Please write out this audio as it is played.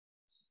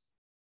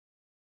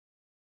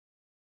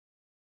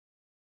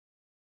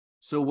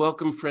So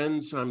welcome,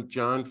 friends. I'm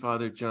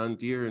Father John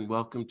Deere, and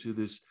welcome to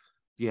this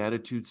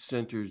Beatitude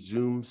Center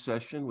Zoom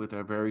session with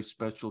our very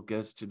special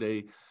guest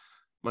today,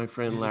 my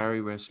friend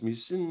Larry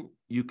Rasmussen.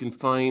 You can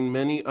find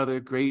many other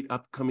great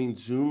upcoming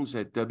Zooms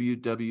at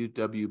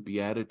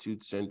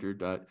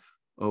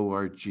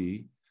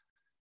www.beatitudecenter.org.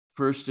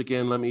 First,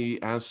 again, let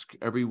me ask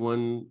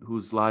everyone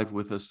who's live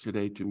with us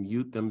today to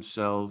mute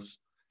themselves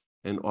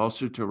and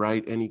also to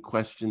write any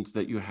questions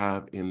that you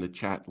have in the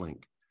chat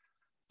link.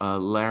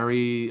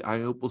 Larry, I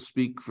hope will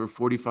speak for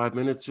 45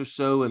 minutes or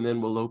so, and then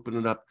we'll open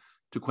it up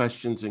to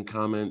questions and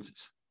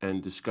comments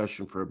and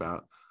discussion for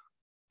about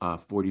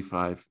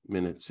 45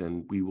 minutes,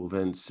 and we will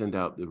then send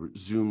out the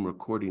Zoom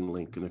recording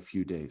link in a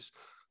few days.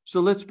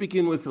 So let's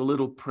begin with a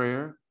little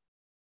prayer,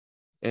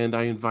 and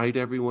I invite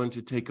everyone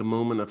to take a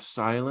moment of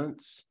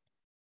silence,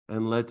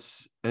 and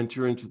let's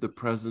enter into the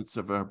presence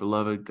of our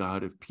beloved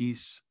God of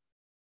peace,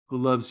 who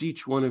loves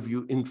each one of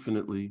you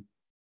infinitely,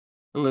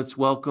 and let's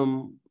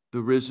welcome the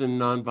risen,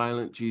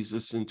 nonviolent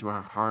Jesus into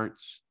our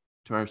hearts,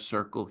 to our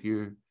circle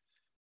here,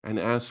 and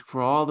ask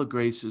for all the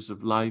graces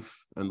of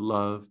life and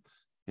love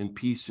and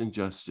peace and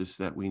justice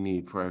that we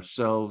need for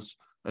ourselves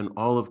and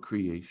all of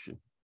creation.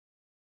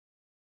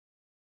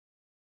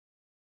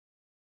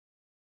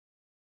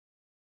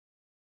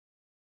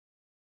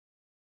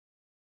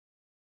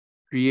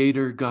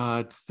 Creator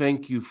God,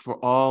 thank you for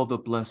all the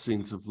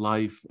blessings of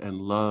life and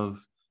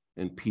love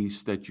and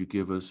peace that you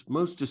give us.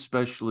 Most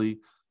especially,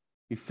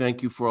 we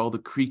thank you for all the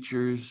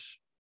creatures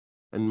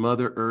and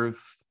Mother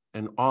Earth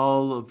and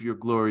all of your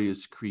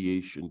glorious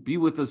creation. Be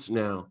with us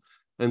now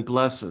and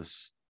bless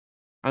us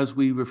as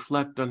we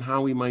reflect on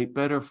how we might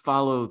better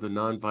follow the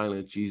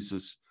nonviolent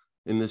Jesus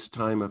in this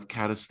time of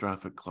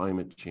catastrophic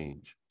climate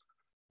change.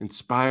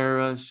 Inspire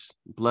us,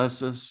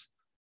 bless us,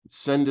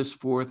 send us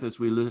forth as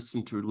we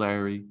listen to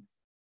Larry,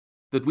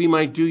 that we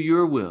might do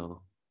your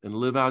will and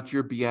live out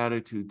your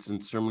Beatitudes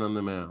and Sermon on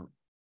the Mount,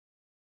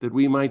 that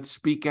we might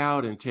speak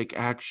out and take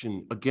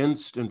action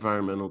against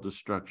environmental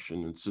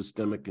destruction and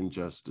systemic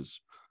injustice,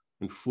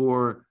 and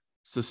for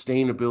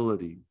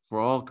sustainability for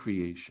all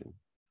creation,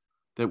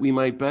 that we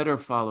might better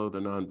follow the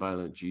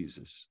nonviolent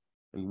Jesus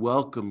and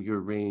welcome your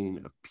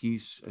reign of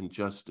peace and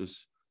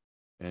justice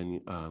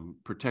and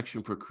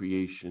protection for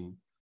creation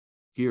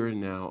here and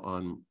now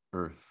on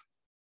earth.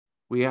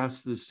 We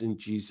ask this in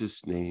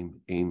Jesus'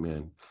 name,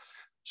 amen.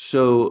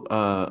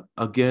 So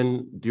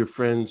again, dear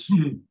friends,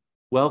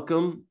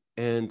 welcome.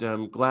 And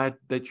I'm glad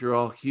that you're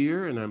all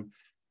here, and I'm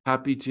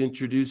happy to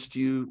introduce to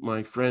you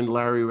my friend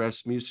Larry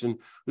Rasmussen,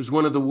 who's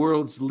one of the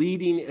world's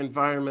leading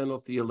environmental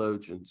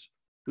theologians,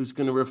 who's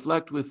going to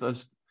reflect with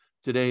us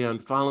today on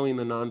following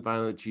the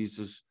nonviolent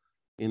Jesus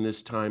in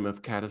this time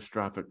of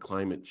catastrophic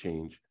climate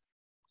change.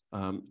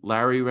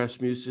 Larry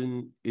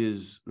Rasmussen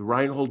is the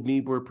Reinhold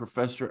Niebuhr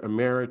Professor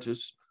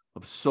Emeritus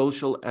of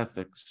Social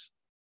Ethics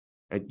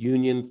at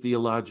Union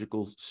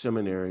Theological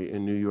Seminary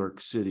in New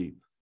York City.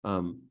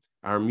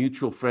 Our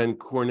mutual friend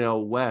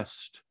Cornell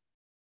West,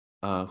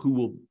 who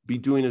will be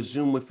doing a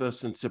Zoom with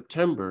us in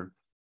September,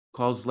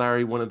 calls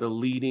Larry one of the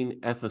leading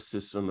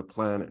ethicists on the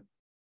planet.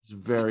 It's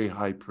very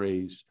high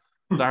praise.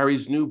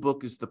 Larry's new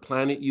book is The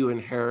Planet You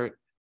Inherit,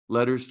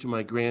 Letters to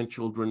My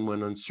Grandchildren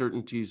When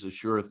Uncertainty is a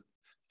Sure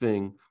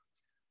Thing.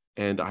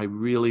 And I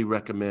really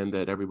recommend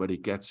that everybody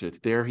gets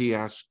it. There he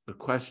asks the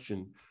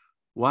question,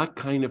 what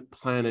kind of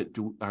planet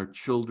do our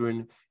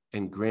children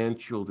and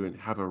grandchildren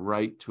have a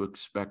right to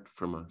expect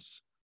from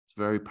us? It's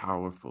very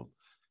powerful.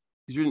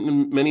 He's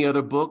written many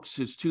other books.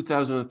 His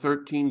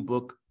 2013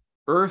 book,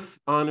 Earth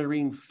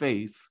Honoring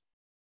Faith,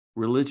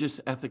 Religious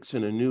Ethics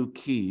in a New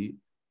Key,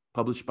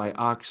 published by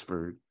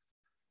Oxford,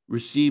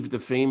 received the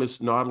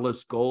famous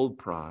Nautilus Gold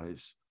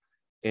Prize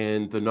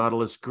and the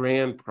Nautilus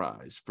Grand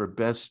Prize for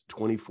Best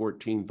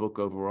 2014 Book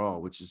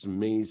Overall, which is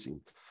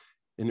amazing.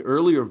 An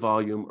earlier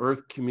volume,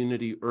 Earth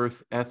Community,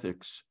 Earth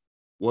Ethics,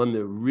 won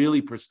the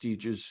really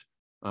prestigious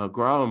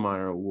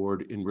Graumeyer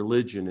Award in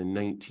Religion in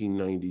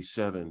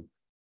 1997.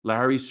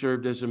 Larry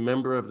served as a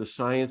member of the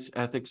Science,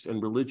 Ethics,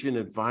 and Religion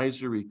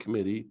Advisory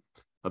Committee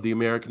of the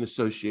American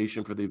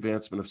Association for the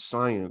Advancement of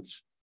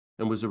Science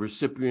and was a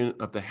recipient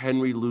of the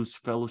Henry Luce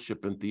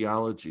Fellowship in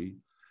Theology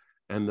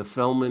and the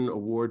Fellman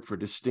Award for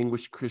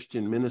Distinguished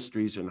Christian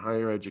Ministries in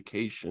Higher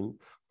Education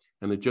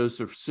and the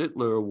Joseph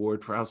Sittler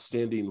Award for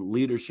Outstanding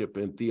Leadership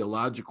in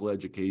Theological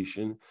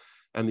Education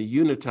and the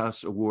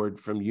Unitas Award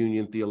from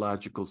Union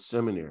Theological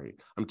Seminary.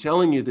 I'm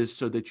telling you this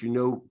so that you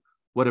know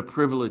what a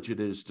privilege it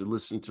is to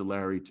listen to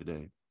Larry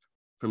today.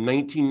 From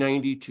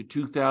 1990 to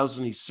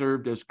 2000, he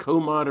served as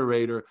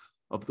co-moderator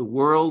of the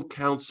World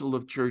Council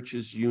of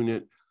Churches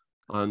unit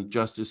on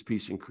justice,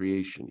 peace, and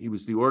creation. He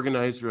was the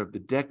organizer of the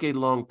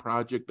decade-long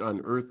project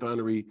on Earth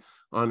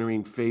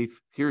Honoring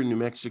Faith here in New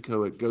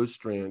Mexico at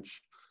Ghost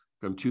Ranch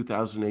from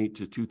 2008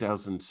 to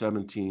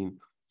 2017.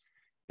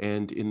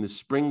 And in the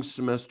spring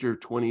semester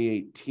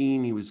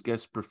 2018, he was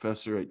guest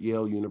professor at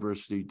Yale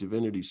University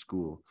Divinity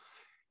School.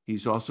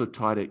 He's also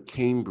taught at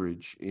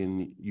Cambridge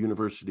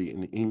University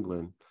in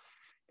England.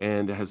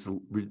 and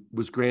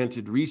was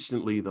granted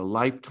recently the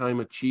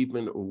Lifetime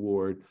Achievement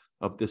Award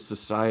of the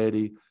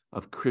Society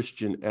of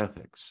Christian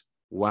Ethics.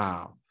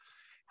 Wow.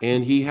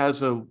 And he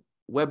has a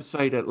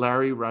website at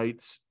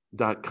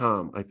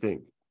larrywrites.com, I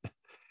think.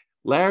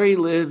 Larry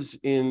lives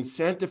in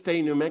Santa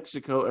Fe, New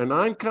Mexico, and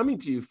I'm coming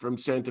to you from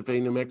Santa Fe,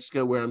 New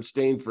Mexico, where I'm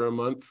staying for a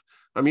month.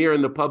 I'm here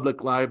in the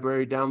public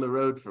library down the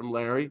road from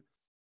Larry,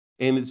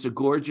 and it's a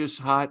gorgeous,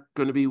 hot,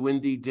 going to be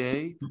windy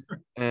day.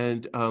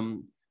 And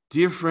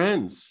dear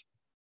friends,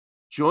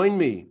 join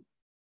me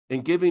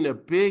in giving a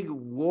big,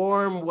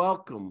 warm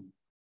welcome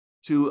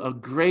to a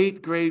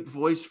great, great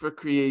voice for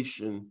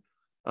creation,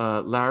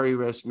 Larry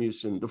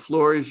Rasmussen. The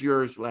floor is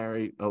yours,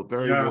 Larry. Oh,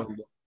 very warm.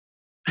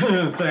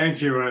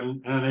 Thank you,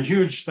 and a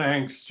huge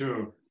thanks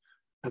to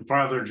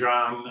Father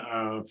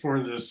John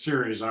for this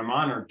series. I'm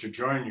honored to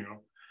join you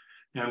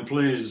and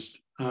pleased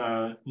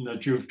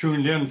that you've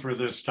tuned in for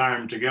this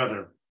time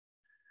together.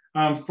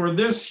 For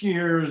this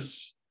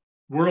year's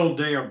World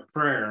Day of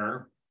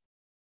Prayer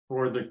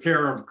for the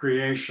Care of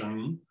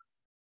Creation,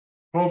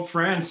 Pope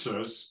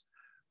Francis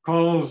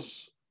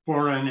calls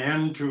for an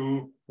end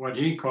to what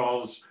he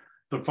calls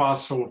the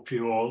fossil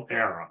fuel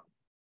era,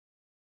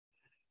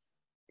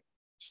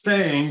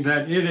 saying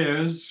that it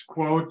is,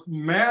 quote,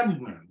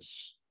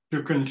 madness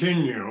to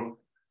continue,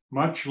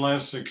 much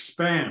less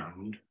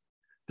expand,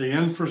 the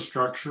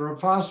infrastructure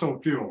of fossil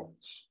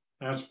fuels.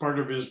 That's part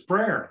of his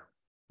prayer,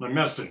 the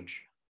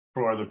message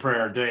for the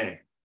prayer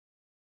day.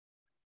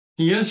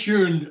 He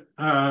issued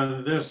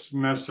this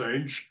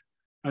message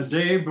a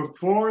day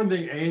before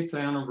the 8th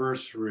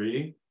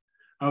anniversary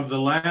of the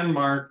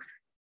landmark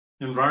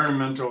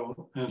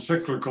environmental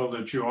encyclical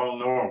that you all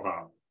know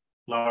about,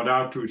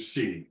 Laudato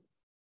Si',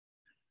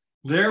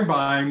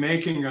 thereby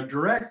making a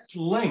direct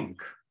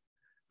link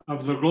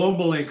of the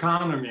global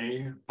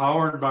economy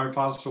powered by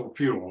fossil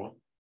fuel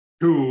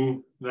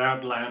to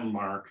that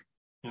landmark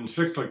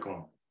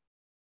encyclical.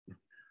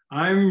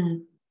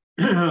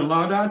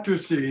 Laudato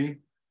Si'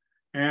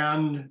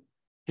 and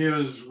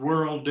his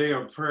World Day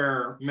of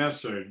Prayer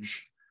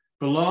message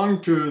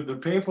belong to the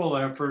papal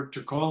effort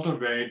to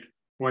cultivate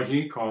what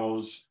he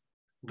calls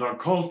the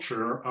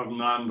culture of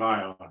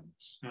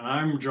nonviolence. And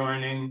I'm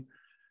joining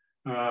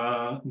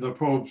the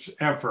Pope's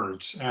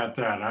efforts at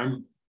that.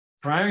 I'm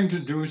trying to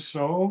do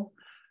so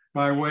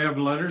by way of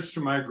letters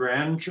to my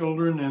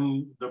grandchildren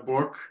in the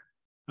book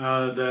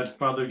that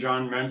Father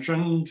John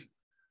mentioned,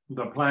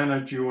 The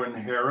Planet You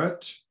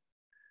Inherit.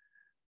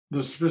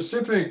 The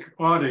specific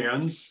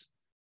audience,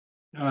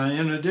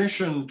 in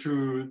addition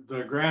to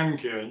the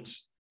grandkids,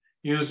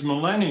 is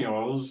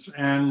millennials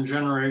and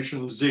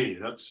Generation Z.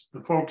 That's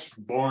the folks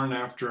born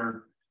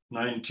after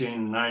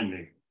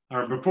 1990,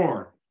 or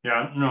before.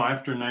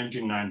 After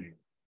 1990.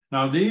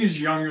 Now, these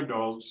young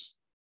adults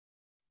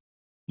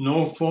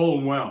know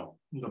full well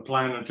the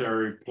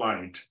planetary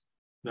plight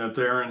that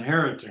they're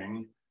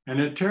inheriting, and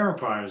it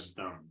terrifies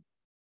them.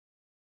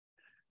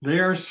 They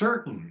are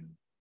certain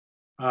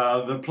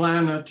the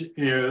planet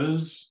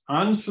is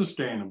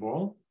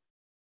unsustainable,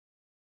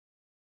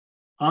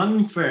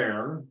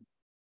 unfair,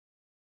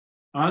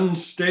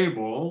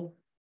 unstable,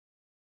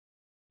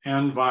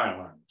 and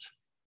violent,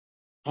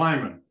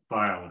 climate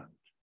violent.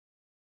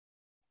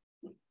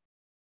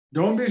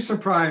 Don't be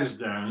surprised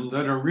then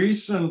that a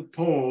recent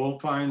poll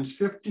finds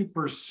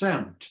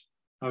 50%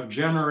 of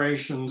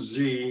Generation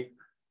Z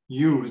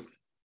youth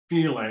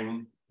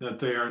feeling that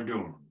they are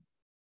doomed.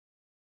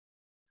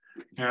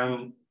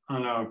 And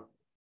on a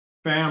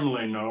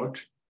family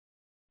note,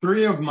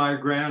 3 of my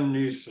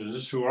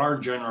grandnieces, who are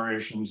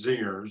Generation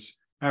Zers,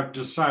 have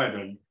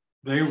decided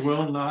they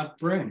will not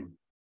bring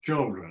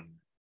children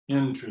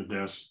into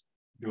this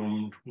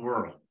doomed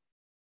world.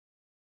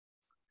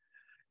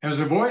 As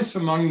a voice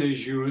among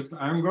these youth,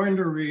 I'm going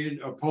to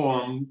read a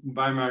poem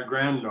by my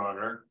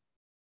granddaughter,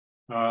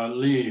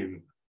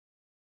 Lieve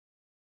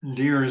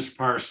Deers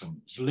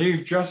Parsons.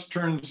 Lieve just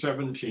turned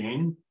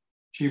 17.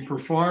 She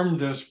performed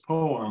this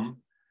poem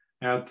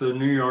at the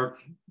New York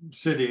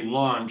City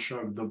launch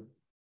of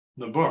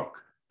the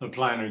book, The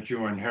Planet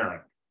You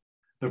Inherit.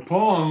 The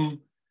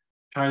poem,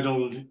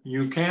 titled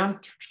You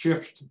Can't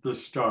Shift the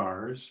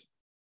Stars,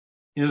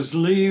 is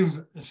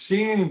Lieve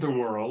seeing the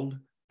world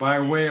by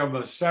way of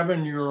a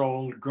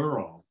 7-year-old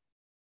girl,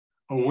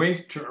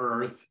 awake to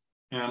Earth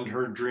and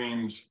her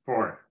dreams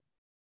for it.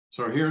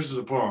 So here's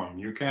the poem,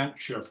 You Can't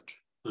Shift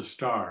the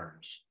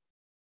Stars.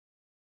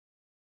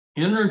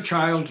 In her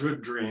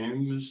childhood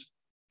dreams,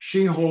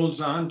 she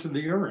holds on to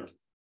the earth,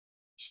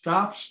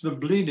 stops the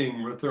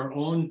bleeding with her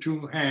own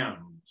 2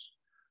 hands.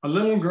 A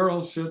little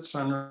girl sits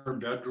on her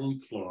bedroom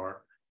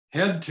floor,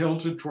 head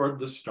tilted toward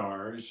the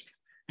stars,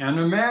 and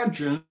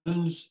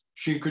imagines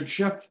she could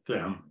shift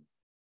them,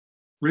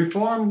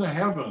 reform the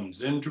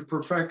heavens into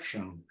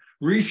perfection,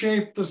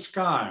 reshape the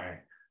sky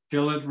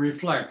till it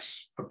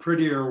reflects a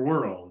prettier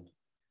world.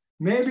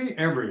 Maybe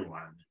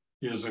everyone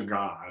is a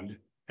god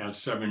at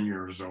 7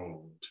 years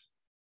old.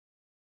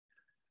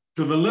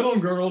 To the little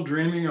girl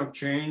dreaming of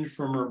change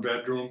from her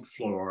bedroom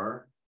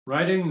floor,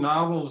 writing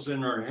novels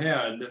in her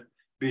head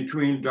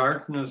between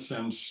darkness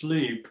and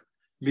sleep,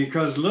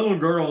 because little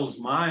girls'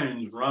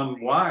 minds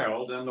run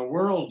wild and the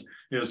world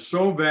is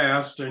so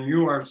vast and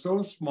you are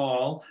so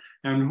small,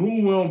 and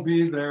who will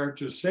be there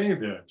to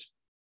save it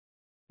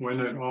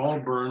when it all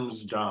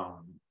burns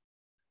down?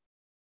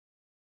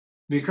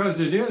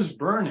 Because it is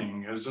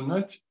burning, isn't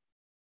it?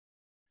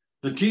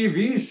 The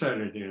TV said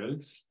it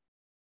is,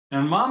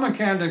 and Mama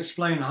can't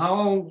explain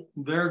how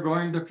they're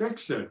going to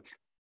fix it.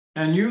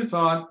 And you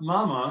thought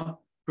Mama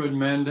could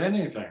mend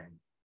anything.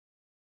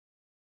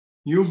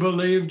 You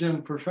believed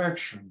in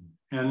perfection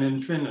and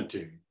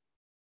infinity.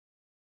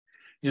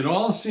 It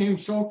all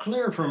seems so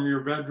clear from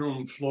your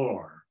bedroom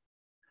floor.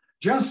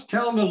 Just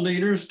tell the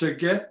leaders to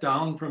get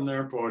down from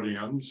their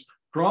podiums,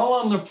 crawl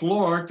on the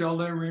floor till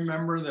they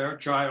remember their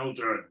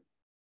childhood.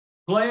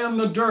 Play in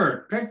the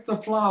dirt, pick the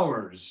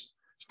flowers,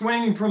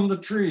 swing from the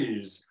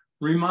trees,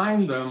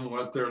 remind them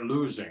what they're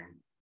losing.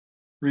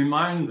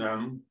 Remind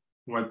them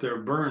what they're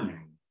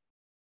burning.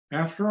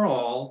 After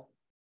all,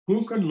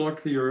 who could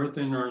look the earth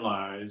in her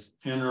eyes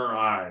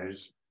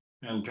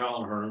and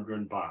tell her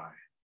goodbye?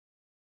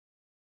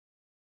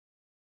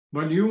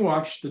 But you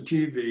watch the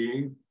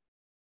TV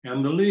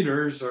and the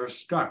leaders are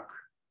stuck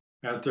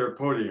at their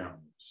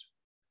podiums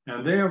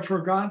and they have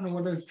forgotten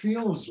what it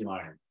feels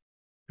like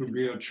to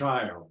be a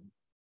child.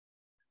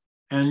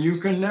 And you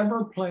can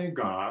never play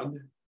God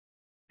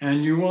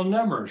and you will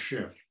never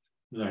shift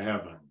the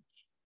heavens.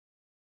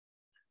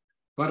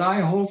 But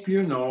I hope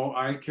you know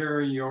I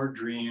carry your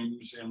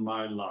dreams in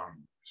my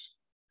lungs.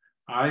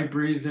 I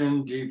breathe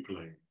in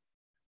deeply.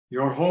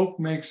 Your hope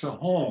makes a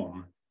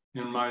home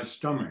in my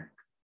stomach.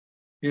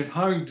 It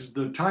hugs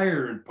the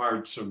tired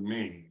parts of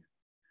me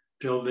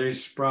till they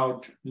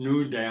sprout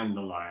new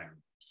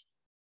dandelions.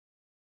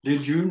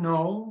 Did you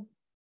know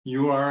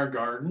you are a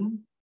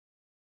garden?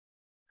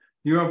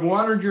 You have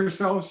watered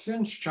yourself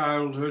since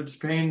childhood's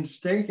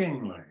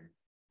painstakingly,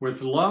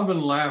 with love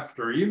and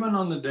laughter, even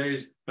on the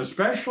days,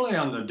 especially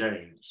on the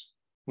days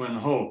when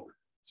hope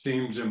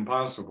seems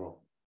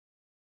impossible.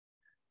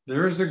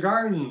 There is a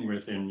garden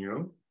within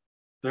you.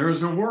 There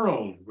is a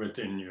world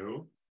within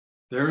you.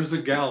 There is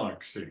a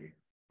galaxy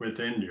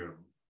within you.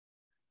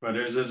 But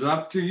it is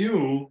up to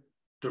you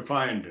to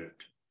find it.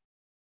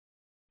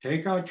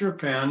 Take out your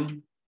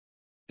pen,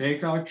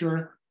 take out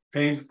your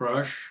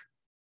paintbrush,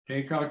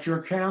 take out your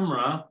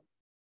camera,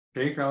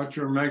 take out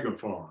your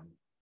megaphone,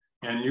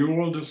 and you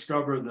will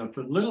discover that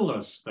the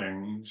littlest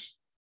things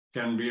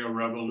can be a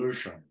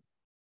revolution.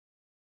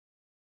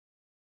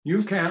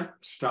 You can't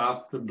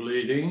stop the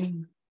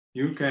bleeding.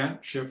 You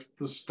can't shift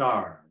the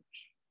stars,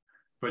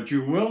 but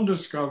you will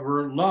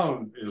discover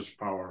love is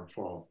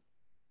powerful.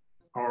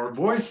 Our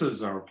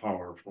voices are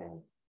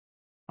powerful.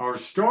 Our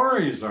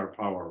stories are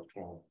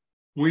powerful.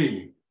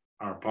 We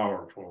are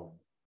powerful.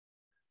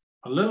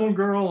 A little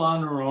girl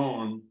on her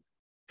own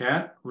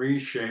can't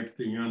reshape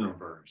the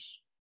universe,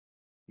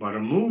 but a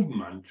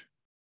movement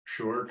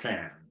sure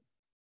can.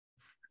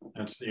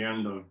 That's the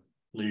end of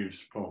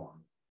Leave's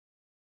poem.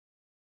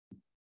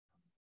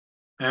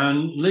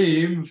 And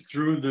Leave,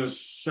 through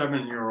this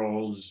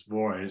 7-year-old's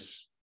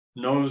voice,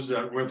 knows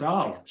that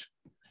without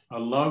a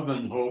love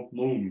and hope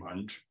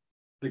movement,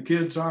 the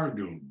kids are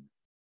doomed.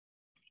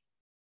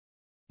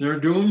 They're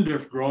doomed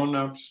if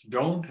grown-ups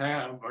don't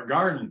have a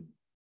garden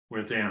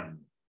within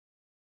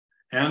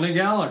and a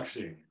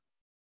galaxy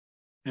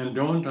and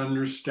don't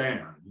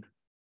understand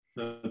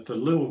that the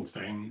little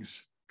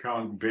things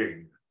count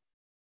big.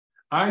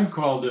 I'd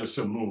call this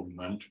a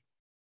movement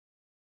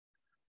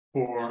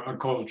for a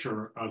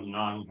culture of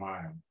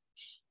nonviolence.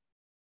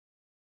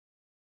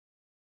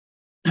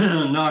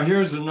 Now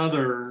here's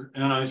another,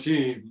 and I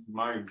see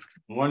my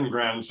one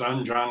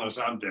grandson, John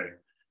Asante,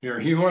 here.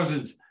 He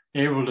wasn't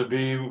able to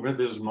be with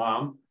his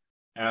mom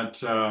at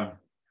the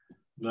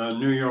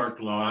New York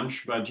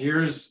launch, but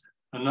here's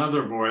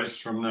another voice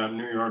from that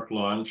New York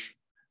launch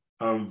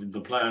of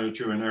The Planet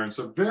You Inherit. It's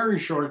a very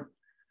short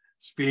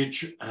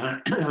speech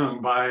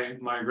by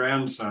my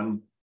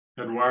grandson,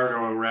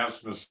 Eduardo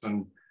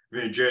Ramussen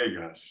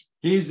Villegas.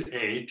 He's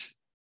 8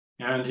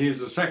 and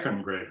he's a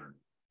second grader.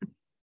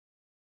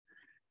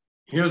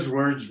 His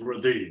words were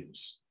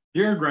these: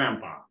 Dear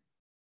Grandpa,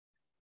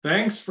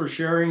 thanks for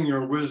sharing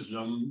your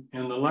wisdom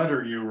in the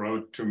letter you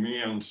wrote to me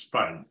and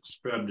Spud.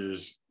 Spud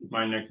is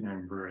my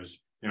nickname for his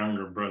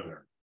younger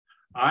brother.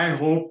 I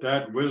hope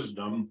that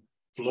wisdom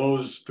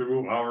flows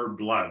through our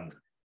blood.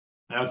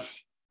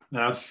 That's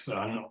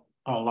a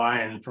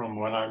line from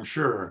what I'm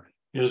sure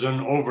is an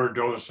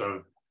overdose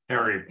of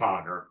Harry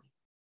Potter.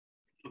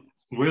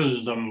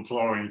 Wisdom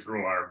flowing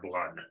through our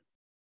blood.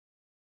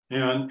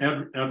 And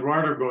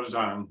Eduardo goes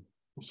on,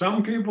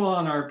 some people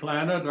on our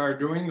planet are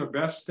doing the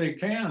best they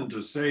can to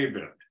save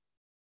it,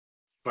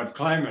 but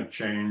climate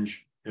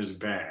change is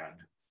bad.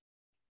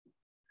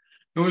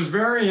 It was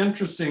very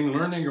interesting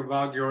learning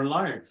about your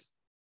life.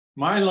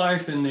 My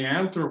life in the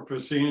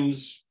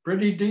Anthropocene's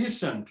pretty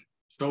decent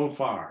so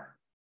far.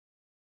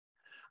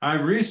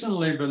 I've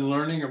recently been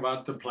learning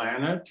about the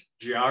planet,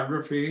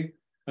 geography,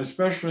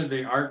 especially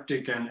the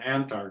Arctic and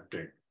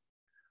Antarctic.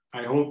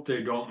 I hope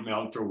they don't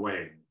melt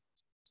away.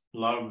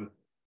 Love,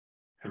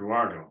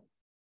 Eduardo.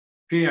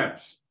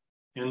 P.S.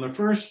 In the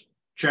first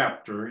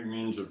chapter, it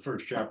means the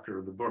first chapter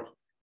of the book,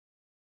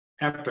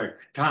 Epic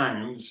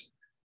Times,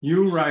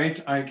 you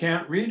write, I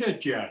can't read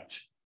it yet,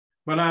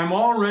 but I'm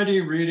already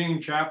reading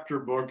chapter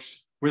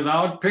books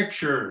without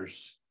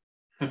pictures.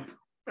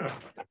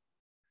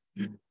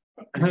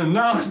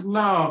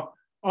 Now,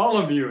 all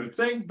of you,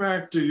 think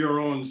back to your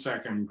own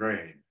second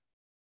grade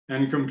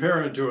and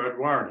compare it to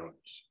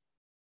Eduardo's.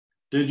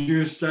 Did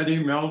you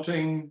study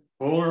melting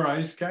polar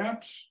ice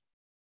caps?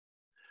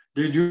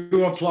 Did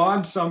you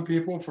applaud some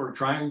people for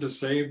trying to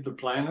save the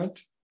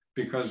planet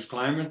because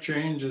climate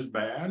change is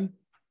bad?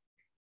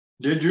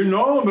 Did you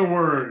know the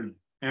word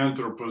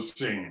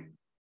Anthropocene?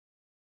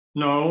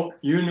 No,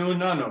 you knew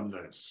none of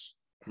this,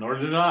 nor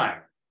did I.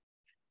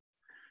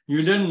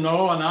 You didn't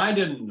know and I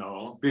didn't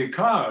know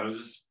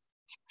because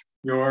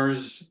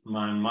yours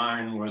and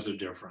mine was a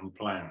different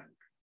planet.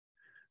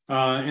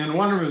 In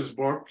one of his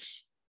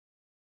books,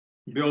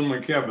 Bill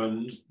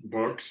McKibben's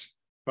books,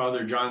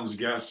 Father John's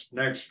guest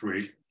next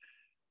week,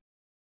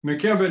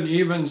 McKibben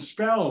even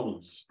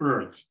spells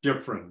Earth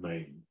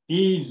differently,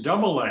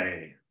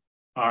 EAARTH,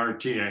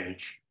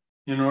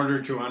 in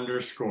order to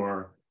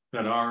underscore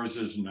that ours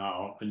is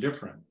now a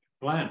different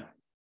planet.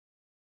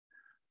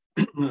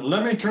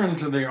 Let me turn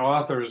to the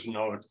author's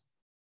note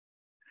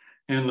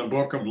in the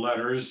book of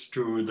letters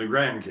to the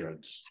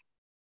grandkids.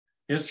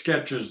 It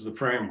sketches the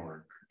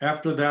framework.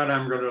 After that,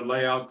 I'm going to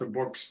lay out the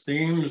book's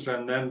themes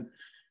and then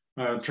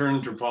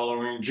turn to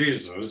following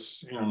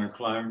Jesus in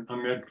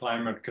amid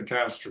climate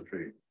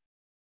catastrophe.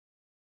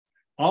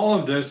 All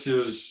of this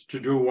is to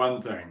do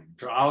one thing,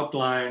 to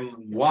outline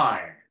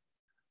why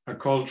a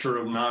culture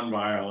of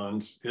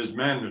nonviolence is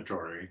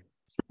mandatory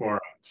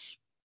for us.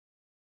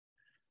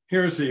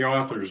 Here's the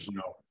author's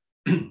note.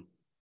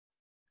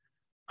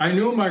 I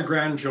knew my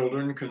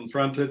grandchildren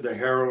confronted the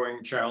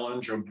harrowing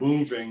challenge of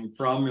moving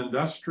from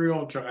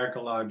industrial to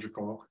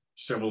ecological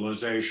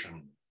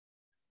civilization.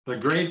 The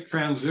Great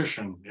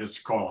Transition, it's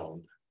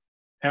called,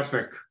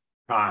 epic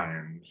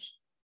times.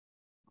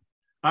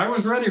 I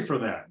was ready for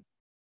that,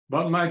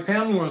 but my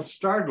pen was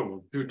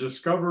startled to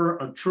discover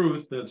a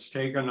truth that's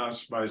taken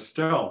us by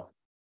stealth,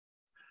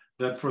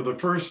 that for the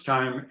first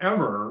time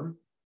ever,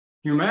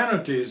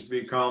 humanity's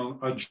become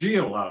a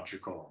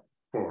geological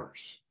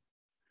force.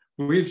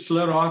 We've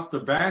slid off the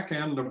back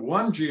end of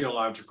one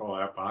geological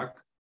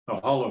epoch, the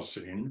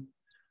Holocene,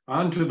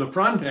 onto the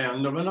front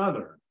end of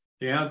another,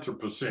 the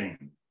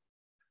Anthropocene,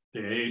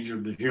 the age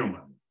of the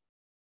human.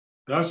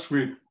 Thus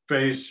we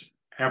face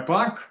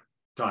epoch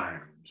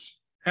times,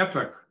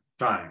 epic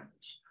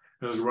times,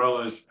 as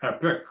well as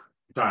epic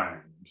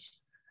times,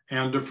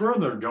 and a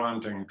further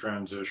daunting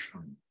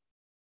transition.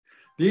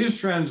 These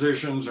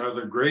transitions are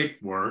the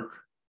great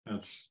work,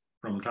 that's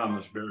from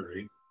Thomas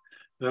Berry,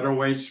 that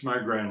awaits my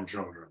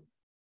grandchildren.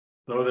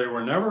 Though they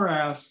were never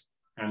asked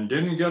and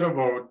didn't get a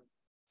vote,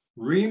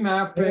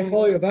 remapping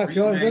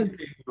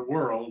the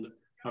world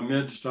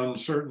amidst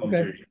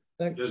uncertainty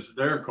is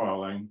their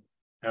calling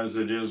as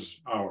it is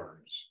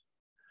ours.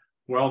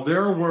 While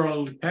their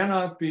world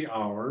cannot be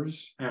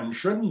ours and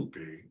shouldn't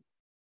be,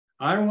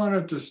 I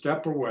wanted to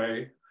step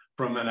away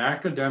from an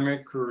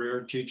academic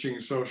career teaching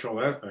social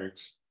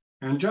ethics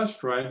and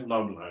just write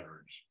love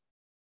letters.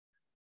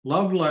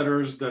 Love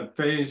letters that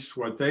face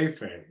what they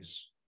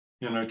face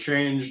in a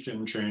changed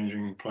and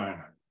changing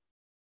planet.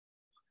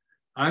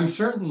 I'm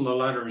certain the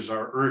letters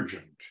are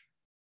urgent,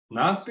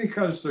 not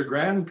because the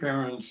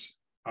grandparents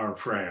are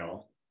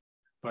frail,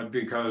 but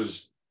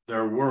because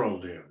their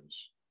world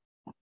is.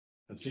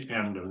 That's the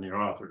end of the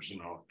author's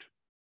note.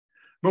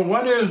 But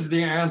what is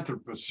the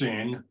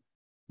Anthropocene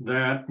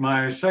that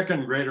my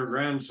second grader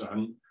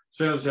grandson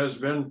says has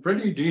been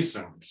pretty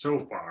decent so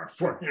far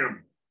for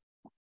him?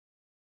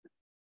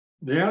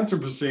 The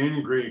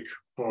Anthropocene, Greek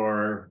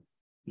for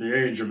the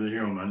age of the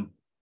human,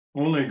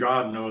 only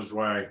God knows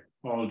why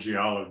all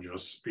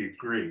geologists speak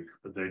Greek,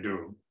 but they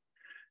do.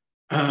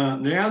 The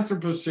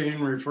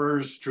Anthropocene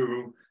refers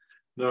to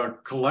the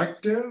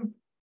collective,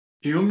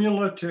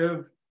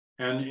 cumulative,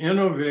 and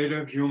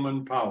innovative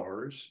human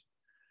powers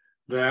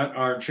that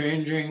are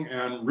changing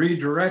and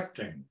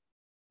redirecting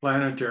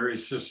planetary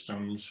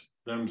systems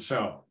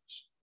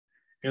themselves.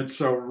 It's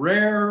a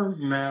rare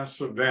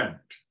mass event,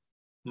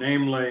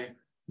 namely,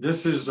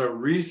 this is a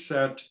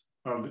reset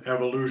of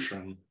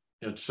evolution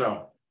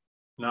itself,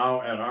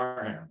 now at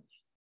our hands.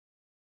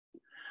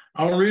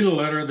 I'll read a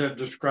letter that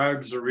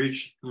describes the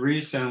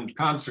recent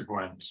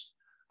consequence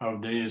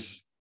of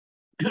these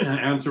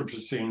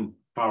Anthropocene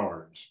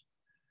powers.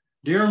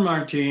 Dear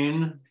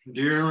Martine,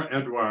 dear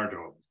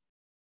Eduardo,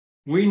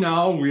 we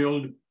now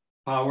wield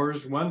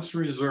powers once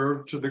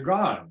reserved to the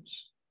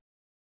gods.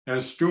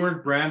 As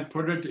Stuart Brand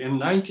put it in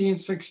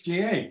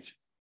 1968,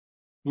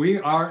 we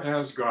are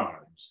as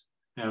gods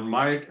and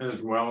might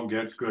as well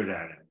get good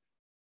at it.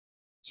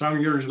 Some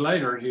years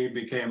later, he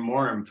became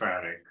more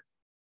emphatic.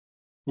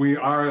 We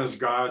are as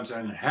gods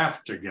and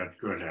have to get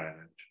good at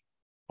it.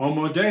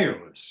 Homo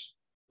Deus,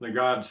 the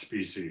God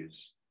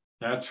species,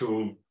 that's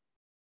who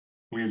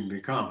we've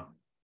become.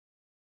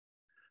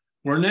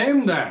 were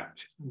named that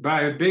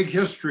by big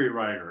history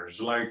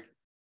writers like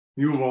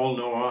Yuval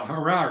Noah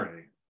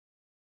Harari.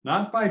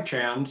 Not by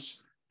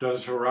chance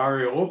does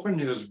Harari open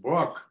his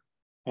book,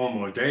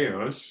 Homo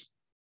Deus,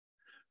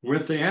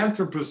 with the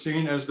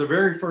Anthropocene as the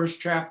very first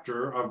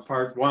chapter of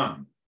part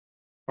one.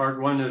 Part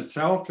one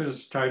itself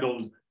is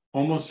titled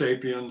Homo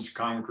sapiens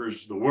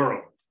conquers the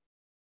world.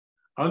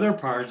 Other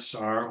parts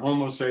are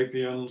Homo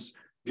sapiens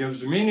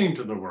gives meaning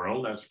to the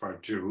world, that's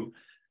part two,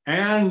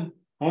 and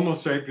Homo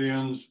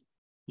sapiens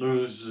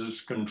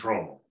loses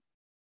control,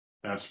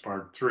 that's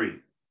part three.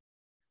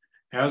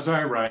 As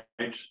I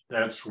write,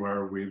 that's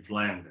where we've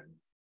landed.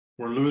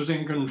 We're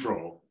losing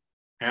control,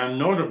 and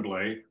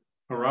notably,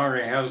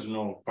 Harari has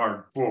no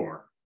part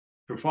four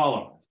to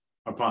follow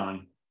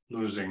upon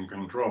losing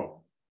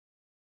control.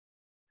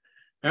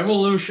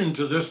 Evolution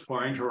to this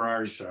point,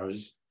 Harari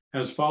says,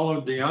 has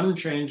followed the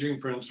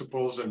unchanging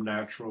principles of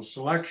natural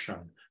selection.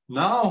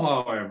 Now,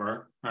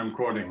 however, I'm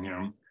quoting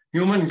him,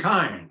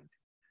 humankind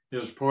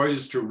is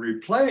poised to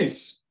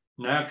replace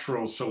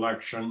natural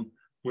selection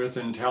with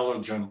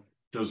intelligent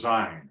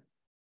design,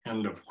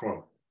 end of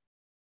quote.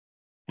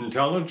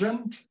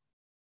 Intelligent?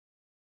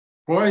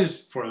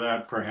 Poised for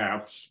that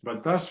perhaps,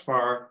 but thus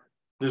far,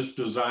 this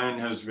design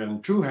has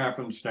been too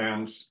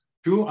happenstance,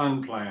 too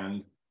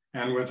unplanned,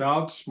 and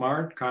without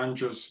smart,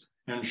 conscious,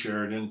 and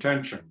shared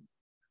intention.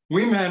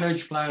 We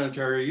manage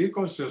planetary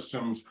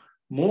ecosystems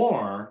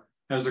more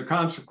as a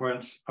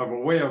consequence of a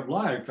way of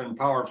life and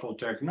powerful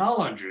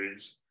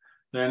technologies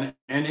than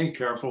any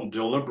careful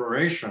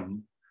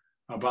deliberation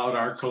about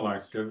our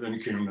collective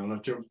and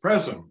cumulative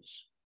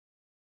presence.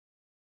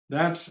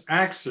 That's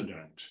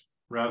accident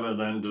rather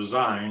than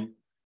design,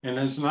 and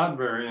it's not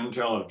very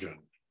intelligent.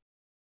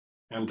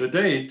 And to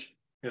date,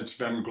 it's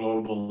been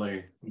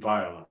globally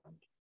violent.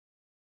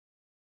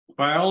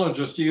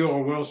 Biologist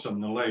E.O.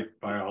 Wilson, the late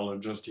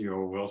biologist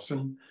E.O.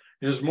 Wilson,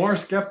 is more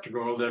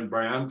skeptical than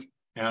Brandt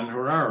and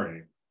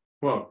Harari.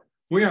 Quote,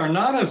 we are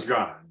not as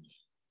gods.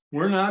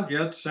 We're not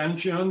yet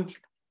sentient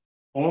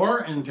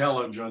or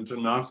intelligent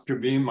enough to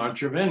be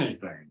much of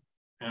anything,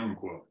 end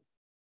quote.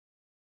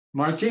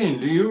 Martine,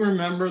 do you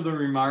remember the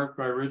remark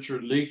by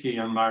Richard Leakey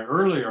in my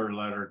earlier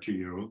letter to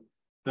you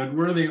that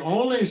we're the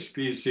only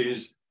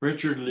species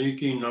Richard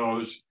Leakey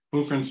knows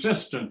who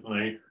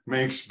consistently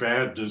makes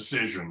bad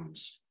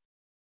decisions?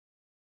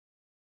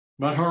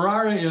 But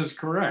Harari is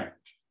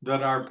correct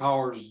that our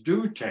powers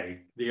do take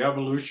the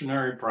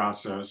evolutionary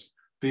process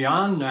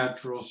beyond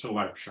natural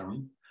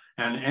selection,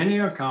 and any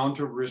account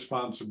of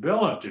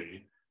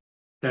responsibility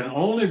can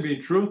only be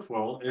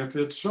truthful if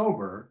it's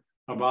sober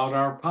about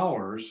our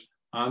powers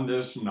on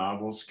this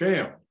novel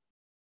scale.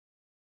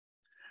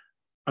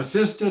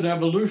 Assisted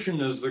evolution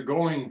is the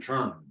going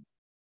term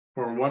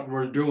for what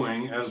we're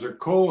doing as a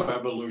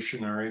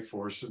co-evolutionary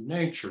force of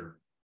nature,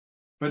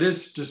 but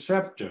it's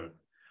deceptive.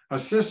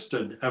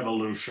 Assisted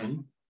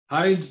evolution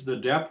hides the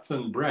depth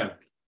and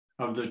breadth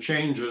of the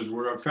changes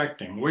we're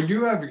affecting. Would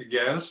you have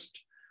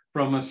guessed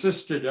from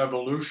assisted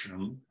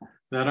evolution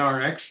that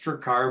our extra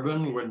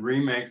carbon would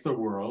remake the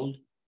world,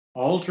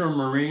 alter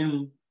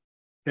marine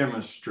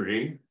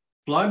chemistry,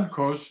 flood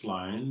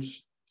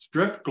coastlines,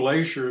 strip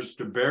glaciers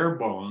to bare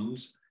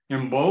bones,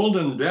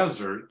 embolden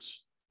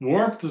deserts,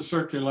 warp the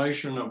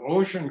circulation of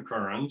ocean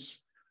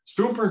currents,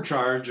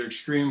 supercharge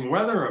extreme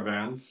weather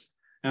events,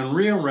 and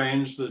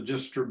rearrange the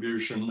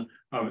distribution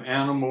of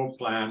animal,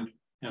 plant,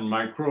 and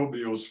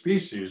microbial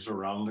species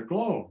around the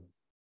globe?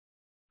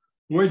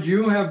 Would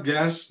you have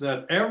guessed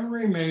that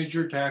every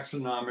major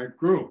taxonomic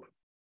group,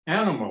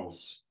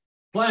 animals,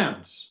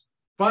 plants,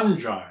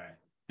 fungi,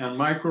 and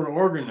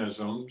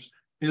microorganisms,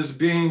 is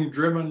being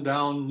driven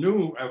down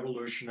new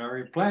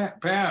evolutionary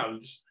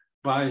paths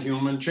by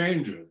human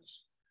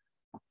changes?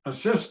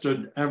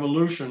 Assisted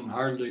evolution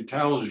hardly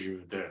tells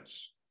you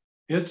this.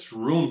 It's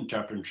room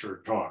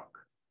temperature talk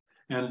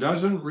and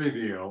doesn't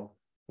reveal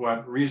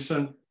what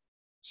recent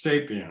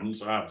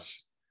sapiens,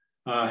 us,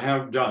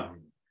 have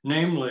done,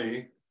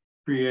 namely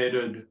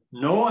created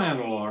no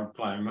analog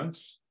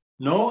climates,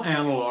 no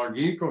analog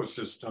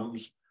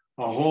ecosystems,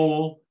 a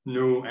whole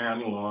new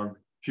analog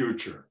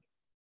future.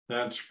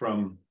 That's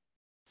from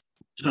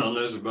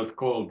Elizabeth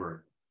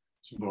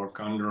Kolbert's book,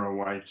 Under a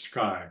White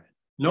Sky.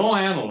 No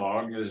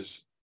analog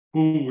is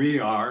who we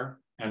are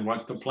and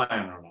what the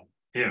planet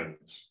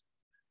is.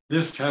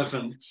 This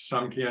hasn't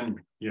sunk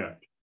in yet,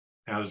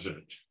 has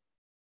it?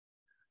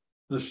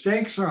 The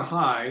stakes are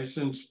high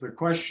since the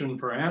question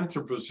for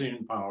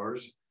Anthropocene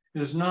powers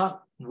is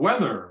not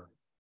whether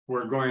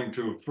we're going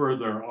to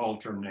further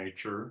alter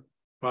nature,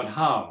 but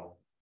how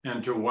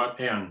and to what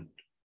end.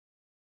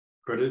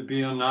 Could it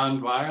be a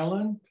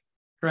nonviolent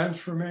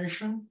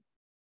transformation?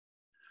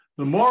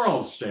 The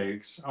moral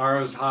stakes are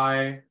as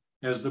high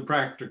as the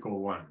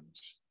practical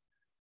ones.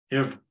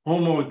 If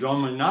Homo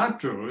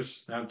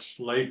dominatus, that's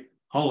late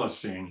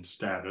Holocene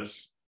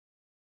status,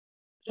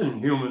 in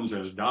humans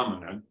as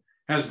dominant,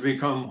 has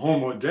become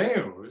Homo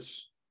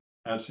Deus,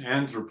 that's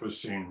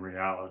Anthropocene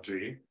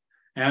reality,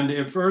 and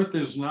if Earth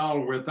is now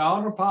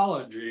without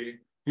apology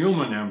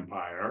human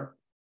empire,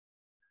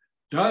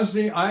 Does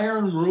the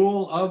iron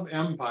rule of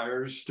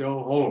empires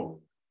still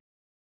hold?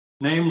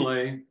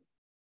 Namely,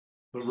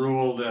 the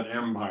rule that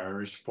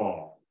empires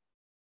fall.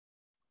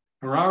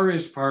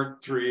 Harari's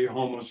part 3,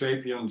 Homo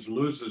sapiens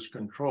loses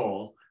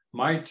control,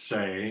 might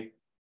say,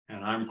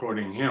 and I'm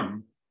quoting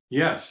him,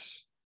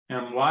 yes,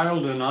 and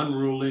wild and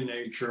unruly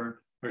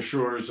nature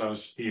assures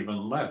us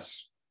even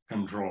less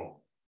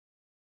control,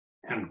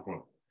 end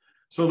quote.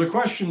 So the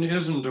question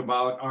isn't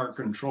about our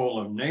control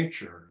of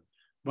nature,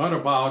 but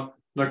about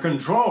the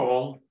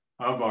control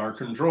of our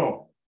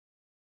control.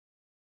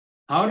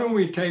 How do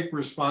we take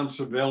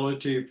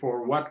responsibility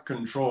for what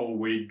control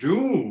we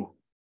do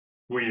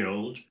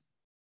wield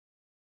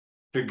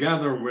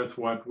together with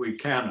what we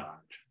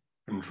cannot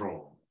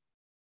control?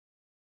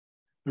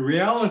 The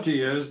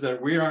reality is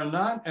that we are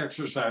not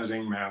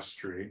exercising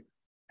mastery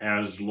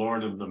as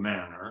Lord of the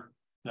Manor.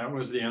 That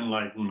was the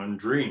Enlightenment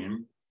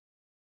dream.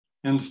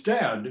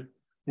 Instead,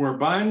 we're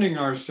binding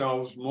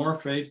ourselves more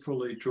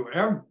faithfully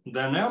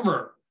than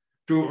ever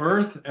to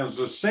Earth as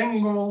a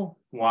single,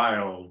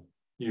 wild,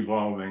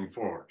 evolving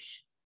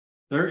force.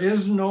 There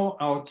is no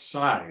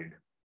outside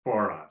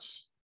for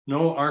us,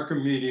 no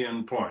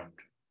Archimedean point.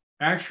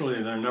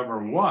 Actually, there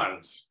never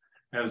was,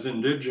 as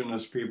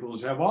indigenous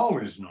peoples have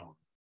always known.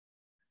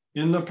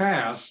 In the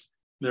past,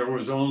 there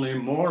was only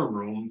more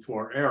room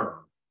for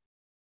error.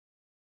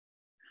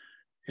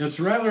 It's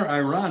rather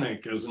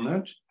ironic, isn't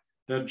it,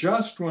 that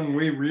just when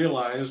we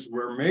realize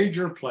we're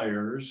major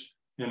players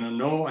in a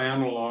no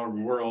analog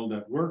world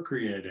that we're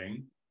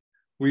creating,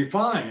 we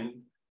find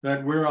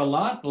that we're a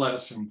lot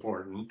less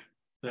important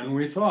than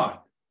we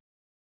thought.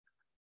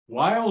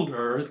 Wild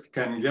Earth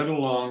can get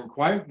along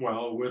quite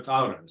well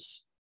without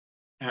us,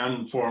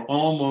 and for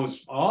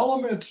almost all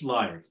of its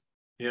life,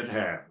 it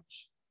has.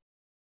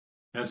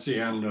 That's the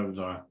end of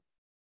the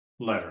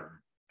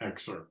letter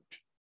excerpt.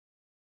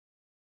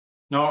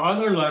 Now,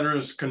 other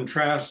letters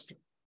contrast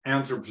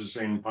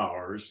Anthropocene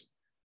powers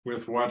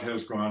with what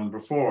has gone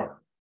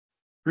before.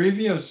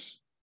 Previous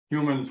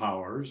human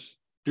powers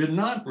did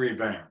not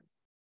revamp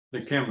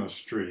the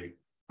chemistry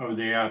of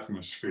the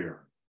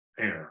atmosphere,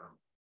 air,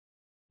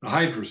 the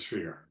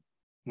hydrosphere,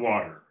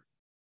 water,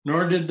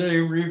 nor did they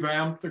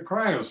revamp the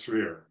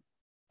cryosphere,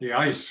 the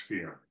ice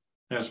sphere.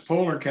 That's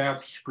polar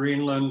caps,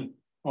 Greenland,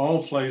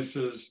 all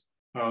places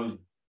of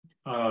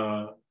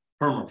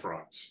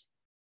permafrost.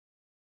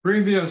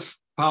 Previous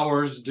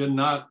powers did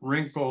not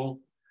wrinkle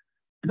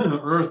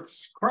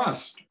Earth's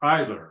crust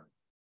either,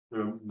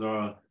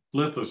 the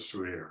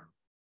lithosphere,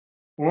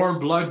 or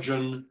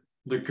bludgeon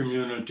the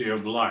community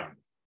of life,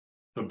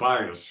 the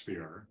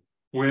biosphere,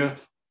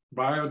 with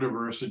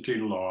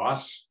biodiversity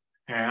loss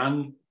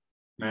and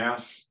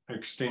mass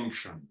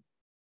extinction.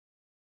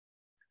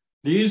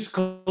 These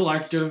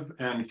collective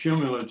and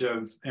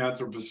cumulative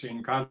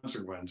Anthropocene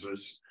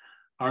consequences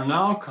are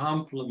now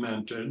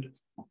complemented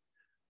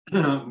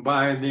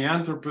by the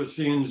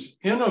Anthropocene's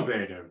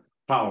innovative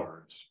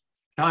powers.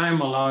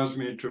 Time allows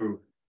me to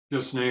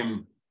just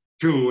name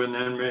two, and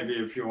then maybe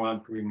if you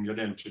want, we can get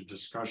into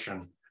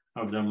discussion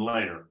of them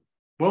later.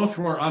 Both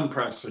were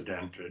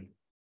unprecedented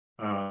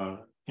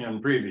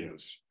in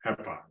previous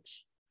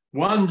epochs.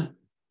 One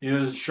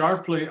is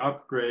sharply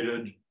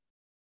upgraded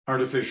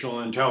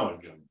artificial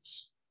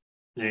intelligence,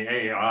 the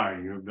AI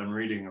you've been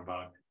reading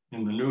about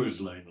in the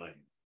news lately.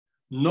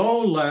 No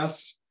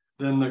less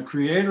than the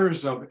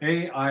creators of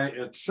AI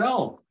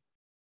itself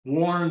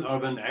warn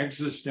of an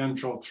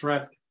existential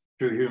threat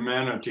to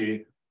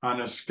humanity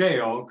on a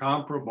scale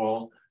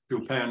comparable to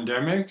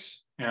pandemics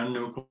and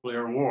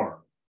nuclear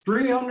war.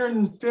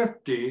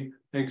 350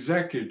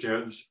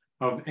 executives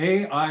of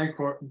AI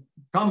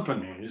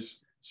companies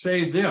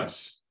say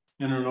this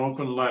in an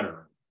open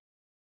letter.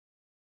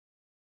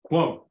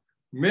 Quote,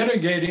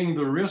 mitigating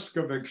the risk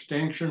of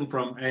extinction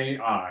from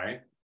AI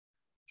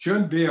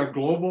should be a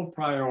global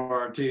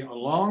priority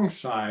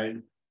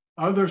alongside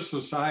other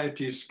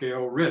society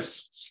scale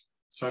risks,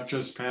 such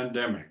as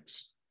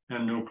pandemics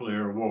and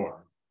nuclear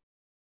war.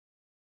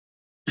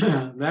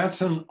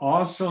 That's an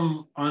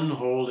awesome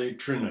unholy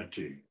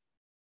trinity,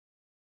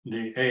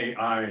 the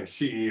AI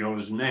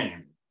CEO's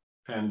name: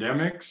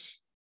 pandemics,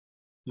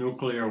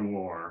 nuclear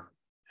war,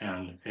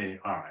 and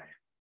AI.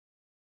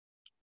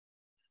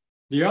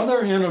 The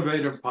other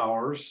innovative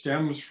power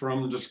stems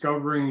from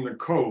discovering the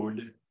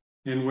code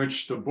in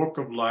which the book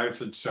of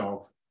life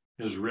itself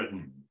is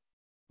written,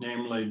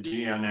 namely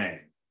DNA,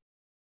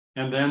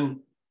 and then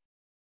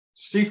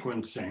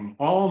sequencing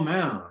all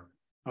manner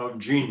of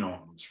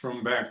genomes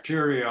from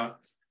bacteria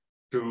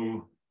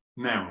to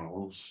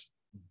mammals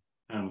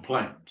and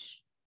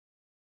plants.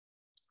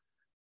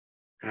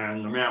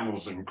 And the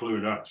mammals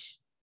include us.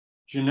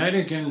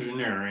 Genetic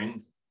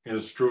engineering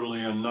is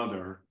truly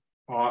another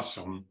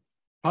awesome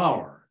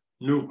power,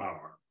 new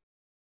power.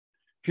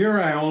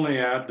 Here I only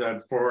add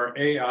that for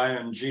AI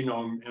and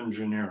genome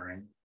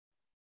engineering,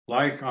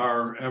 like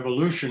our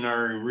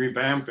evolutionary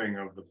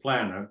revamping of the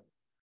planet,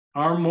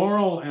 our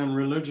moral and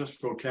religious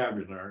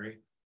vocabulary,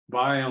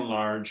 by and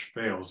large,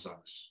 fails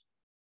us.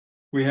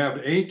 We have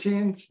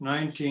 18th,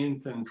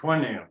 19th, and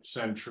 20th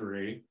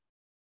century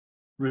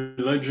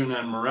religion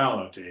and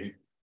morality,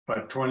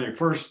 but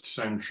 21st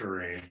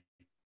century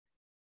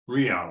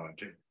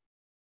reality.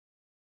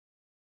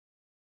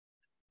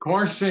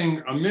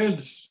 Coursing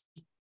amidst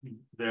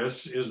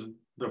this is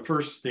the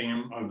first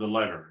theme of the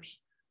letters.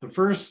 The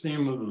first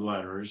theme of the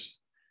letters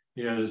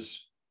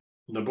is,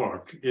 the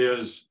book,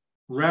 is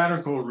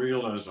radical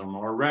realism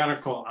or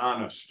radical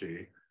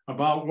honesty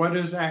about what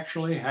is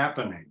actually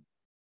happening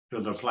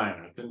to the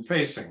planet and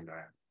facing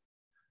that.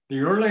 The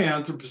early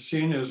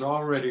Anthropocene is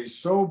already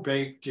so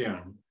baked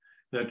in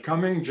that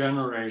coming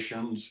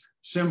generations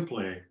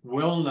simply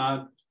will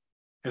not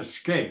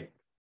escape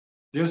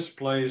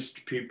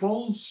displaced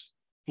peoples,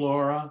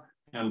 flora,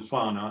 and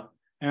fauna,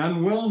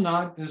 and will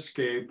not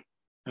escape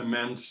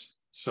immense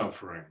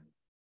suffering.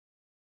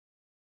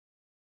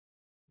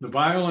 The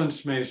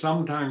violence may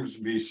sometimes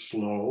be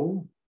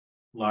slow,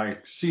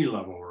 like sea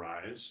level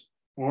rise,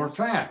 or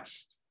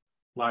fast,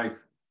 like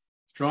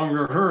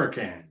stronger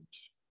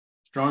hurricanes,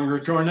 stronger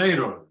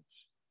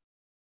tornadoes,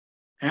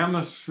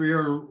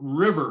 atmosphere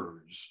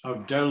rivers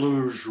of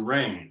deluge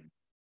rain.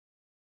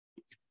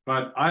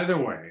 But either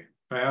way,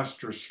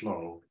 fast or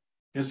slow,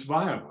 it's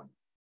violent.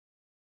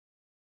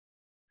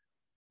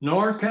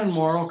 Nor can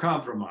moral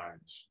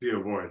compromise be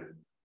avoided.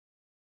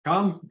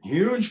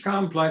 Huge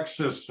complex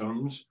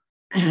systems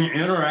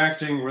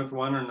interacting with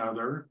one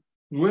another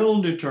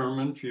will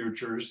determine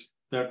futures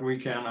that we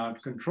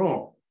cannot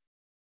control,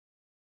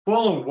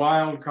 full of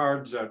wild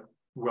cards that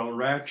will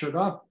ratchet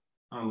up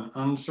on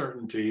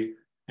uncertainty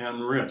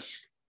and risk,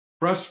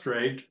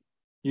 frustrate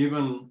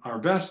even our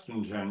best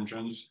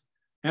intentions,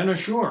 and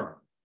assure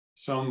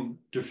some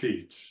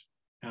defeats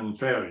and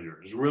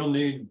failures. We'll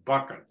need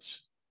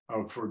buckets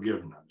of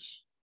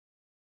forgiveness.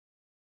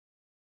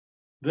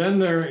 Then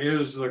there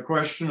is the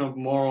question of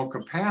moral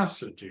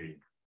capacity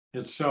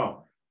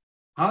itself.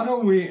 How do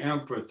we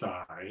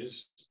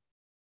empathize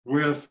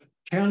with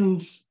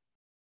tens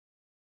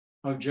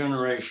of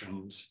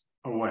generations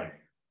away?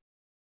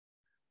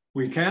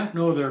 We can't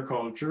know their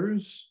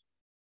cultures.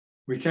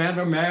 We can't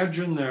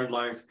imagine their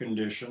life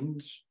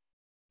conditions.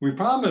 We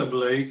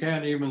probably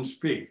can't even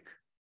speak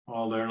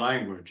all their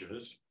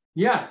languages.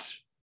 Yet,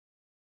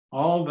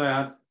 all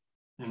that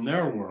in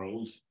their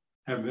worlds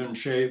has been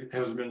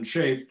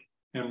shaped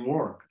and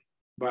worked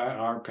by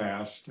our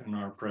past and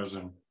our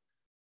present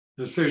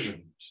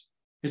decisions.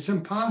 It's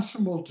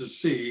impossible to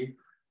see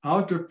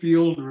how to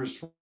field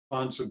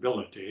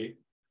responsibility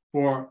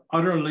for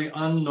utterly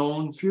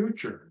unknown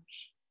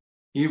futures,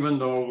 even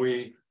though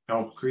we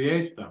help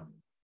create them.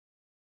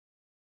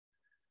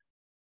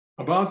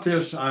 About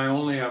this, I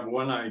only have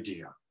one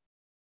idea.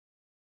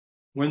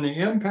 When the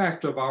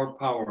impact of our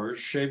powers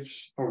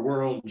shapes a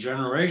world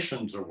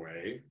generations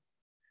away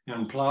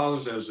and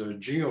plows as a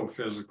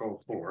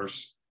geophysical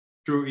force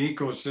through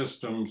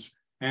ecosystems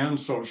and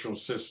social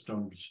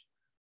systems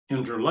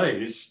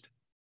interlaced,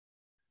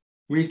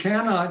 we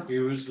cannot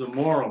use the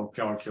moral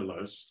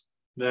calculus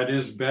that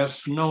is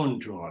best known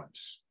to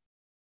us,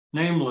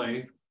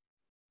 namely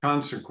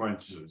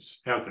consequences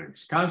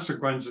ethics.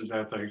 Consequences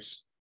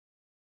ethics,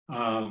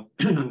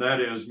 that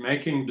is,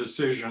 making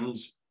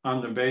decisions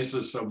on the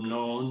basis of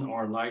known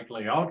or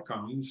likely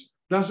outcomes,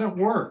 doesn't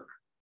work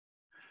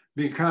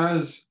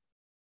because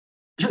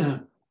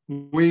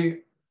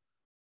we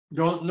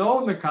don't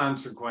know the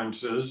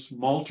consequences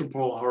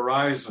multiple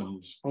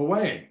horizons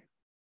away.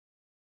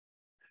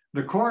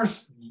 The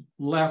course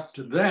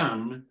left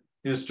then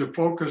is to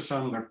focus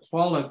on the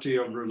quality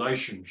of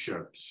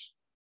relationships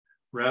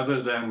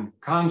rather than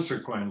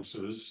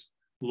consequences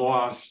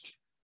lost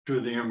to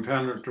the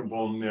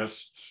impenetrable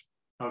mists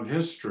of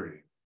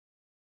history.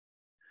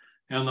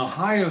 And the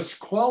highest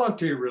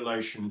quality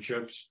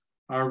relationships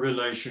are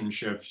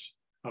relationships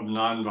of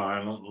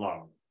nonviolent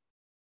love.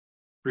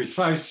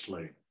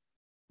 Precisely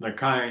the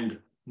kind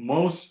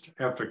most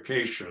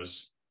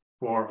efficacious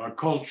for a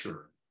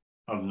culture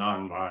of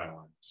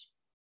nonviolence.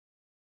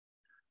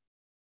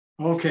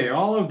 Okay,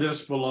 all of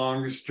this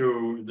belongs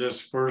to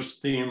this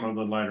first theme of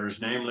the letters,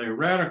 namely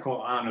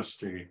radical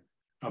honesty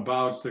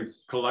about the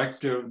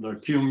collective, the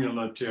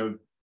cumulative,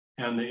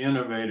 and the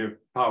innovative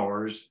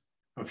powers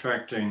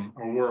affecting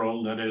a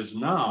world that is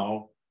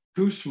now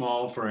too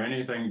small for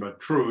anything but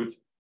truth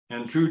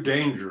and too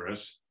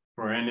dangerous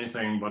for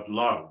anything but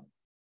love.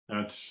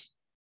 That's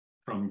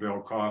from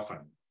Bill Coffin.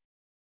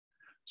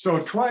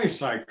 So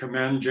twice I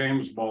commend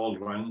James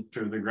Baldwin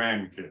to the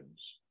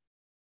grandkids.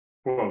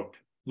 Quote,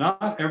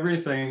 "Not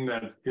everything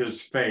that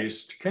is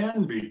faced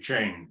can be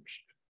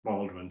changed,"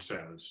 Baldwin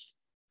says,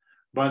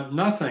 "but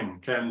nothing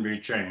can be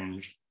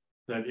changed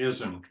that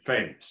isn't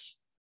faced."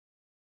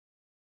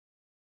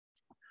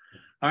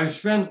 I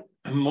spent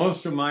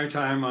most of my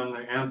time on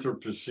the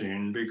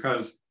Anthropocene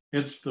because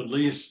it's the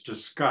least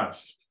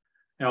discussed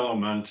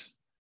element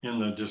in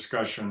the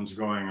discussions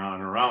going on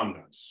around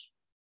us.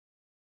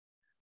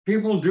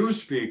 People do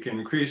speak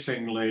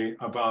increasingly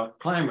about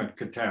climate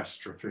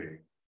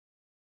catastrophe,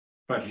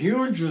 but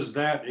huge as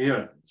that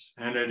is,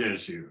 and it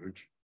is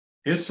huge,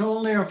 it's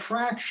only a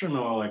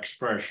fractional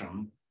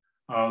expression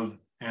of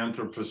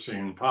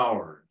Anthropocene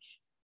powers.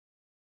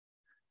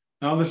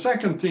 Now, the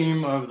second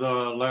theme of the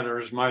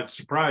letters might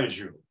surprise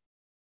you.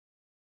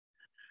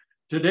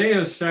 Today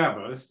is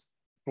Sabbath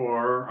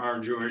for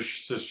our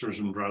Jewish sisters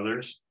and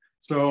brothers,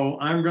 so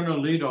I'm going to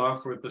lead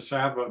off with the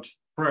Sabbath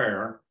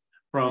prayer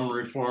from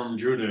Reform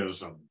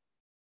Judaism.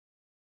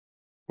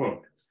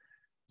 Quote,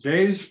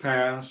 days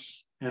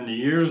pass and the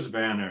years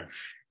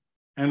vanish,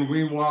 and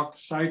we walk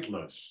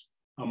sightless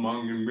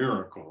among your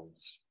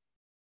miracles.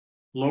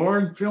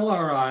 Lord, fill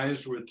our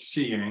eyes with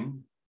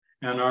seeing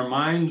and our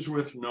minds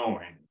with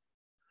knowing.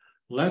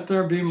 Let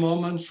there be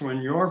moments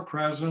when your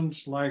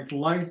presence, like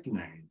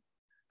lightning,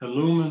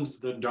 illumines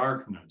the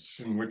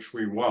darkness in which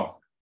we walk.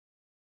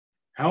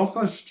 Help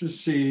us to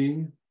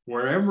see,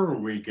 wherever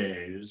we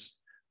gaze,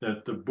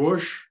 that the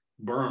bush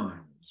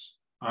burns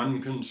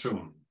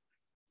unconsumed,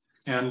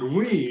 and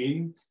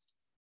we,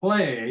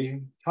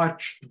 clay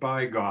touched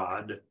by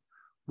God,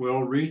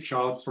 will reach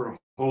out for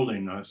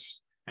holiness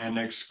and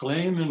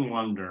exclaim in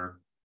wonder,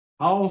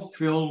 how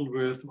filled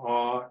with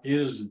awe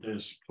is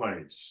this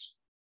place?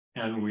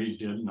 And we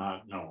did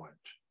not know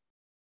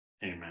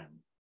it. Amen.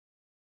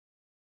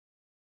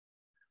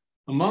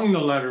 Among the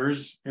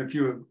letters, if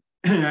you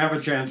have a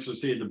chance to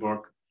see the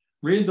book,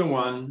 read the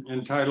one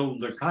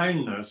entitled The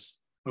Kindness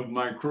of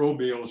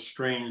Microbial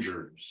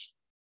Strangers,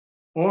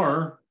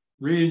 or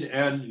read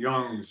Ed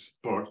Young's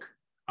book,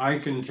 I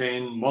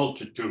Contain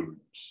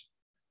Multitudes,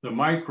 The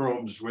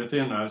Microbes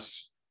Within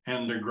Us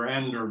and a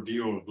Grander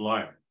View of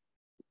Life.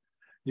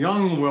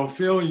 Young will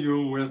fill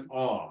you with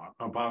awe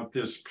about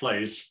this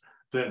place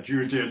that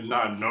you did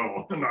not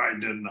know and I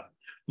did not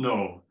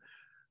know.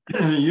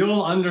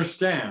 You'll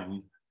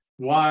understand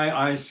why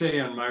I say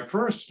in my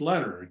first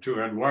letter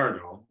to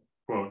Eduardo,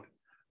 quote,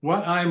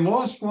 what I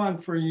most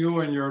want for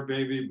you and your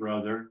baby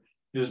brother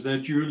is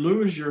that you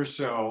lose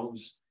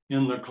yourselves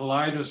in the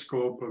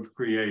kaleidoscope of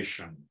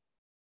creation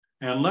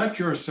and let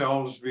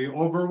yourselves be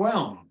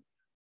overwhelmed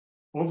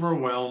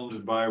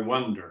by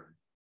wonder.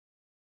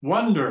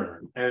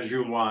 Wonder as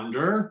you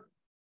wander,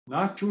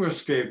 not to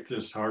escape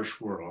this harsh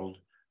world,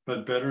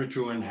 but better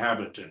to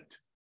inhabit it.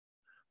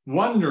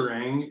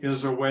 Wondering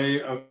is a way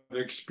of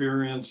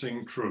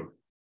experiencing truth.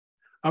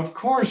 Of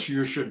course,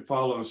 you should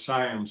follow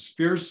science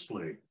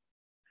fiercely.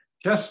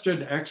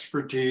 Tested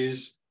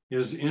expertise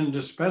is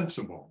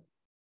indispensable.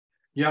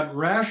 Yet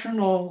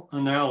rational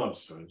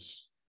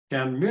analysis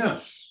can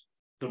miss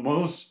the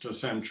most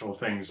essential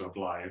things of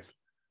life,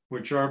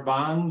 which are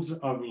bonds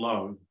of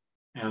love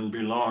and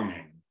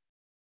belonging.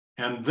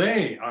 And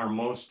they are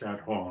most at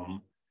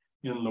home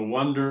in the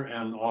wonder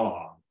and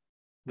awe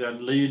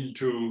that lead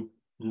to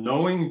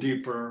knowing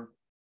deeper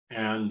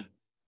and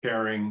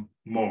caring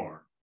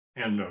more.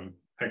 End of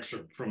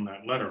excerpt from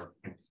that letter.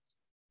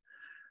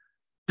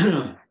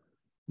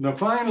 The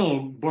final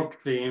book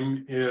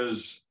theme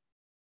is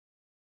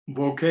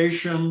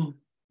vocation,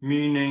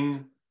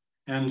 meaning,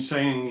 and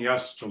saying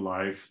yes to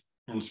life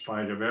in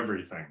spite of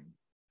everything.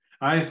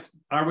 I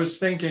was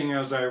thinking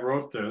as I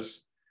wrote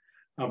this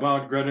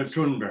about Greta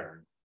Thunberg.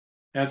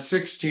 At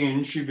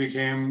 16, she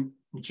began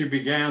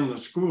the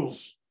school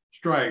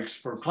strikes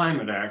for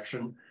climate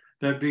action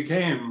that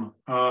became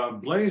a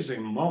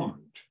blazing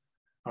moment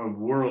of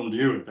world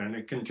youth, and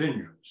it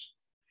continues.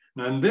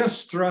 And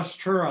this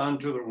thrust her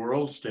onto the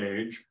world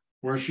stage,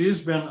 where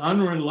she's been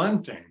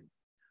unrelenting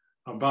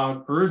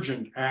about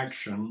urgent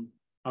action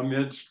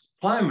amidst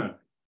climate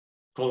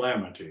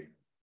calamity.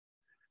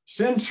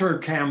 Since her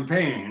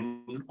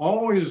campaign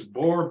always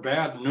bore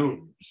bad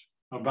news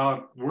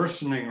about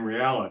worsening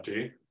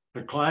reality,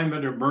 the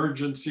climate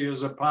emergency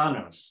is upon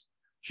us,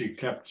 she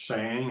kept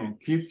saying and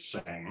keeps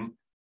saying,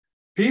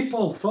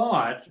 people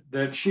thought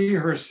that she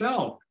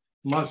herself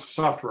must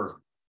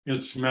suffer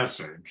its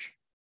message.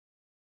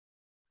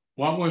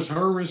 What was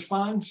her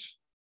response?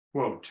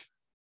 Quote,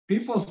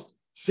 people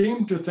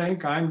seem to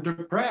think I'm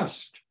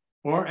depressed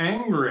or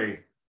angry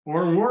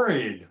or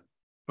worried,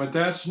 but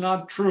that's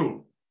not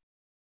true.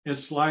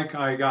 It's like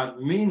I got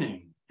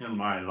meaning in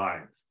my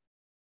life.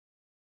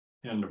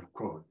 End of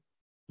quote.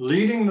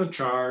 Leading the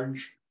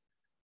charge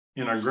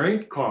in a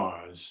great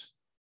cause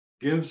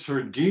gives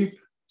her deep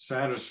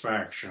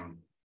satisfaction,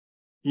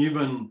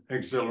 even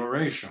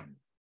exhilaration.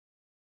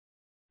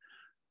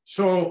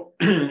 So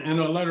in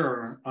a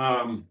letter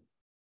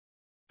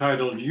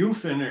titled You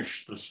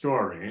Finish the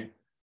Story,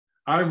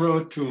 I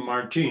wrote to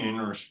Martin,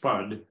 or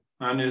Spud,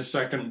 on his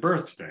second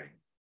birthday,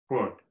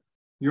 quote,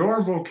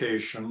 your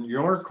vocation,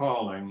 your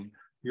calling,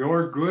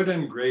 your good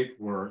and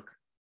great work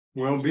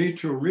will be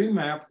to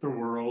remap the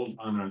world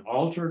on an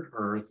altered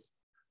earth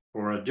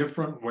for a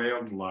different way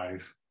of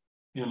life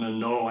in a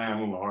no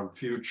analog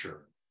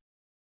future.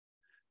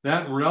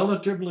 That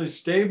relatively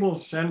stable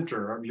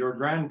center of your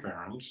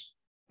grandparents,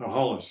 the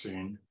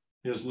Holocene,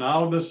 is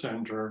now the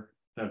center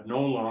that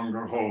no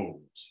longer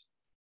holds.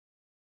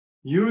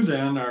 You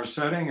then are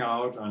setting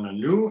out on a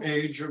new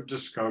age of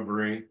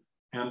discovery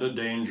and a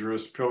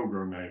dangerous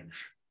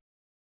pilgrimage.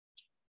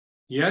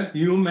 Yet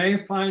you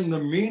may find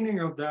the meaning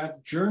of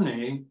that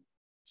journey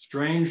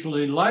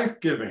strangely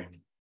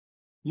life-giving.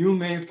 You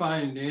may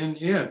find in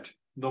it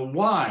the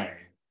why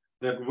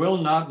that will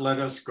not let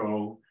us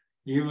go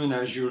even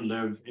as you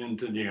live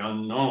into the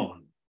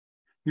unknown.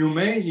 You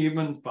may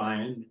even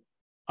find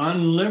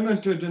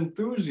unlimited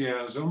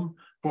enthusiasm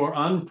for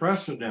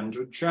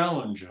unprecedented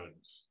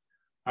challenges.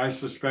 I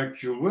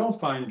suspect you will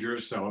find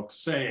yourself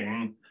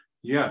saying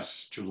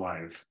yes to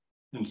life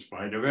in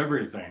spite of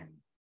everything,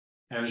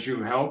 as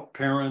you help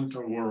parent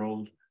a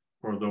world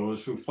for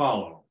those who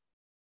follow.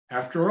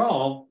 After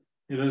all,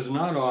 it is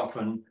not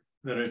often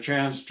that a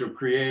chance to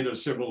create a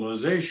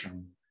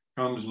civilization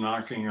comes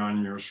knocking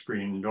on your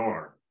screen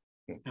door.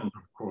 End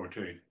of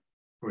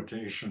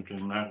quotation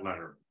in that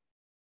letter.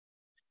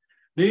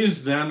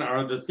 These then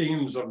are the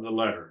themes of the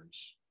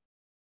letters: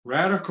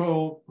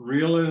 radical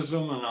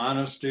realism and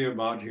honesty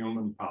about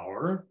human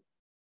power,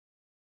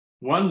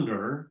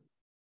 wonder,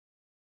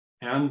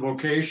 and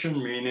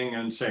vocation, meaning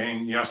and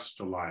saying yes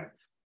to life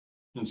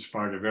in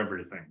spite of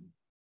everything.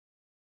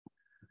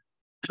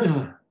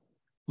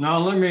 Now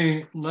let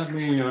me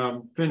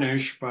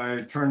finish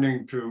by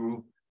turning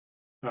to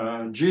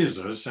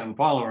Jesus and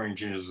following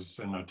Jesus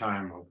in a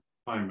time of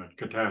climate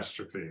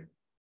catastrophe.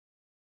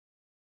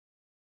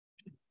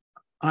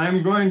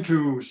 I'm going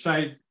to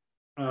cite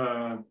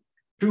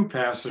two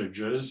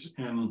passages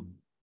in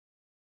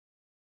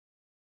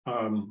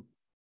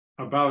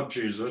about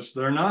Jesus.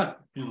 They're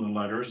not in the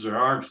letters. There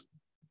are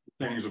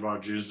things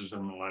about Jesus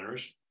in the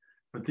letters,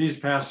 but these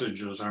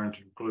passages aren't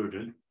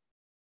included.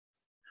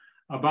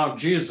 About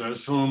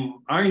Jesus,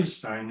 whom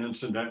Einstein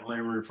incidentally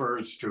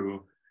refers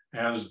to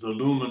as the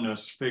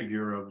luminous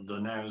figure of the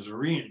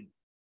Nazarene.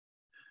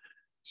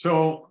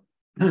 So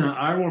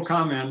I will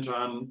comment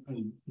on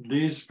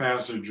these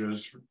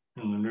passages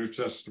in the New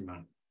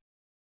Testament.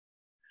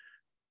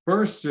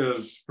 First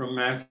is from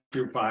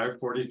Matthew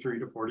 5:43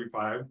 to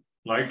 45,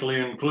 likely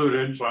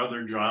included,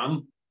 Father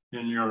John,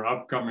 in your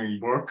upcoming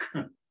book.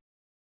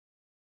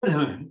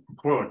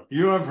 Quote,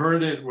 "You have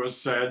heard it was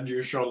said,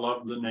 you shall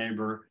love the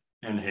neighbor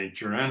and hate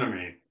your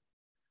enemy.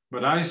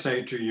 But I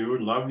say to you,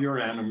 love your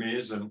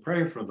enemies and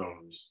pray for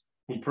those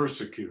who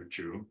persecute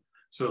you,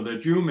 so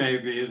that you may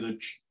be the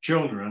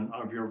children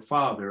of your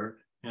Father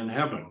in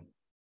heaven.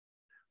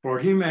 For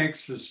he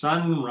makes the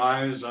sun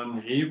rise on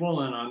the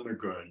evil and on the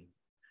good,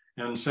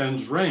 and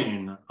sends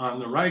rain on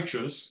the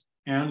righteous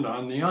and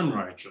on the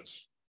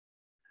unrighteous."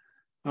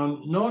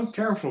 Note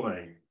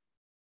carefully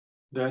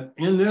that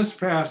in this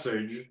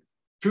passage,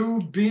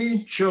 to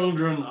be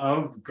children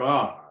of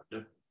God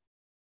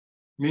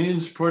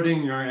means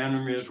putting your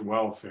enemy's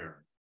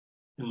welfare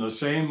in the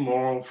same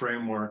moral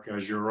framework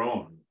as your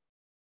own.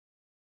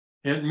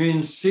 It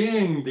means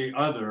seeing the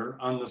other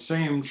on the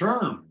same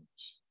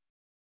terms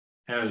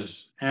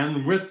as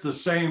and with the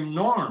same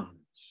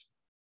norms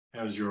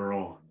as your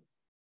own.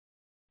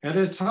 At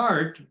its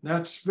heart,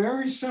 that's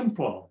very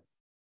simple.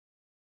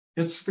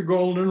 It's the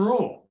golden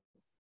rule.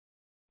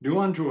 Do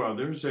unto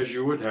others as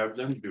you would have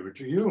them do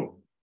to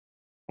you.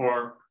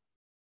 Or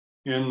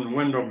in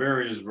Wendell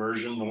Berry's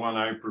version, the one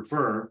I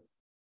prefer,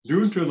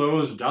 do to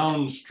those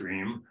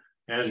downstream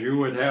as you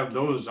would have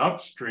those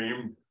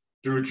upstream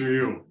do to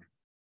you.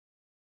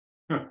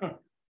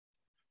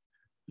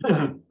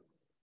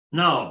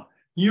 Now,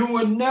 you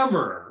would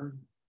never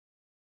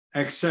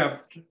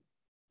accept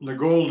the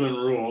golden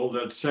rule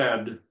that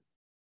said,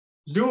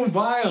 do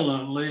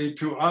violently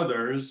to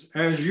others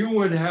as you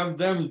would have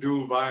them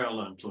do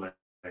violently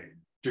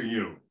to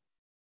you.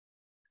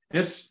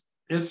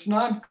 It's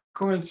not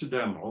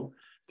coincidental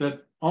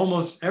that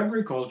almost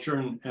every culture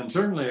and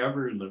certainly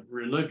every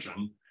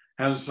religion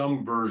has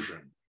some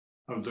version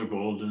of the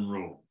golden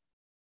rule.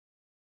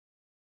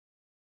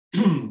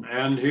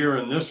 And here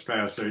in this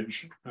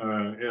passage,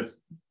 it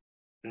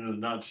is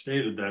not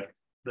stated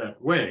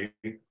that way,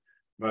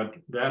 but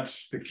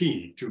that's the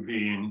key to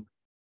being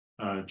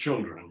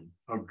children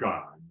of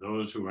God,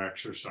 those who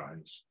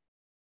exercise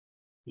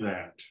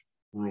that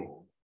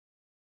rule.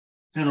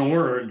 In a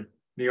word,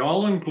 the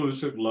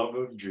all-inclusive love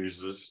of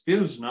Jesus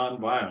is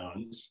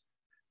nonviolence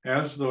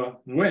as the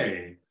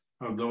way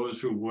of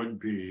those who would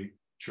be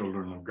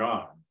children of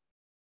God.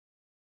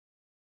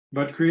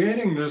 But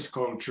creating this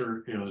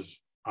culture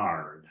is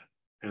hard.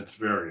 It's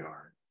very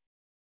hard.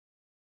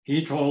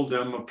 He told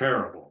them a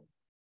parable.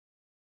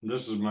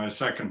 This is my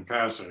second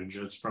passage.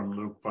 It's from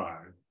Luke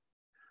 5.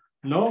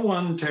 No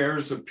one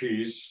tears a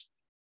piece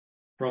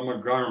from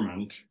a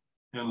garment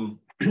and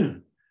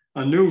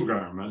a new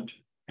garment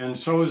and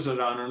sews it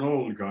on an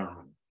old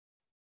garment.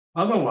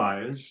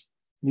 Otherwise,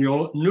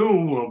 the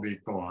new will be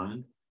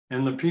torn,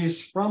 and the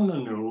piece from the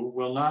new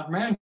will not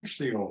match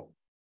the old.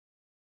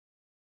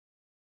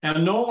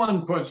 And no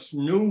one puts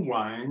new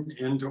wine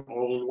into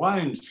old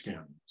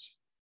wineskins.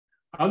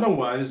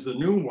 Otherwise, the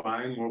new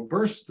wine will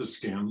burst the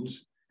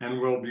skins and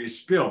will be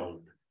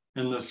spilled,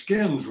 and the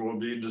skins will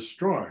be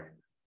destroyed.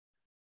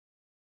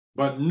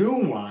 But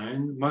new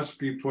wine must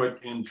be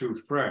put into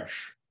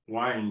fresh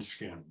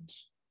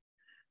wineskins.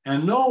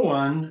 And no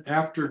one,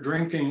 after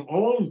drinking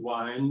old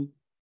wine,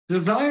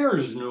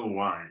 desires new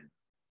wine,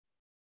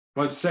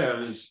 but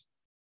says,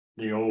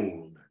 the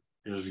old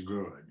is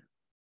good.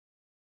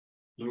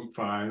 Luke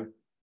 5,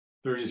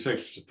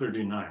 36 to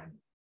 39.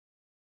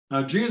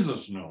 Now,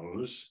 Jesus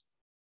knows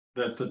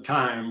that the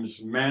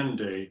times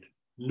mandate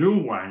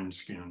new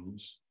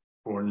wineskins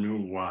for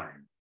new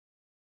wine.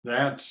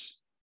 That's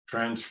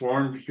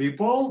transformed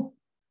people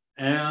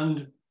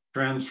and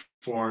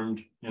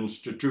transformed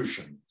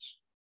institutions.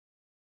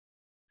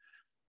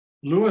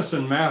 Lewis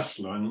and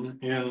Maslin,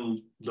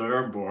 in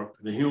their book,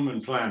 The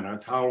Human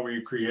Planet, How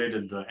We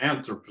Created the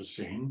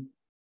Anthropocene,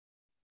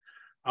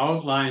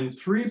 outlined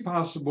 3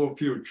 possible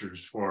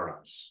futures for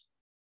us.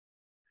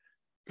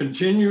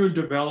 Continue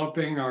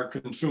developing our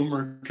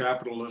consumer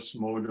capitalist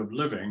mode of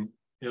living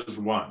is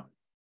one.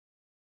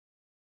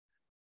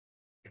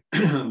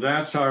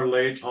 That's our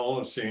late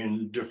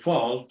Holocene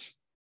default,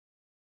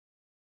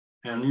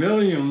 and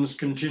millions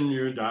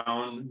continue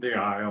down the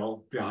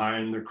aisle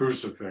behind the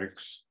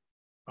crucifix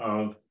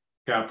of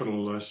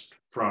capitalist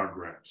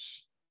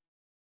progress.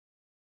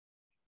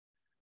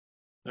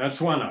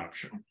 That's one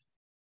option.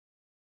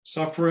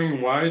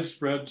 Suffering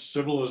widespread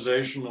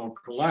civilizational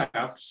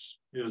collapse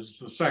is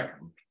the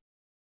second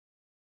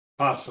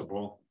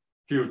possible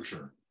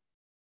future.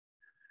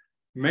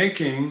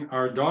 Making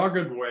our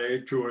dogged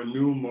way to a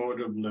new mode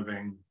of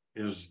living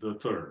is the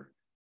third.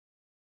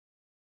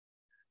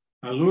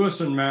 Now, Lewis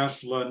and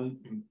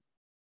Maslin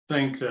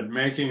think that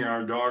making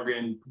our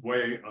dogged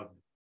way of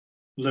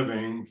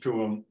living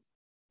in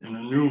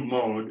a new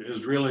mode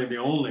is really the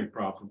only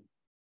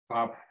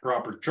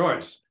proper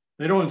choice.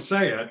 They don't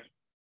say it,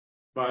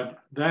 but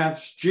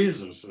that's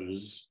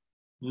Jesus's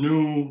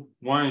new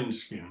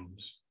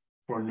wineskins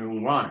for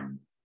new wine.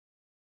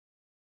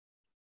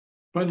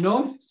 But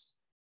note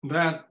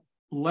that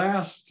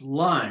last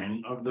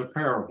line of the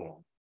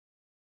parable.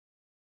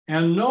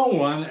 And no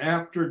one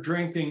after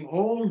drinking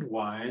old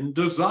wine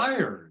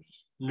desires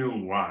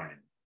new wine,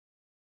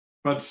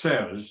 but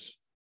says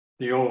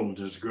the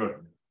old is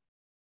good.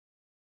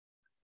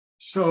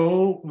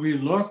 So we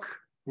look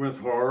with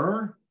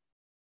horror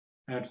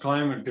at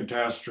climate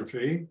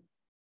catastrophe,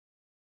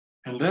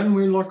 and then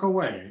we look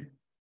away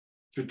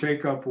to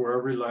take up where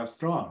we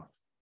left off,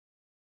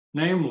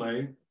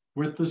 namely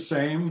with the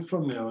same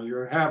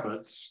familiar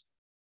habits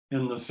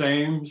in the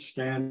same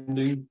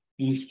standing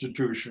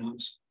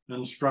institutions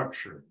and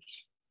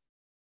structures.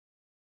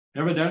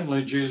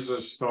 Evidently,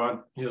 Jesus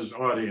thought his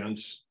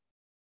audience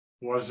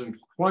wasn't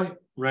quite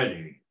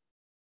ready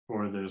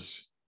for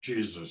this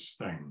Jesus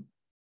thing.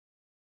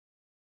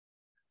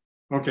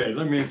 Okay,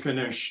 let me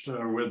finish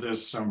with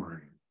this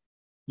summary.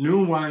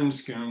 New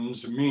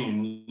wineskins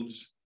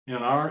means, in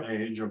our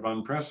age of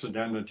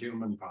unprecedented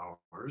human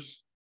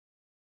powers,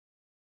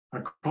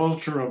 a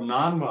culture of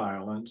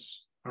nonviolence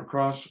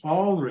across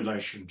all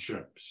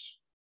relationships,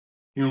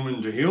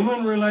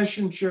 human-to-human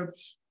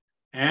relationships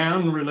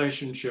and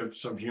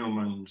relationships of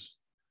humans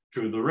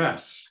to the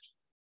rest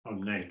of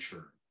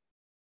nature.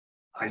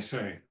 I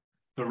say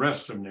the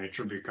rest of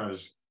nature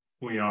because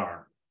we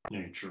are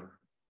nature.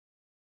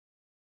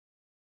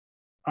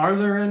 Are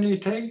there any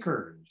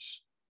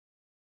takers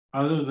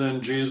other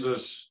than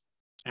Jesus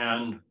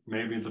and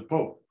maybe the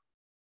Pope?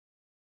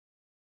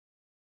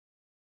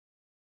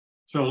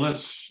 So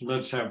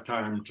let's have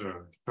time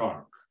to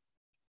talk.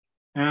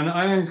 And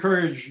I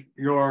encourage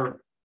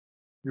your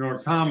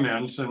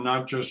comments and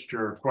not just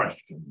your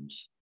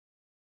questions.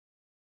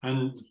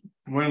 And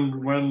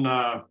when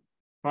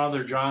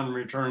Father John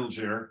returns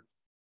here,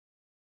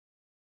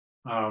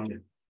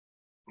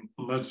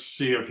 let's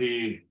see if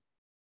he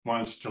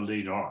wants to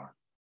lead off.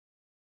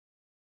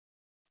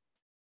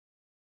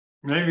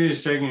 Maybe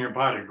he's taking a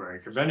potty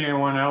break. If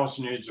anyone else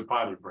needs a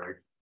potty break,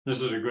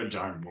 this is a good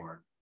time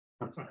for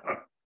it.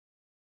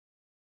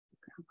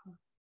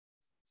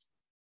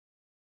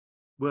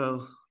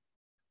 Well,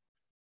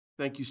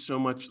 thank you so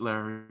much,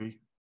 Larry.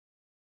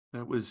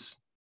 That was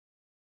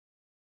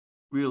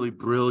really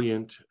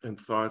brilliant and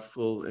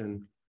thoughtful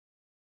and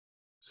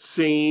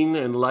sane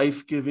and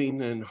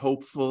life-giving and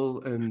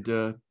hopeful, and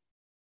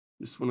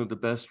just one of the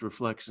best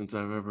reflections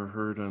I've ever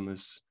heard on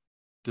this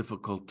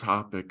difficult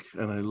topic.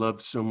 And I loved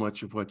so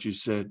much of what you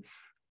said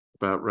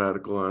about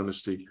radical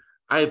honesty.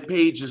 I have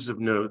pages of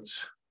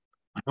notes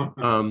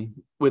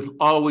with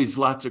always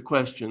lots of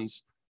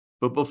questions.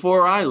 But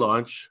before I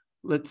launch,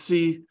 let's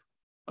see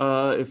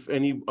if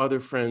any other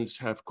friends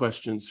have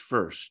questions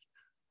first.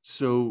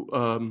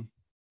 So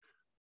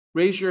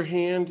raise your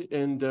hand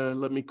and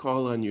let me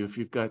call on you if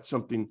you've got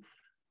something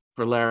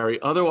for Larry.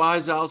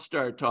 Otherwise, I'll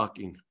start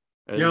talking.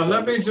 Yeah,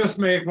 let me just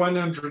make one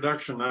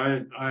introduction.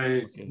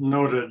 I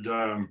noted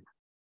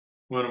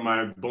one of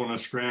my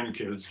bonus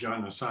grandkids,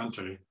 John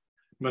Asante,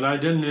 but I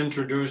didn't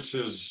introduce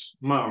his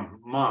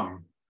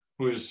mom,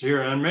 who is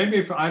here. And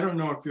maybe I don't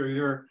know if you're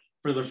here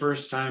for the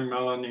first time,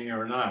 Melanie,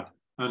 or not,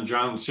 on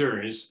John's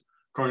series.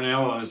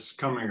 Cornell is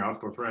coming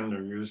up, a friend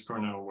of yours,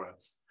 Cornell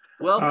West.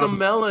 Welcome,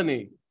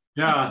 Melanie.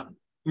 Yeah,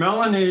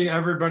 Melanie,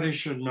 everybody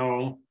should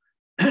know,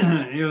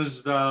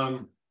 is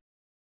the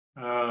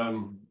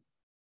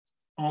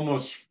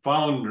almost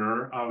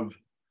founder of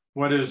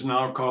what is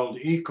now called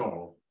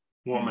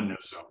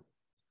eco-womanism.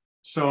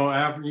 So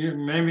after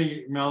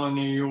maybe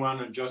Melanie, you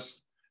want to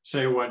just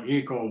say what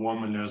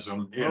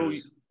eco-womanism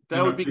is. Oh,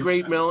 that would be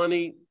great,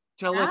 Melanie.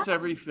 Tell us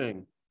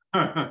everything.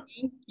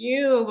 Thank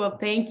you. Well,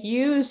 thank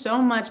you so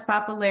much,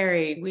 Papa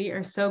Larry. We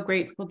are so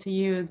grateful to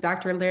you.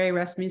 Dr. Larry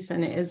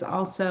Rasmussen is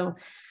also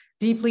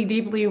deeply,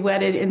 deeply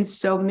wedded in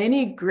so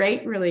many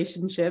great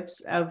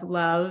relationships of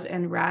love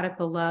and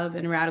radical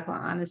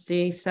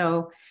honesty.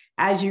 So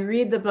as you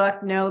read the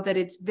book, know that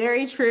it's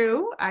very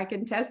true. I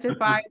can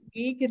testify,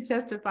 we can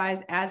testify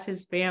as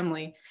his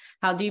family,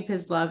 how deep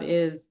his love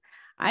is.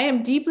 I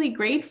am deeply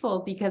grateful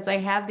because I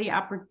have the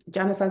opportunity.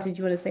 John Asante, do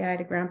you want to say hi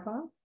to Grandpa?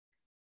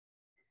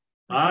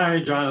 Hi,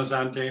 John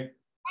Asante.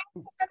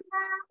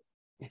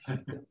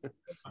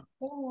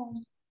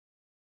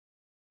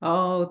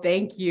 Oh,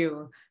 thank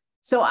you.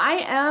 So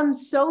I am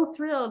so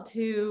thrilled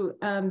to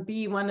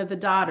be one of the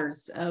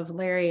daughters of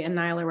Larry and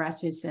Nyla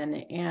Rasmussen.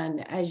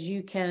 And as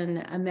you can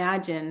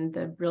imagine,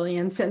 the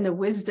brilliance and the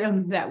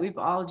wisdom that we've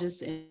all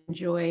just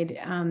enjoyed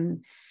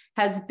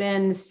has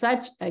been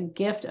such a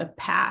gift of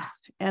path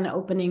and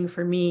opening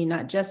for me,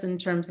 not just in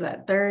terms of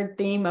that third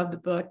theme of the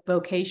book,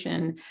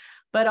 vocation,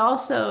 but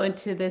also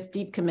into this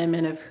deep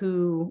commitment of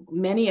who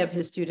many of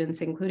his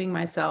students, including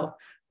myself,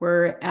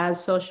 were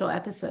as social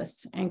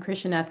ethicists and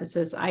Christian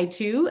ethicists. I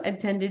too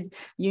attended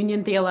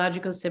Union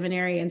Theological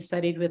Seminary and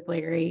studied with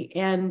Larry.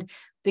 And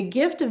the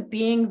gift of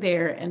being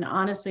there, and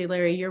honestly,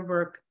 Larry, your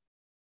work,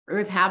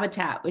 Earth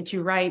Habitat, which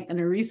you write in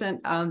a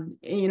recent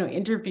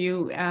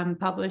interview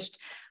published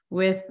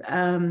with,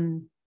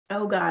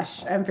 oh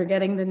gosh, I'm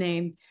forgetting the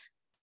name.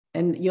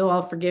 And you'll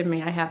all forgive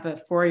me. I have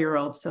a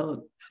 4-year-old,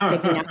 so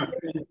taking out.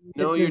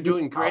 No, you're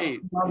doing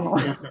great.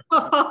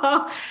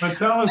 But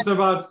tell us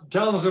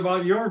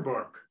about your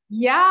book.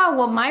 Yeah,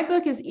 well, my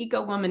book is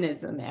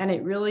Eco-Womanism, and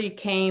it really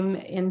came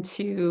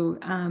into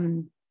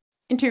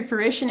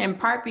fruition in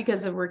part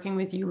because of working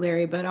with you,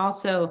 Larry, but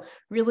also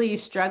really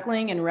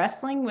struggling and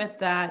wrestling with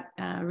that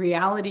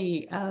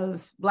reality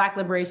of Black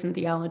liberation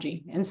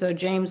theology. And so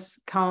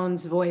James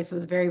Cone's voice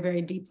was very,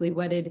 very deeply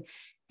wedded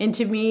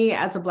into me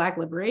as a Black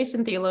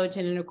liberation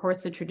theologian, and of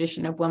course, the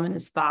tradition of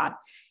womanist thought.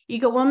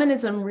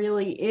 Eco-womanism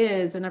really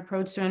is an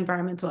approach to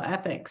environmental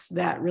ethics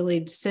that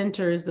really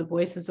centers the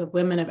voices of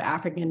women of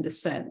African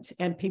descent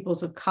and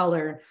peoples of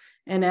color.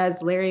 And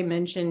as Larry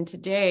mentioned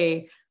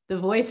today, the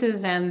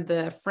voices and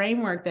the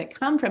framework that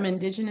come from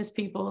Indigenous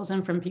peoples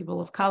and from people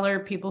of color,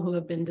 people who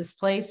have been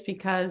displaced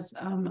because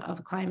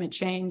of climate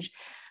change,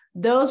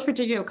 those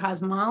particular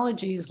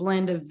cosmologies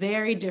lend a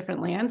very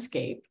different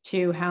landscape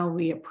to how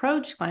we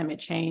approach climate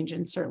change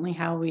and certainly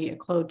how we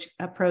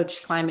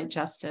approach climate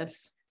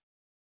justice.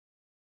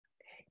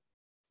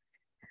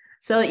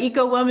 So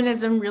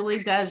eco-womanism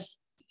really does,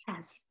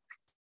 yes.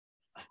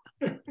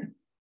 It's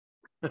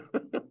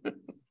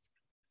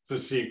a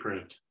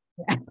secret.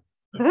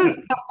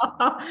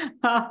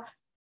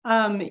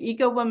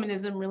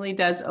 Eco-womanism really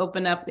does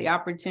open up the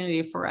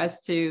opportunity for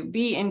us to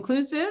be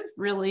inclusive,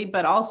 really,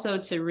 but also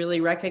to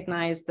really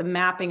recognize the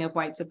mapping of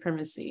white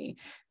supremacy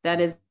that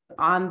is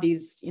on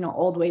these,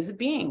 old ways of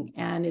being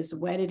and is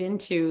wedded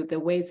into the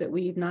ways that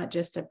we've not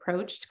just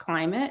approached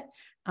climate,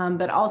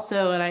 but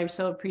also, and I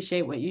so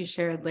appreciate what you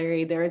shared,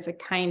 Larry, there is a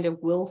kind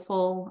of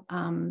willful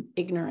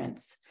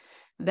ignorance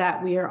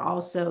that we are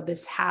also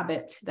this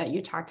habit that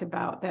you talked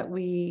about that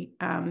we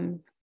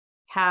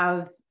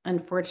have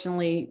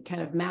unfortunately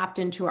kind of mapped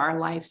into our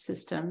life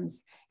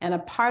systems. And a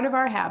part of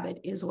our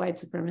habit is white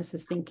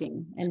supremacist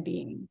thinking and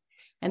being.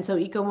 And so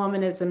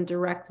eco-womanism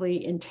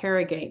directly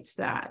interrogates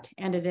that,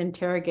 and it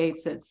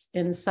interrogates it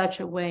in such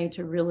a way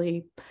to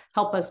really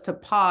help us to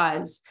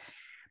pause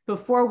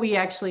before we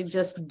actually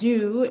just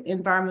do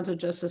environmental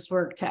justice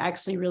work, to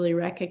actually really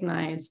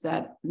recognize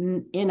that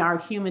in our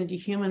human to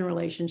human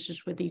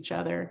relationships with each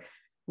other,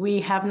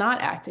 we have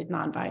not acted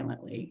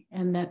nonviolently,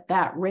 and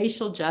that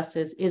racial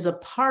justice is a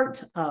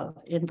part of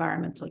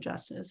environmental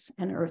justice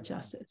and earth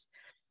justice.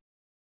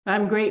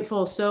 I'm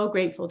grateful, so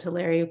grateful to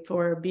Larry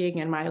for being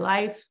in my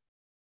life,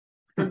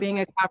 for being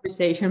a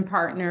conversation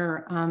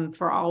partner,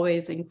 for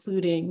always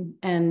including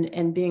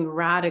and being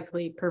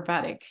radically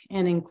prophetic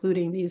and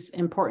including these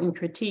important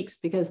critiques,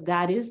 because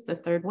that is the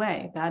third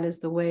way. That is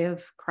the way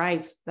of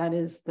Christ. That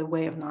is the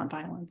way of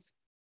nonviolence.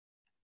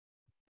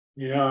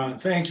 Yeah,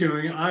 thank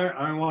you.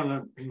 I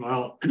want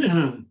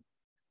to,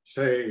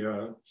 say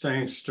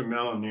thanks to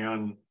Melanie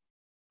on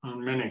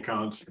many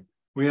counts.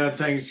 We had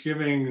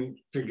Thanksgiving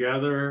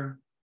together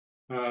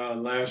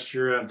last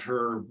year at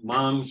her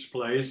mom's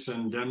place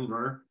in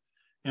Denver.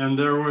 And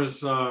there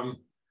was an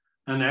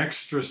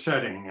extra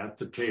setting at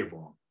the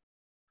table.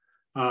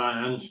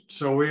 And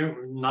so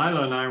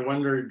Nyla and I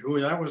wondered who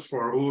that was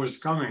for, who was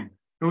coming.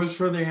 It was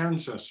for the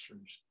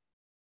ancestors.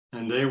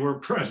 And they were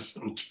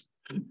present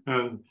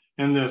in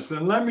this.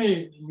 And let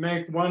me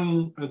make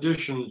one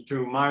addition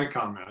to my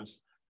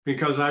comments,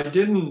 because I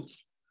didn't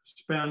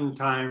spend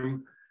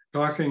time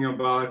talking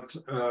about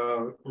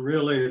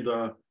really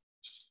the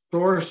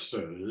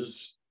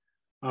sources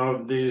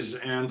of these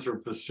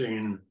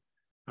Anthropocene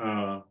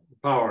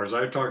powers.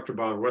 I talked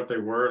about what they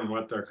were and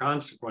what their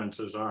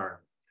consequences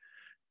are.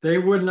 They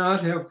would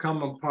not have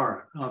come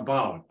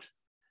about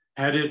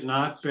had it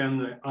not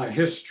been a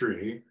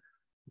history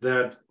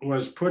that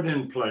was put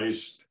in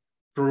place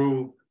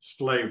through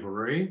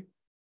slavery,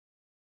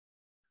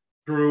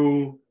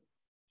 through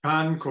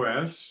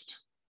conquest,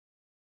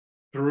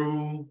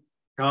 through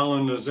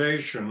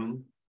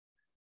colonization,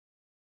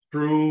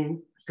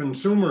 through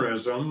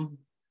consumerism,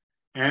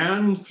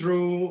 and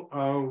through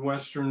a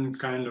Western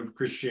kind of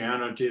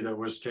Christianity that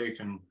was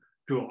taken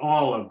to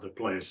all of the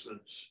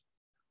places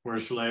where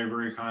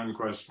slavery,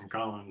 conquest, and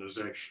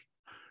colonization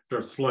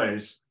took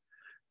place.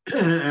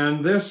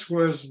 And this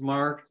was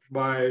marked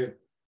by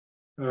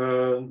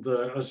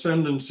the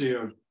ascendancy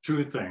of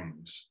two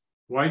things: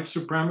 white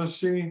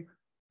supremacy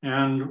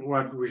and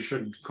what we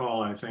should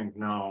call, I think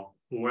now,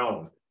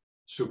 wealth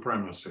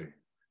supremacy.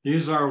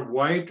 These are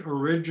white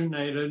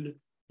originated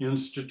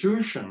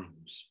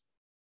institutions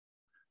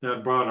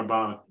that brought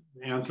about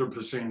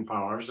Anthropocene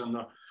powers. And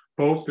the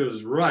Pope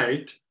is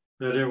right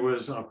that it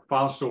was a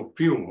fossil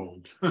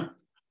fueled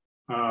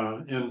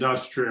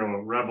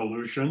industrial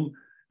revolution.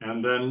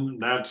 And then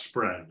that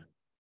spread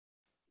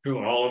to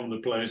all of the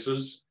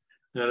places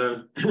that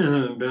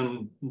have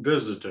been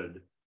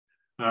visited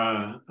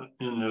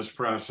in this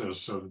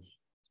process of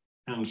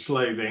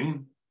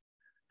enslaving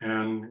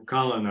and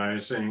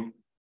colonizing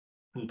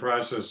and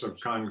process of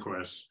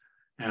conquest,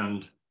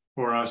 and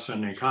for us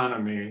an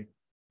economy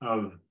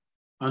of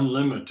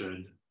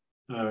unlimited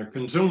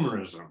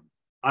consumerism.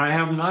 I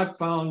have not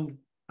found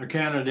a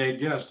candidate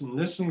yet, and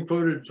this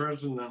included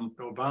President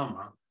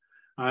Obama.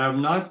 I have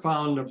not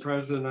found a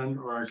president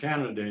or a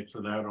candidate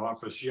for that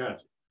office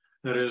yet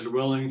that is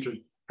willing to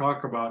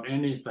talk about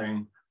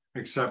anything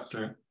except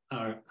an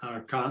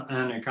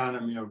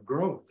economy of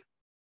growth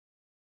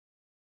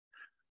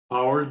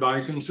powered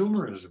by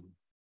consumerism.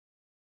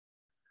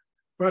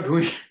 But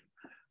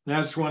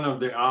that's one of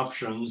the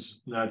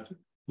options that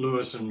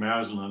Lewis and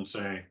Maslin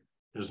say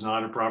is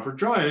not a proper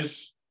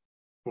choice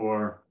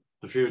for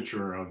the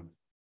future of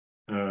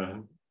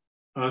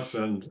us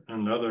and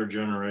other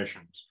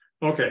generations.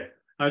 Okay,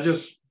 I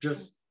just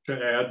to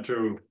add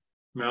to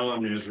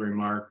Melanie's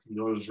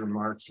those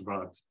remarks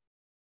about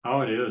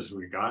how it is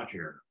we got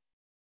here.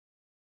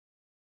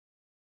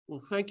 Well,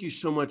 thank you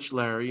so much,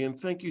 Larry, and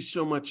thank you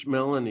so much,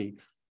 Melanie.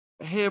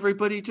 Hey,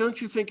 everybody, don't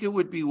you think it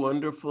would be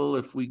wonderful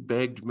if we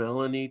begged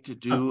Melanie to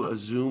do a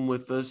Zoom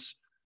with us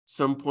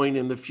some point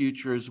in the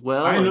future as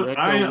well?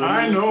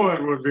 I know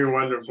it would be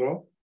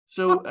wonderful.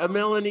 So,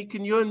 Melanie,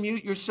 can you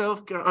unmute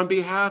yourself on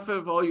behalf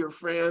of all your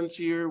friends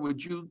here?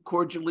 Would you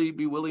cordially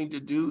be willing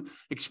to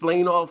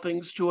explain all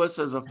things to us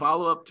as a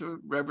follow-up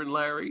to Reverend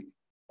Larry?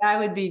 I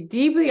would be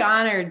deeply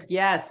honored.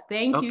 Yes,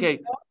 thank you so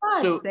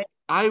much. So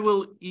I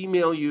will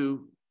email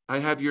you. I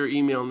have your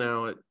email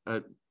now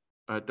at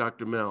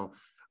Dr. Mel.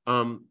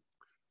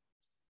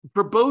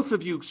 For both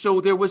of you, so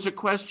there was a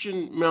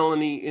question,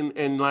 Melanie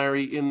and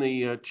Larry, in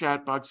the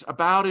chat box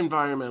about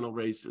environmental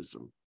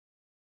racism.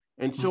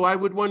 And so I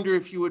would wonder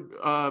if you would,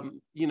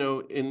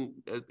 in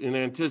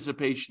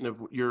anticipation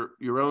of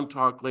your own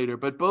talk later,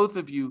 but both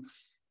of you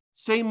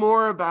say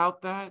more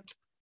about that.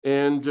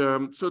 And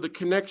so the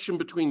connection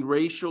between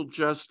racial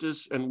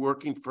justice and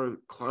working for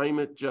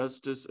climate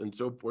justice and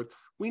so forth,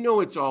 we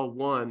know it's all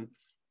one.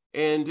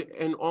 And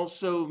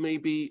also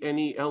maybe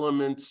any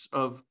elements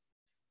of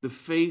the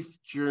faith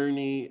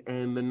journey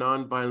and the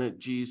nonviolent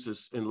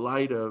Jesus in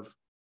light of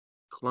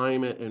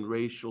climate and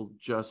racial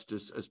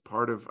justice as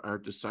part of our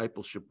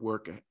discipleship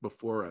work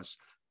before us.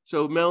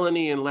 So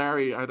Melanie and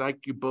Larry, I'd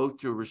like you both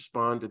to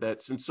respond to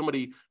that since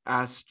somebody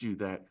asked you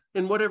that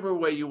in whatever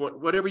way you want,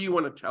 whatever you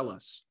want to tell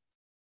us.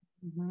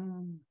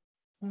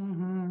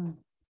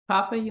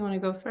 Papa, you want to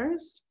go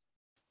first?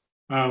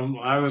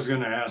 I was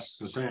going to ask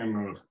the same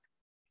of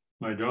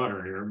my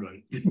daughter here,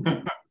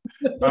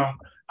 but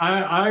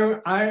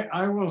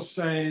I will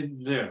say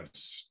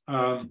this,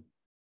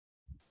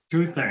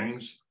 two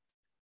things.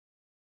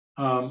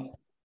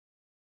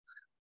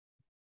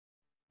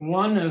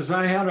 One is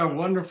I had a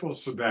wonderful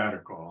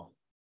sabbatical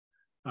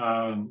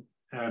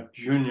at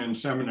Union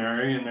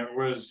Seminary, and it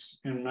was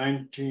in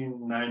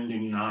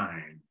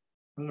 1999.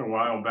 It was a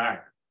while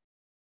back.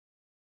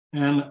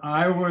 And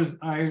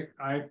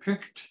I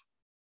picked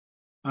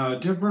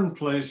different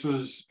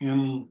places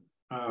in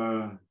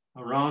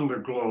around the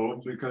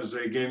globe because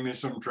they gave me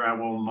some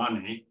travel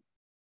money.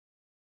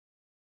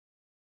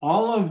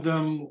 All of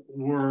them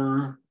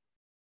were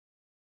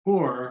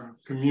poor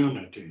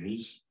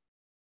communities.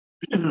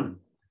 And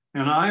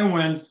I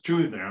went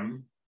to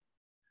them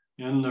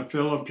in the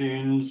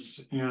Philippines,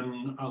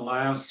 in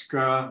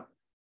Alaska,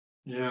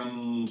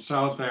 in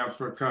South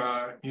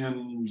Africa,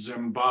 in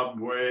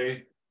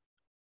Zimbabwe,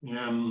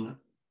 in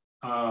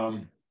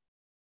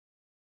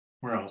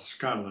where else?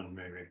 Scotland,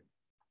 maybe.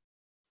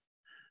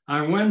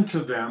 I went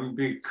to them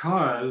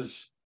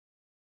because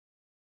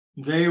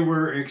they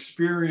were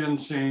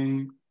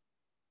experiencing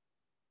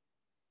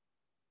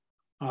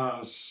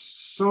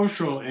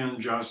social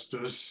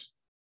injustice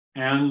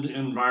and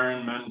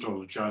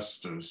environmental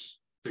justice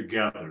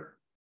together.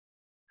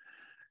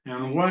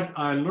 And what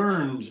I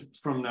learned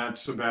from that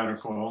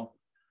sabbatical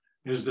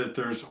is that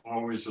there's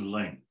always a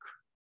link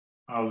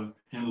of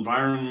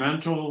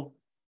environmental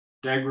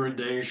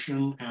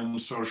degradation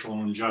and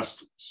social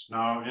injustice.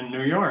 Now, in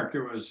New York,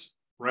 it was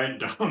right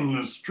down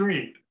the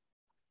street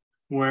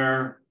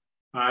where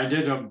I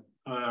did a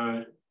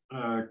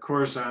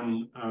course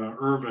on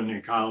urban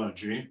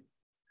ecology.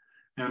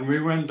 And we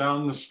went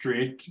down the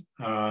street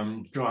to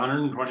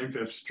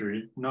 125th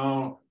Street,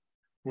 no,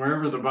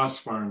 wherever the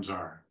bus barns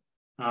are.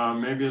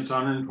 Maybe it's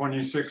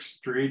 126th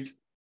Street,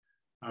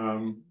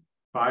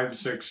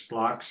 5-6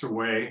 blocks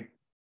away.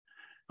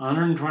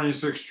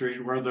 126th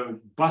Street, where the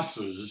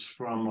buses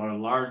from a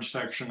large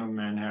section of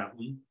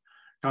Manhattan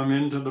come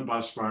into the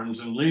bus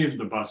barns and leave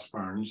the bus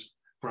barns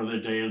for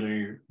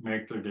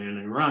make their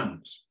daily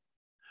runs.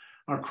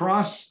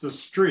 Across the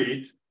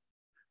street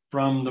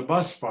from the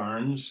bus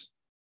barns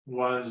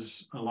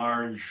was a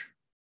large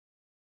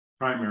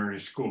primary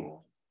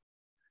school.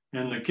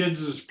 And the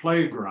kids'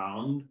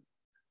 playground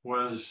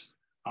was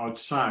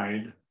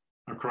outside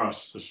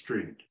across the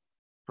street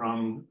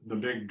from the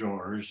big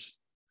doors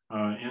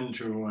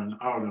into and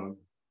out of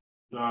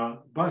the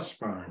bus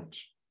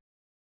barns.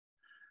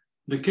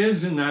 The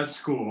kids in that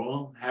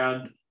school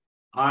had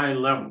high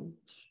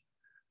levels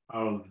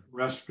of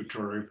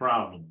respiratory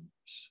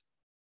problems,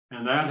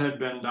 and that had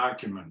been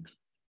documented.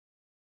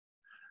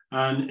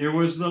 And it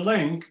was the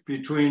link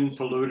between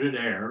polluted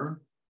air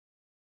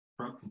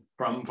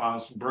from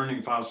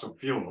burning fossil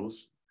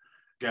fuels,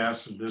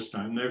 gas at this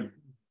time. They've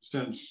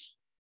since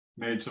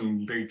made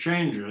some big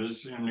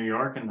changes in New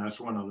York, and that's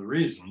one of the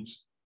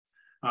reasons.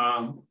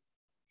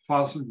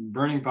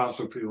 Burning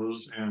fossil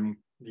fuels and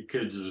the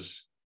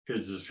kids'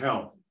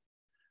 health.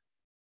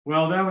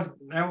 Well,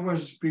 that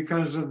was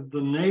because of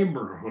the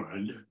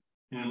neighborhood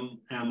and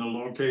the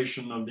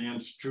location of the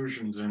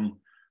institutions in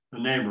the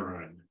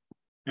neighborhood.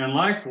 And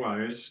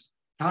likewise,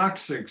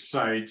 toxic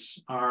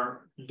sites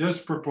are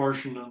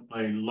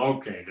disproportionately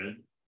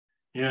located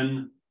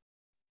in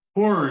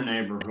poorer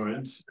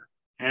neighborhoods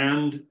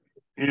and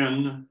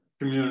in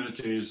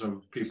communities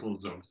of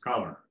peoples of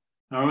color.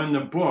 Now, in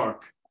the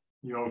book,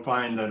 you'll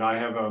find that I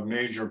have a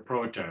major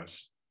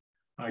protest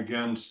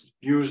against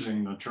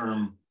using the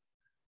term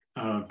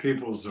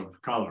peoples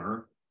of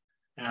color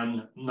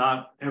and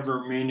not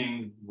ever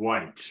meaning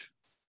white.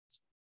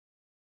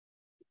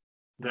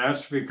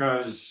 That's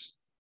because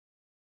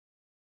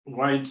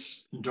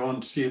whites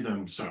don't see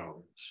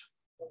themselves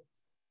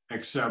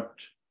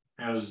except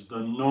as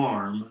the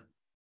norm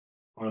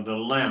or the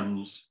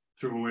lens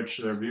through which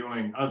they're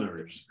viewing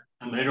others.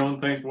 And they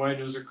don't think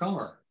white is a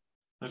color.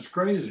 That's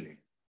crazy.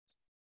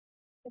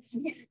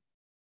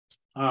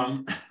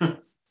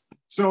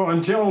 So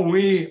until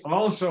we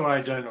also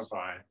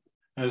identify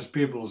as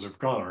peoples of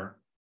color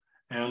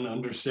and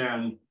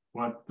understand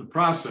what the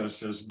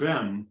process has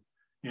been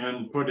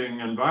in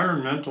putting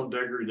environmental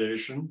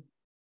degradation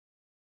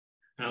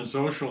and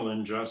social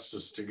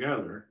injustice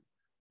together,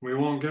 we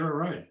won't get it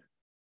right.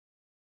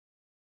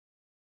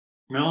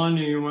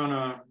 Melanie, you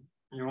wanna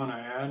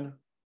add?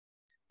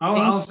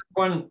 I'll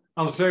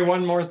say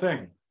one more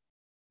thing.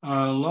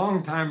 A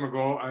long time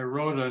ago, I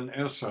wrote an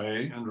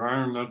essay,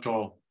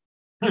 Environmental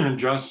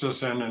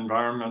Justice and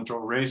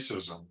Environmental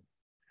Racism.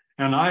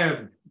 And I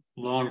have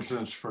long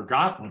since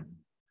forgotten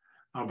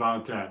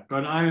about that.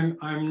 But I'm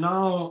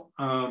now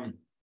on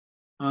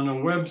a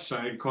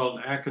website called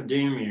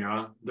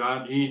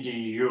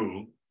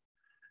academia.edu,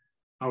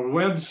 a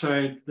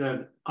website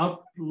that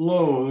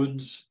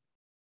uploads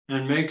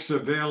and makes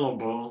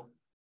available,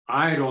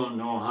 I don't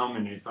know how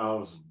many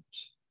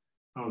thousands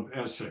of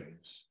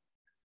essays.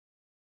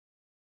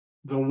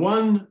 The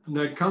one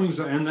that comes,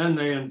 and then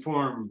they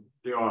inform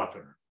the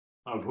author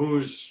of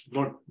who's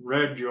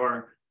read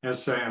your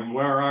essay and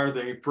where are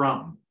they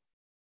from,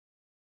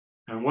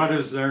 and what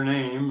is their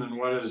name, and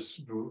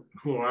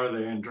who are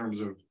they in terms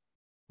of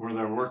where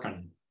they're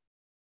working.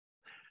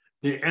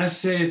 The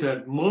essay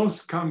that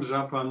most comes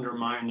up under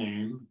my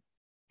name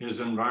is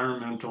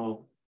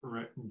Environmental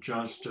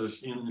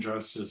Justice,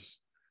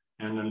 Injustice,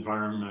 and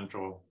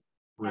Environmental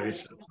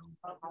Racism.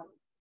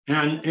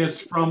 And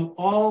it's from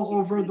all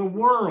over the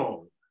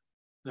world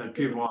that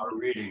people are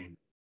reading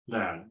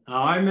that.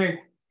 Now I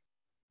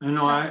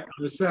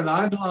said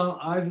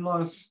I'd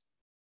lost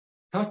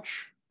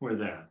touch with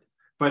that,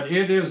 but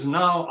it is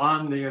now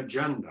on the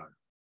agenda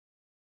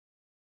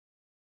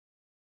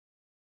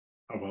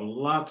of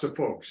lots of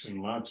folks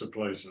in lots of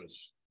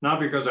places. Not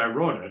because I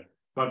wrote it,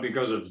 but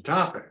because of the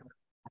topic.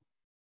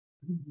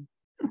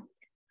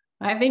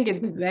 I think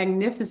it's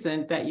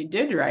magnificent that you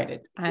did write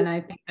it. And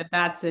I think that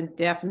that's a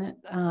definite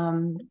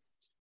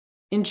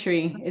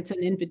entry. It's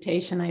an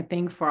invitation, I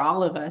think, for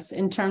all of us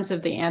in terms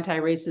of the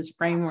anti-racist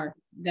framework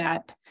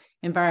that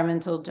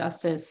environmental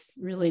justice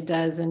really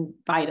does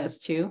invite us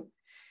to.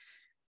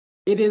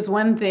 It is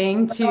one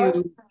thing to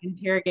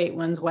interrogate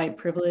one's white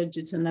privilege.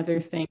 It's another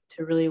thing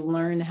to really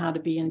learn how to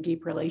be in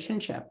deep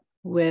relationship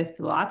with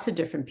lots of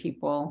different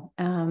people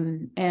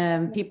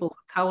and people of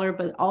color,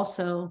 but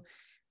also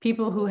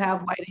people who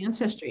have white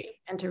ancestry,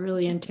 and to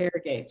really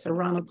interrogate. So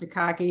Ronald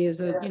Takaki is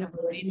a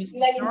famous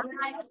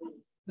historian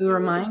who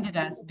reminded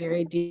us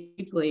very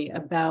deeply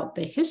about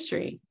the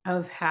history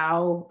of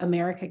how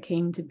America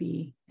came to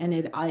be. And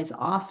it is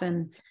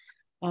often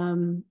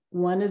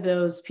one of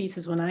those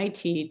pieces when I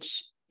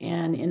teach,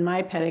 and in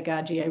my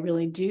pedagogy, I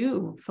really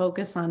do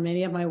focus on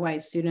many of my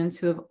white students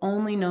who have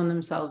only known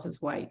themselves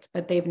as white,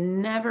 but they've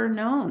never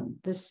known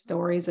the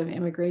stories of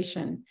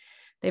immigration.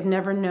 They've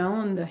never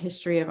known the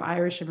history of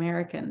Irish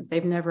Americans.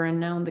 They've never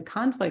known the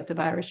conflict of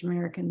Irish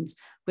Americans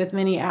with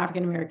many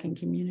African American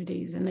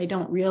communities. And they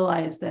don't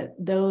realize that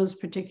those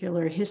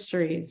particular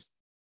histories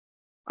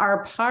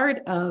are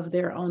part of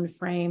their own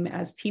frame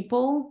as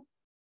people,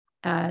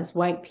 as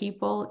white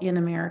people in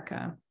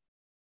America.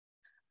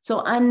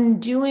 So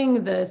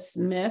undoing this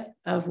myth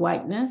of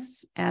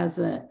whiteness as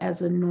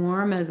a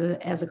norm, as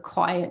a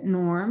quiet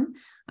norm,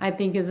 I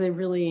think is a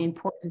really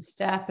important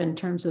step in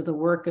terms of the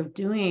work of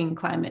doing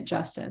climate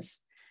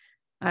justice.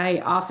 I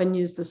often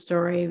use the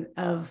story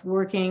of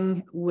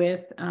working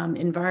with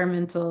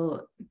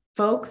environmental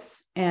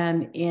folks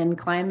and in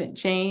climate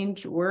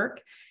change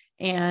work,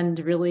 and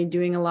really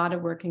doing a lot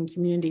of work in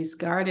communities'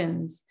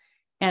 gardens,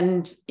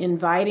 and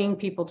inviting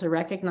people to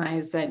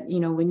recognize that, you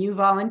know, when you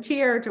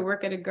volunteer to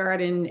work at a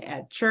garden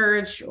at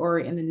church or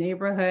in the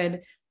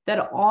neighborhood,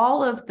 that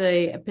all of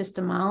the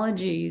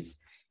epistemologies,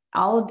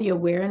 all of the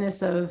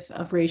awareness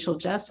of racial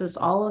justice,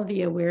 all of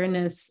the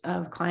awareness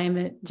of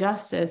climate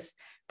justice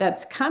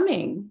that's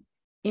coming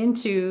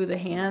into the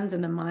hands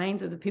and the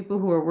minds of the people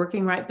who are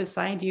working right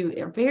beside you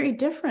are very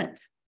different.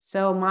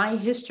 So my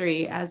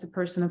history as a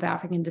person of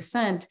African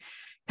descent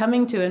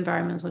coming to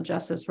environmental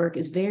justice work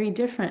is very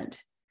different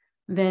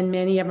than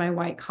many of my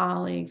white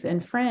colleagues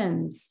and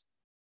friends.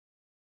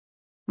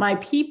 My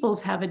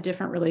peoples have a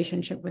different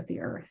relationship with the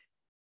earth,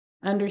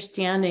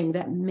 understanding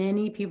that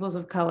many peoples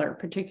of color,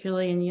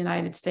 particularly in the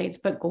United States,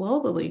 but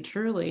globally,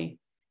 truly,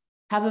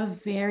 have a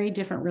very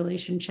different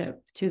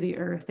relationship to the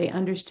earth. They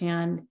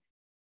understand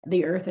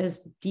the earth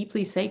as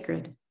deeply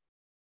sacred.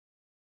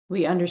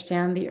 We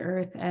understand the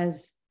earth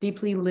as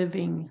deeply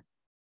living,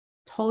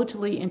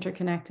 totally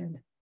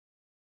interconnected,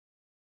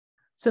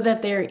 so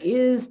that there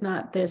is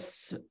not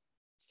this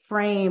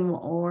frame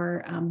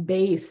or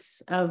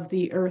base of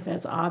the earth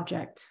as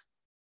object.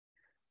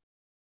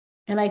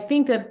 And I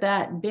think that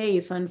that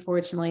base,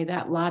 unfortunately,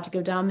 that logic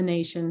of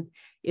domination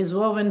is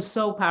woven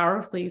so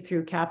powerfully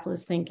through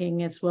capitalist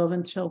thinking. It's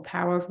woven so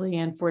powerfully,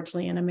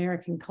 unfortunately, in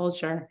American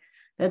culture,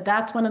 that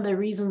that's one of the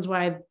reasons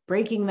why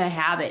breaking the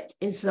habit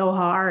is so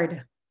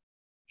hard.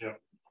 Yeah.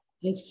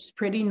 It's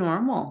pretty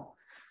normal.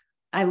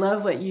 I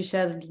love what you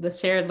shared,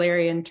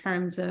 Larry, in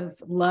terms of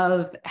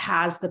love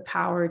has the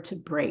power to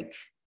break.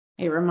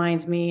 It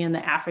reminds me in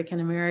the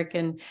African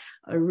American,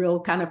 a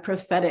real kind of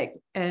prophetic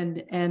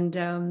and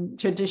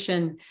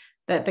tradition,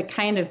 that the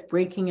kind of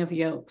breaking of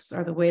yokes,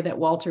 or the way that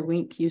Walter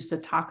Wink used to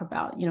talk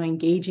about, you know,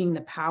 engaging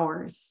the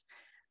powers,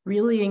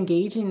 really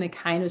engaging the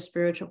kind of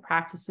spiritual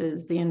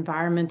practices, the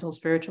environmental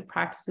spiritual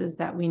practices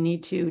that we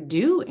need to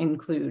do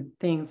include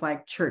things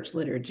like church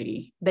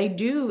liturgy. They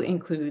do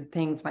include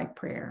things like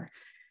prayer.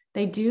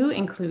 They do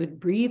include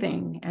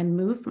breathing and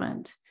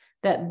movement.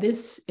 That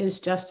this is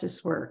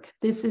justice work.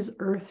 This is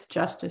earth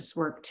justice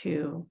work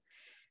too.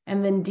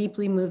 And then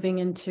deeply moving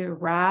into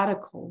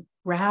radical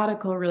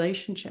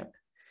relationship,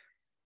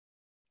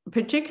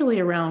 particularly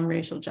around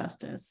racial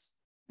justice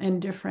and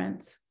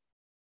difference.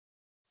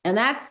 And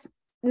that's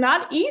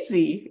not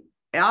easy.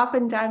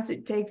 Oftentimes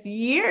it takes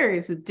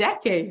years,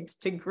 decades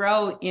to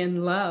grow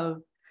in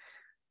love.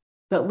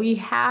 But we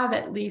have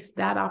at least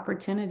that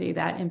opportunity,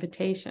 that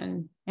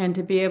invitation, and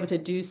to be able to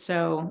do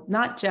so,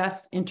 not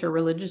just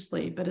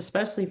interreligiously, but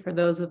especially for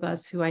those of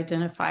us who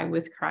identify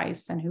with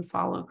Christ and who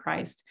follow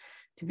Christ,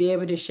 to be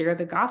able to share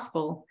the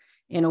gospel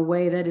in a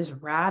way that is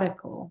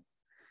radical.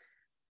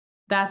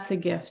 That's a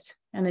gift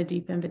and a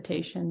deep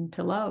invitation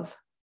to love.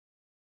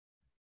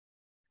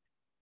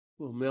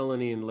 Well,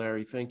 Melanie and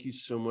Larry, thank you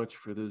so much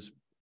for those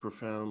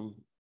profound,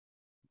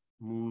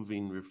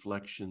 moving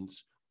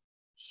reflections.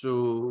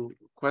 So,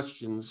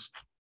 questions.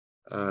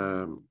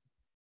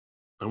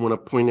 I want to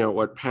point out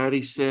what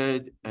Patty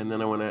said, and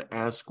then I want to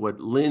ask what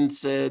Lynn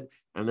said,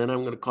 and then I'm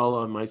going to call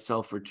on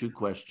myself for 2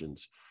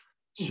 questions.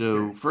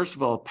 So, first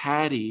of all,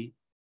 Patty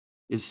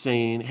is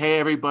saying, hey,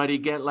 everybody,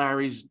 get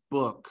Larry's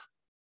book.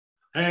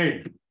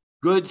 Hey.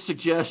 Good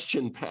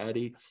suggestion,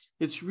 Patty.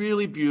 It's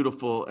really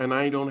beautiful, and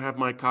I don't have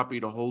my copy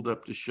to hold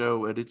up to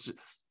show it. It's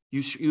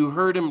you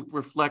heard him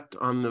reflect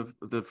on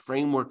the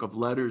framework of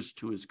letters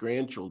to his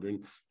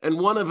grandchildren, and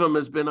one of them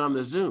has been on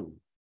the Zoom,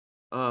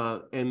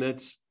 and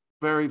that's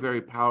very,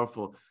 very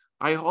powerful.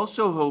 I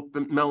also hope,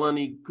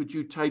 Melanie, could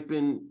you type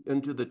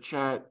into the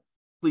chat,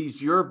 please,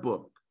 your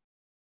book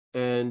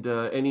and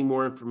any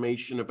more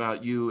information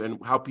about you and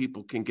how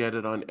people can get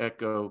it on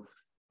Echo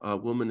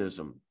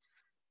Womanism.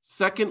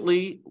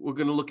 Secondly, we're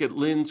going to look at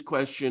Lynn's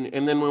question,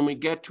 and then when we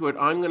get to it,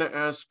 I'm going to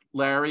ask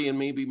Larry, and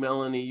maybe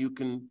Melanie, you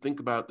can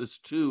think about this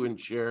too and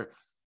share.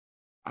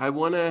 I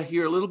want to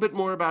hear a little bit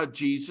more about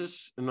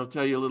Jesus, and I'll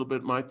tell you a little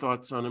bit my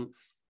thoughts on him,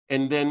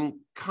 and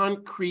then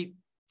concrete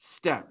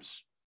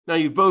steps. Now,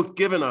 you've both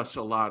given us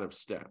a lot of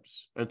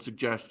steps and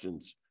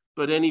suggestions,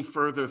 But any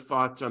further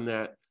thoughts on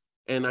that?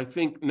 And I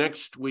think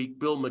next week,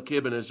 Bill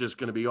McKibben is just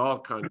going to be all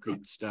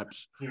concrete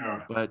steps.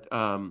 Yeah. But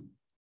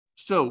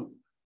so,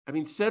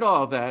 having said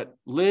all that,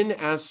 Lynn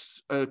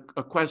asks a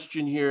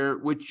question here,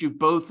 which you've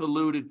both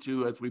alluded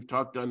to as we've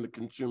talked on the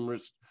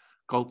consumerist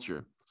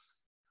culture.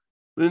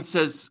 Lynn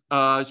says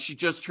she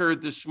just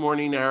heard this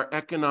morning our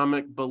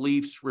economic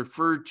beliefs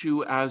referred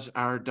to as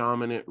our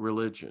dominant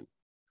religion.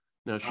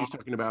 Now, she's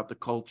talking about the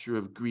culture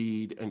of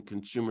greed and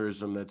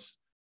consumerism that's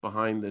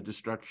behind the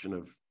destruction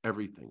of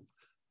everything.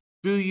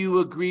 Do you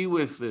agree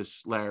with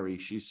this, Larry?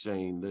 She's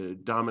saying, the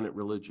dominant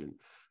religion.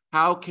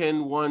 How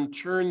can one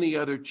turn the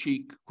other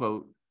cheek,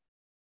 quote,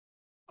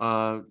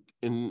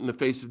 in the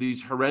face of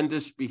these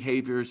horrendous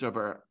behaviors of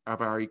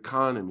our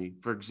economy?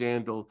 For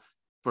example,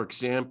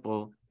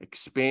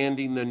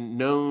 expanding the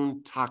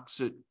known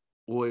toxic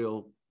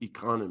oil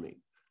economy.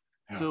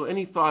 Yeah. So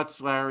any thoughts,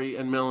 Larry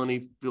and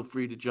Melanie, feel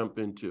free to jump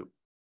in too.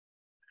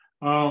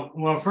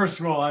 Well, first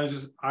of all, I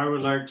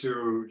would like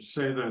to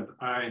say that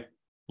I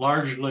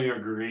largely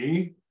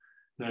agree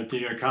that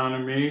the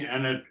economy,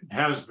 and it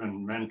has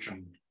been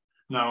mentioned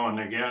now and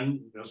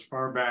again, as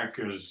far back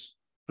as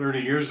 30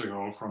 years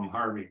ago from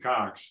Harvey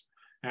Cox,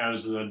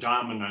 as the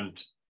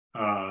dominant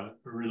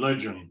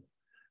religion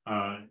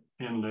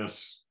in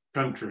this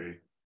country.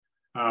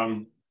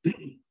 And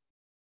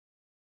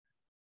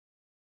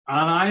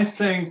I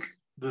think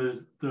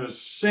the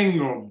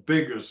single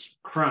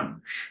biggest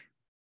crunch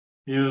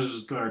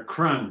is the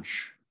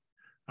crunch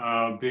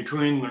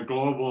between the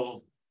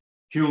global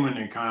human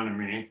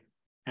economy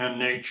and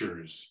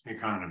nature's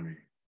economy.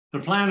 The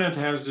planet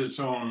has its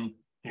own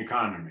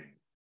economy.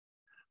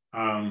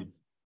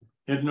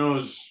 It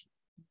knows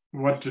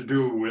what to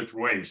do with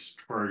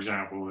waste, for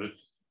example.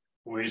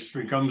 Waste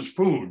becomes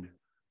food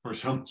or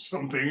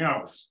something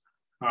else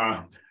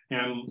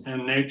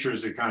in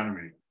nature's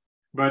economy.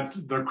 But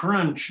the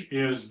crunch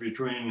is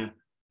between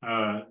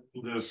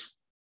this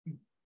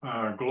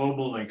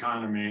global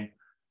economy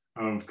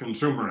of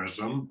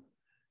consumerism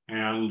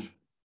and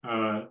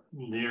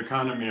the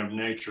economy of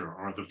nature,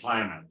 or the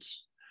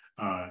planet's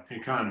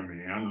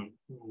economy. And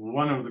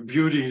one of the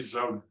beauties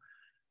of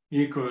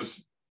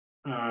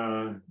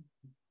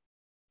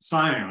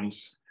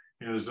science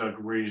is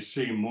that we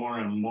see more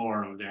and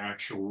more of the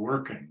actual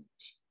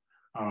workings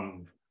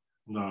of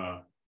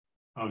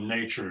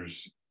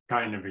nature's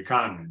kind of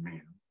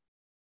economy.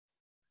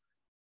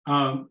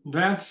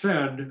 That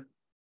said,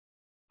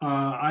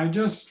 I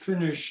just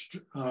finished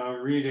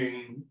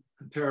reading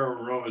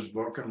Tara Rowe's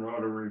book and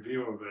wrote a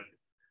review of it.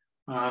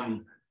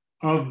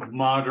 Of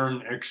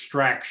Modern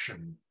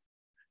Extraction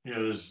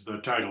is the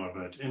title of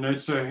it. And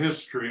it's a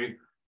history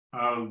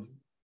of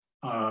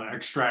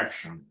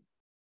extraction,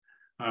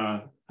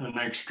 an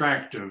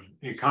extractive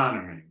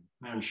economy.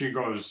 And she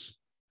goes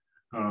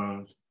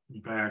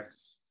back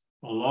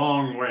a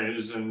long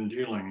ways in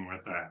dealing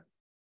with that.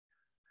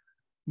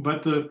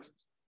 But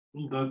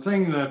the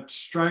thing that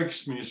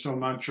strikes me so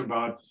much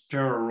about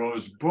Tara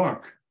Rowe's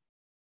book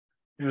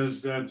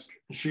is that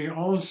she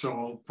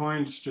also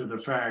points to the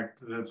fact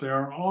that there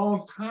are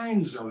all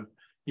kinds of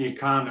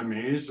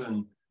economies,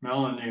 and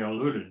Melanie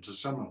alluded to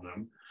some of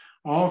them,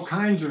 all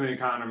kinds of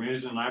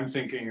economies, and I'm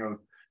thinking of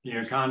the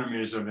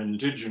economies of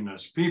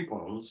indigenous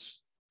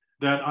peoples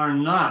that are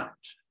not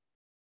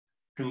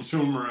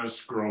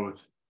consumerist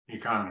growth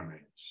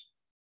economies.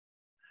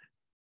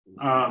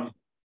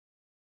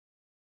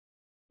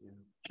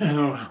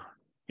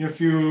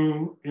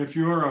 If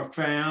you're a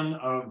fan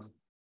of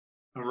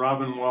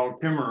Robin Wall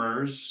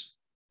Kimmerer's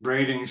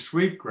Braiding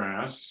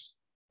Sweetgrass,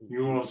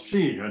 you will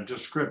see a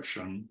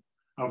description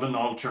of an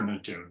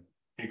alternative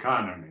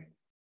economy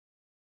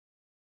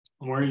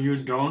where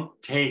you don't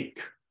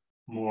take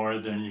more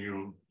than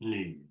you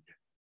need.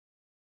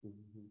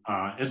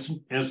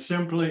 It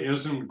simply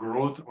isn't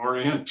growth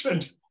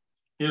oriented.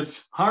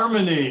 It's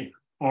harmony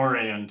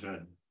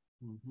oriented.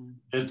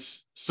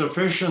 It's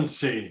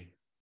sufficiency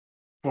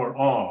for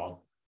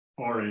all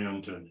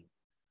oriented.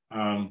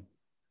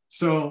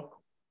 So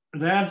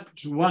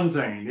that's one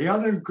thing. The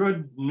other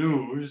good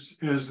news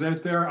is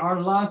that there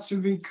are lots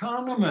of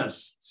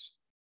economists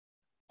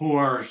who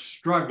are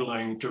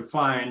struggling to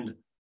find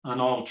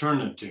an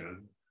alternative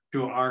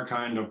to our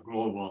kind of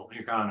global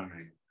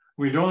economy.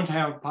 We don't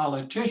have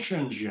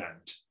politicians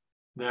yet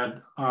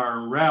that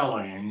are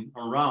rallying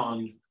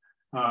around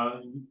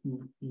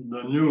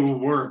the new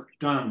work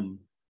done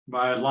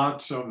by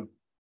lots of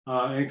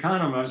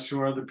economists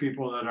who are the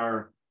people that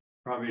are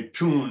probably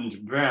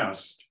tuned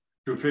best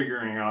to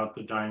figuring out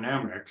the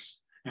dynamics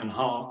and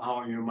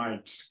how you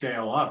might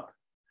scale up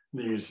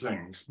these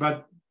things.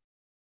 But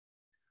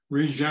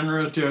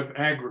regenerative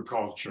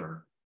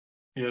agriculture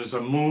is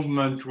a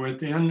movement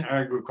within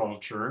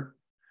agriculture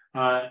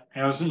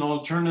as an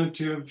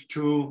alternative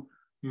to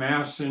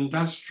mass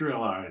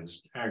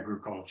industrialized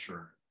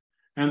agriculture.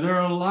 And there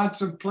are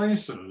lots of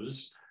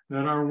places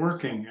that are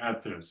working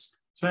at this.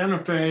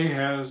 Santa Fe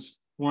has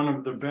one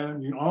of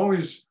the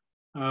always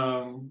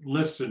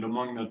listed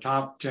among the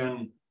top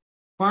 10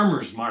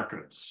 farmers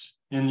markets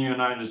in the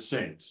United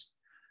States.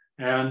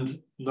 And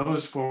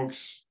those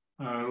folks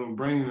who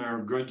bring their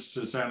goods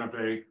to Santa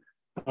Fe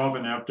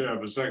often have to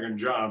have a second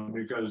job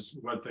because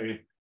what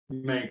they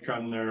make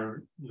on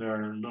their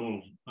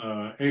little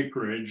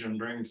acreage and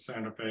bring to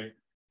Santa Fe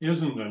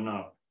isn't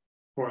enough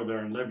for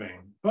their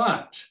living.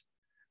 But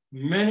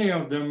many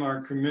of them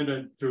are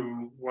committed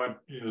to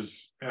what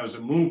is, as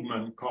a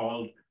movement,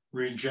 called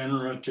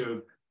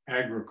regenerative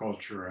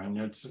agriculture. And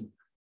it's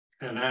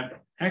an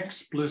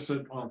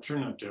explicit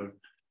alternative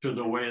to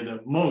the way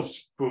that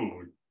most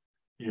food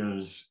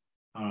is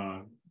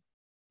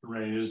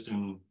raised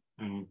and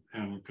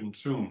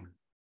consumed.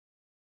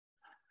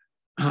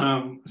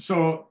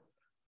 So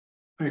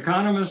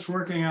economists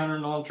working on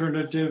an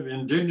alternative,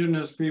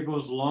 indigenous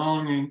peoples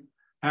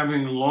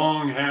having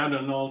long had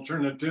an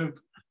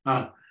alternative,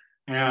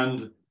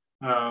 and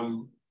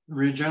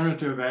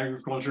regenerative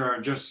agriculture are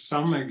just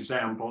some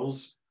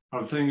examples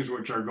of things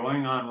which are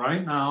going on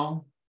right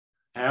now,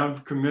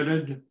 have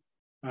committed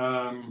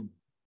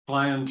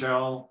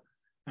clientele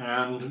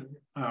and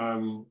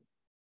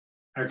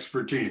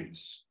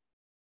expertise.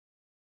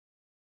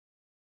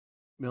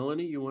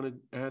 Melanie, you want to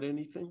add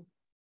anything?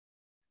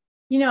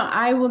 You know,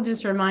 I will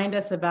just remind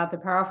us about the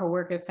powerful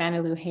work of Fannie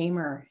Lou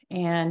Hamer.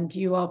 And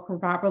you all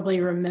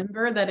probably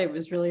remember that it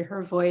was really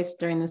her voice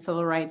during the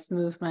civil rights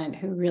movement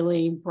who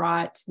really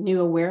brought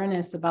new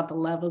awareness about the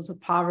levels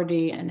of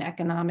poverty and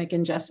economic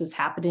injustice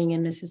happening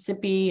in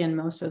Mississippi and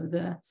most of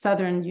the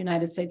southern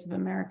United States of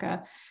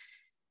America.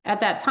 At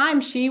that time,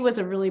 she was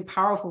a really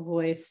powerful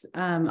voice,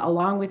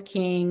 along with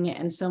King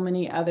and so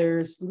many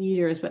others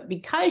leaders. But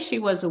because she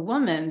was a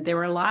woman, there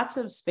were lots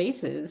of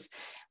spaces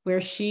where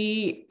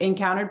she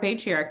encountered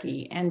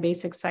patriarchy and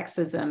basic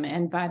sexism.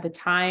 And by the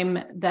time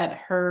that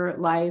her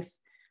life,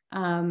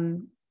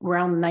 around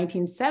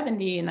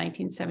 1970 and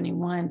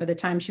 1971, by the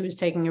time she was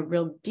taking a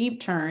real deep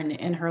turn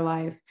in her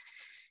life,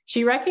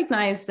 she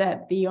recognized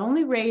that the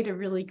only way to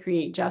really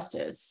create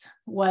justice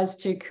was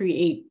to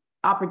create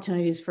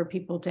opportunities for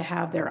people to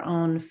have their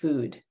own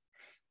food.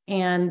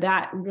 And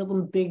that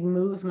real big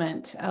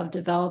movement of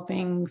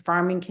developing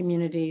farming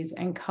communities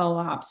and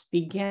co-ops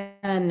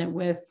began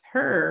with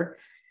her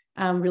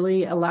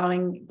really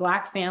allowing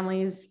Black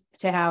families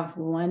to have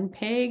one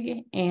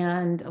pig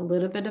and a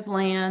little bit of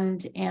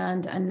land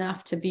and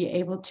enough to be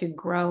able to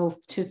grow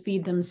to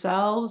feed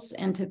themselves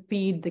and to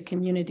feed the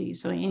community.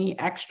 So any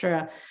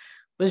extra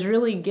was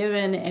really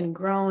given and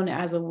grown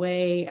as a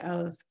way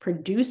of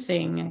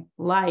producing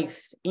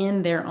life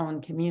in their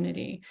own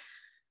community.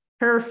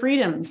 Her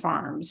Freedom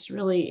Farms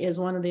really is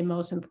one of the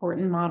most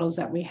important models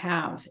that we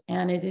have.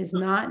 And it is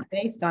not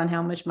based on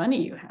how much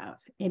money you have.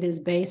 It is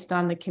based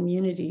on the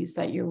communities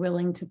that you're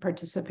willing to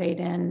participate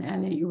in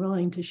and that you're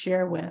willing to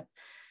share with.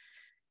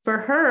 For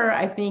her,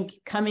 I think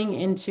coming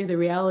into the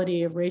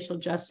reality of racial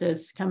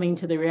justice, coming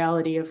to the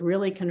reality of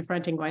really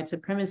confronting white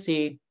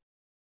supremacy,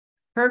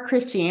 her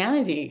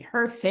Christianity,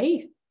 her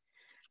faith,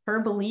 her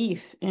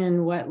belief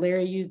in what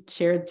Larry, you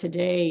shared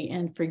today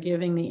and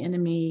forgiving the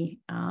enemy,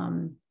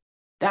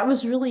 that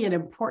was really an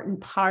important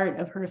part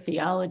of her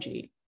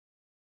theology.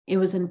 It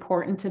was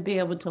important to be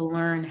able to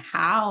learn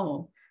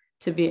how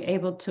to be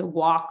able to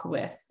walk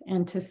with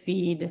and to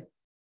feed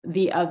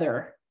the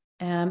other,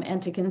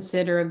 and to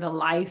consider the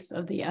life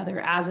of the other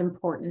as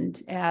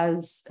important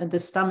as the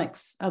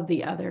stomachs of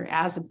the other,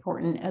 as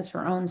important as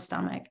her own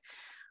stomach.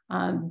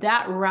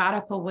 That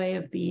radical way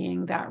of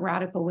being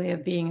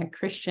a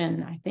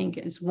Christian, I think,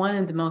 is one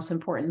of the most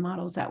important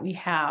models that we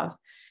have.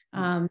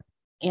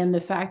 And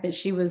the fact that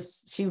she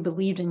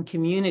believed in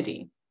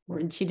community, or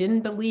she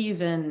didn't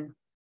believe in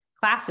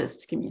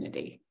classist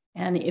community.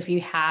 And if you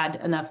had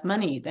enough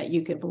money that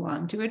you could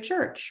belong to a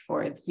church,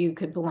 or if you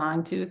could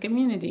belong to a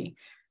community,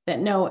 that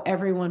no,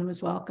 everyone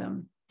was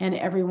welcome and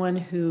everyone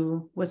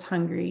who was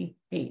hungry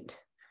ate.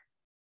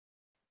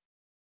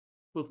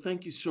 Well,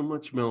 thank you so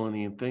much,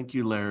 Melanie, and thank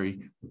you,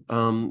 Larry.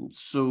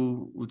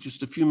 So with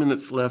just a few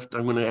minutes left,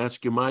 I'm going to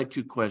ask you my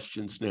two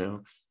questions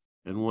now.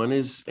 And one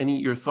is,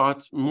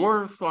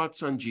 more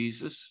thoughts on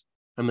Jesus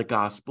and the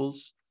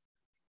Gospels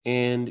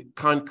and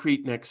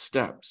concrete next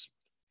steps.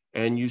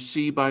 And you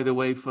see, by the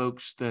way,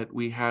 folks, that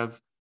we have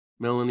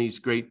Melanie's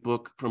great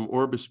book from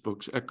Orbis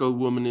Books, Echo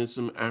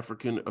Womanism,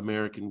 African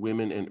American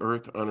Women and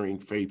Earth Honoring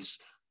Faiths.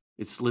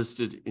 It's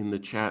listed in the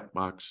chat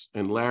box.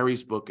 And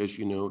Larry's book, as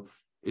you know,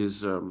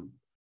 is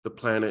The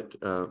Planet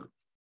You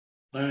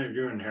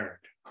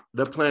Inherit.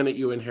 The Planet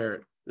You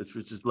Inherit, which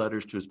was his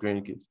letters to his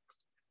grandkids.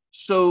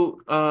 So,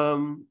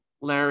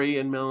 Larry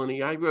and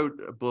Melanie, I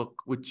wrote a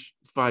book which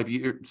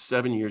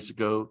 7 years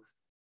ago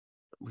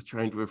was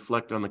trying to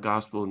reflect on the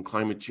gospel and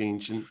climate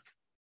change. And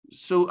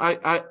so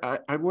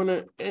I want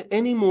to,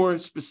 any more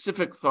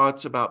specific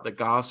thoughts about the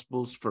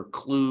gospels for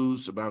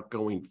clues about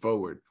going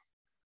forward?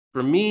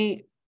 For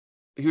me,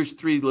 here's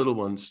three little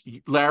ones.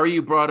 Larry,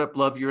 you brought up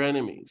love your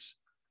enemies.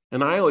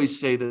 And I always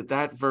say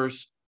that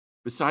verse,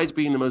 besides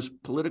being the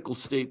most political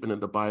statement of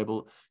the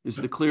Bible, is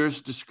the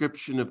clearest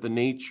description of the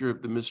nature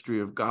of the mystery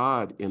of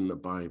God in the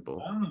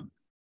Bible. Oh.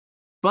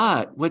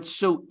 But what's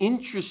so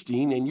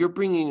interesting, and you're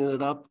bringing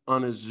it up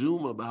on a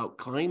Zoom about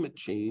climate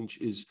change,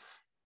 is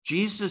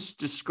Jesus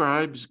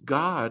describes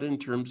God in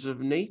terms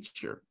of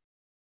nature.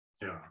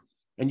 Yeah.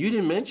 And you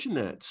didn't mention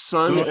that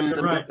sun No, and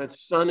you're right. that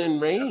sun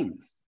and rain.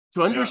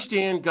 To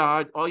understand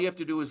God, all you have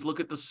to do is look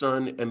at the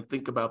sun and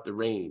think about the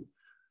rain.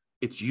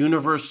 It's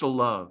universal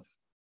love.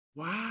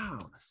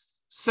 Wow.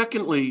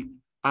 Secondly,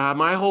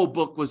 my whole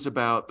book was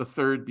about the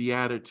third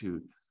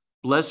beatitude.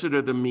 Blessed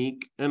are the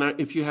meek. And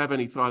if you have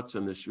any thoughts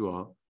on this, you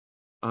all,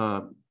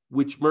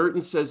 which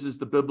Merton says is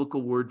the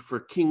biblical word for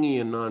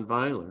Kingian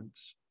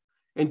nonviolence.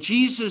 And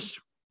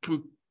Jesus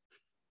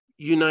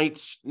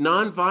unites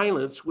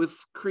nonviolence with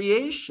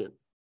creation,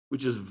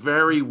 which is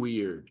very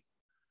weird.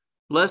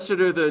 Blessed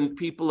are the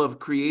people of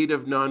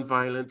creative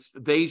nonviolence.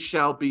 They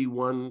shall be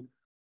one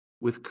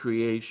with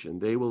creation.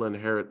 They will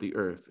inherit the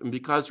earth. And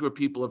because we're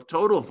people of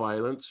total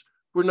violence,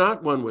 we're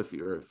not one with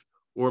the earth,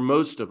 or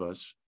most of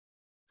us,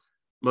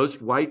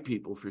 most white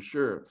people for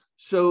sure.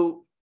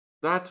 So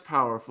that's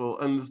powerful.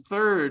 And the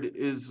third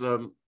is,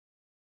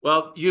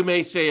 well, you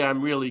may say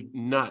I'm really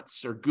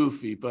nuts or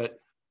goofy, but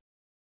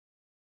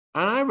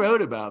I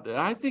wrote about it.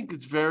 I think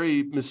it's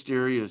very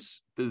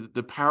mysterious,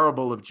 the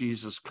parable of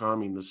Jesus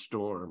calming the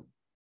storm.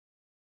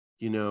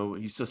 You know,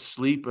 he's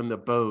asleep in the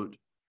boat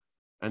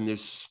and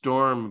there's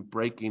storm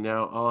breaking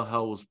out. All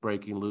hell was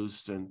breaking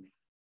loose. And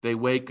they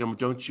wake him,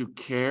 don't you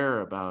care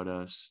about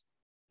us?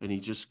 And he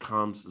just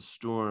calms the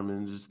storm.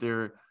 And is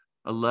there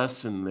a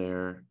lesson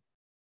there?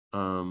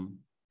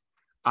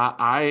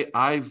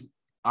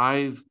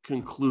 I've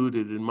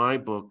concluded in my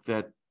book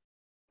that,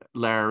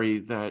 Larry,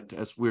 that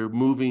as we're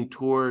moving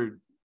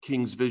toward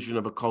King's vision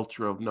of a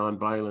culture of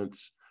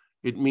nonviolence,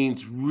 it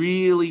means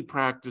really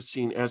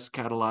practicing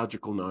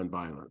eschatological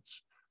nonviolence.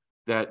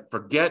 That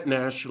forget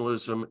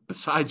nationalism,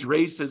 besides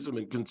racism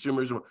and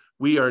consumerism,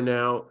 we are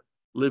now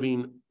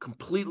living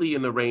completely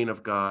in the reign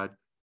of God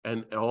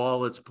and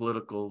all its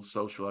political,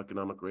 social,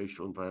 economic,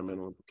 racial,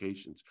 environmental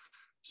implications.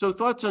 So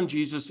thoughts on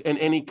Jesus and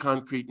any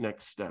concrete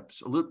next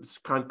steps, a little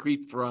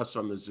concrete for us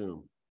on the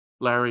Zoom,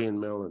 Larry and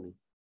Melanie.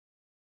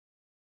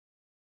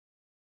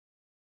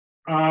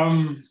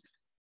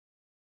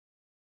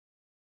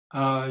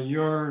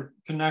 Your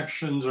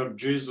connections of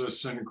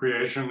Jesus and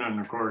creation, and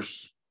of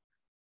course,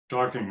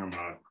 talking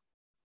about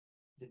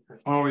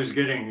always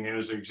getting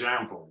his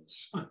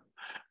examples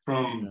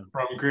from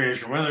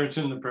creation, whether it's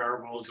in the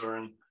parables or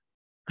in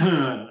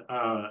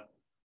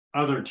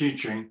other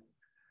teaching,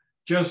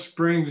 just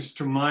brings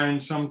to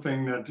mind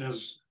something that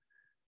is,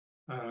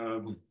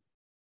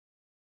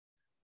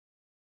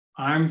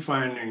 I'm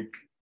finding,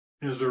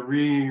 is a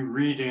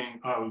rereading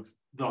of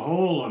the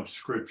whole of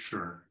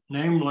Scripture.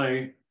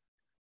 Namely,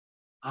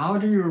 how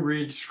do you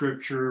read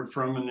Scripture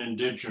from an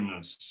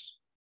indigenous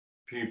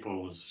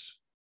people's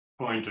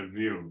point of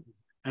view?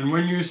 And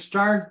when you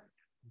start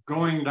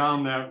going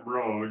down that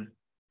road,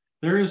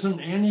 there isn't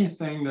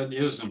anything that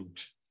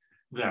isn't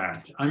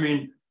that. I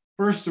mean,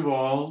 first of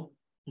all,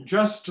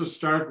 just to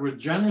start with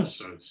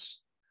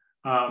Genesis,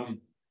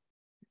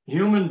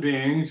 human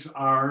beings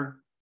are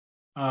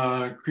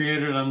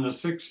created on the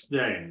sixth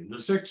day.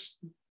 The sixth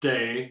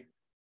day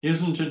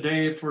isn't a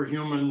day for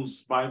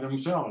humans by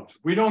themselves.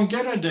 We don't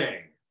get a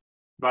day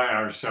by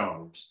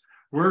ourselves.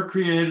 We're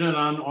created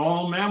on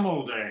All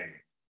Mammal Day,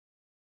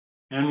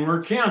 and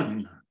we're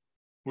kin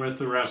with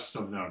the rest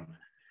of them.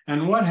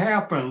 And what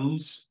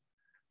happens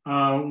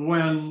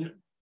when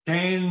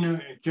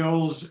Cain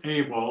kills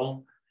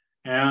Abel,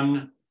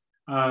 and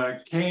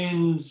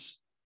Cain's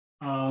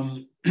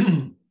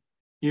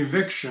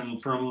eviction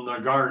from the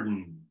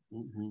garden?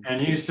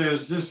 And he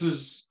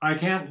says, I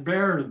can't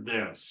bear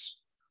this.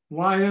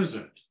 Why is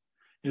it?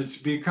 It's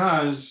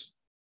because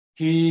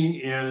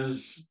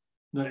it's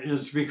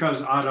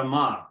because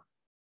Adamah.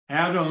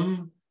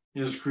 Adam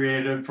is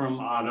created from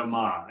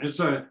Adamah. It's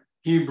a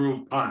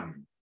Hebrew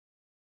pun.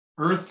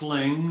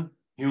 Earthling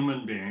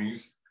human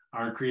beings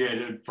are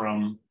created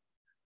from,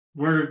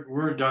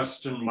 we're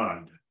dust and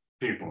mud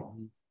people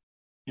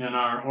in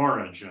our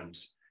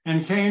origins.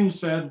 And Cain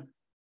said,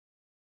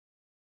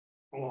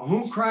 well,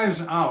 who cries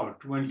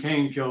out when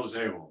Cain kills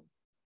Abel?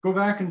 Go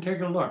back and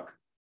take a look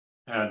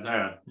at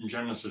that in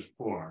Genesis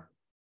 4.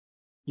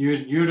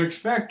 You'd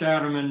expect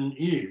Adam and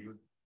Eve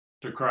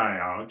to cry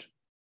out.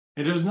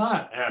 It is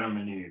not Adam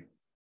and Eve.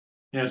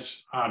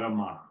 It's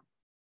Adamah.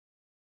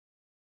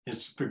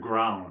 It's the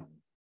ground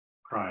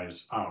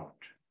cries out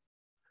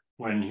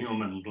when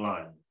human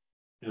blood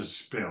is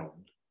spilled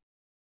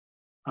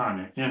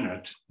in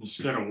it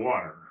instead of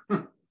water.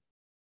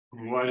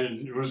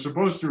 It was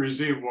supposed to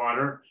receive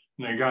water,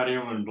 and they got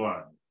human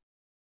blood.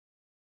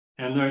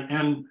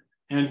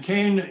 And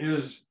Cain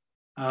is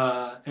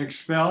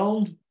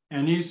expelled,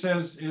 and he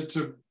says, it's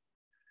a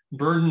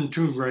burden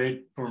too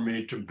great for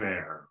me to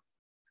bear.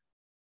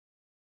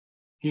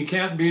 He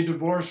can't be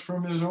divorced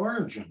from his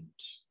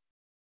origins.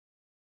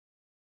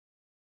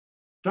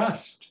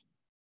 Dust.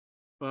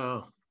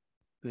 Wow,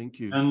 thank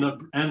you. And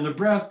the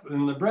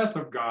breath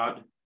of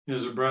God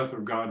is the breath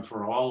of God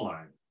for all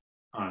life,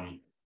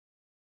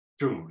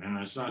 too. And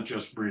it's not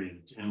just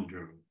breathed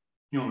into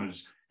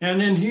humans.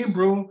 And in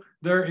Hebrew,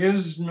 there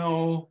is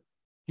no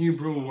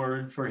Hebrew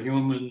word for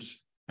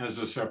humans as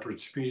a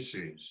separate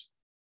species.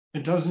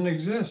 It doesn't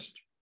exist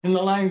in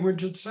the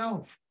language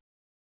itself.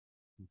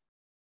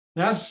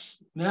 That's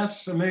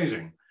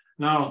amazing.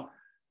 Now,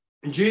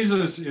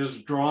 Jesus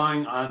is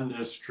drawing on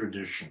this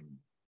tradition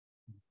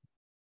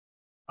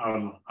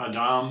of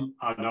Adam,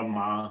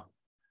 Adama,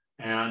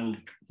 and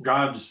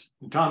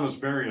Thomas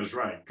Berry is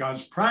right,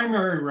 God's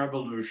primary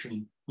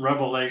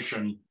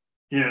revelation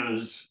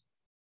is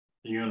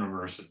the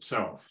universe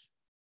itself.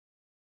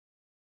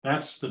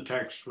 That's the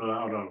text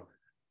without a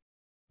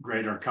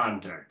greater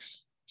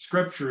context.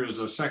 Scripture is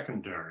a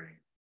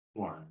secondary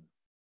one.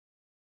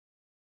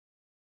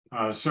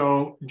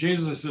 So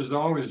Jesus is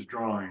always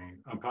drawing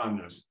upon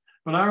this.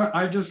 But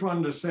I just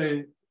wanted to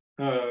say,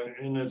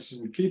 and it's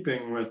in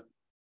keeping with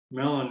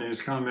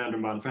Melanie's comment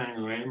about Fannie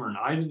Lou Hamer, and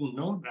I didn't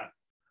know that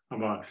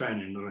about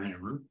Fannie Lou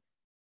Hamer.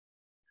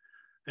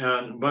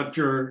 But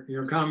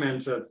your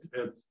comments at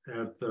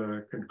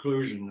the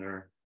conclusion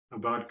there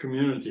about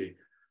community.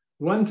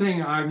 One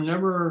thing I've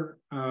never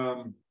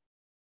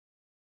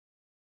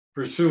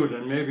pursued,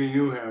 and maybe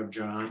you have,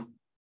 John,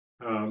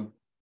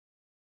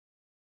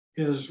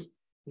 is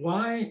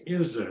why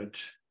is it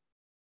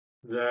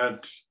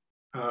that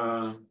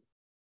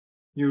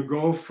you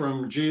go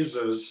from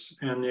Jesus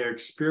and the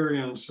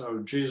experience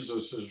of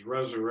Jesus's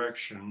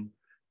resurrection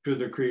to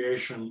the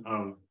creation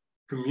of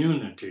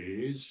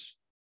communities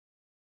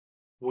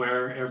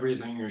where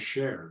everything is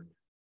shared?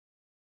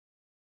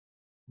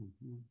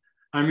 Mm-hmm.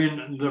 I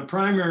mean, the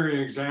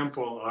primary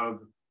example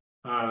of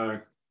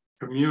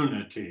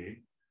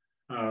community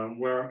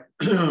where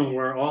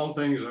where all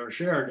things are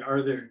shared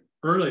are the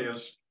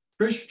earliest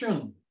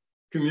Christian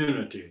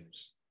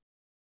communities,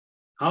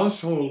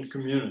 household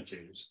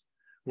communities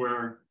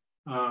where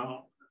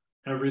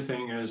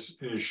everything is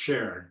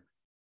shared.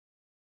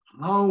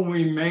 How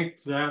we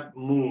make that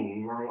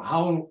move, or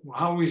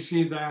how we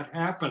see that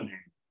happening,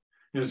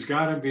 has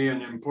got to be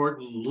an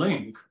important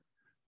link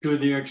to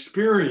the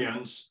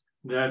experience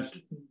that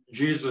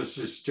Jesus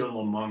is still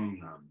among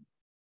them.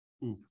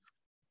 Mm.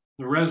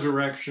 The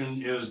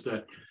resurrection is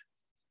that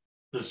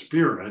the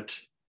Spirit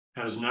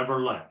has never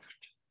left.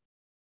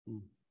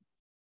 Mm.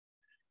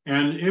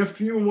 And if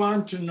you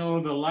want to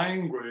know the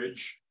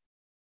language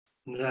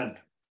that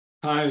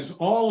ties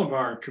all of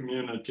our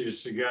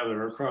communities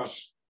together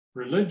across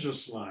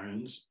religious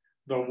lines,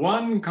 the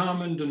one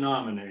common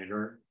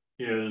denominator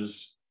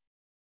is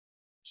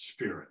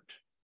Spirit.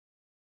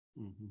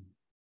 Mm-hmm.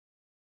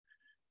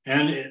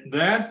 And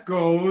that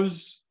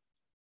goes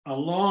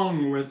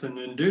along with an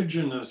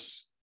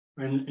indigenous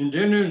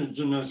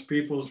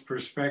people's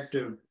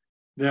perspective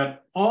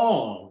that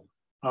all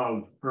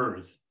of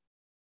Earth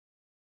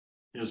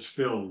is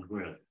filled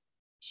with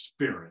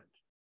Spirit.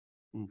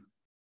 Mm.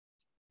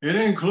 It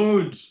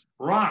includes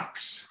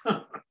rocks,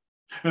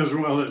 as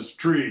well as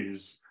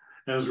trees,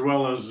 as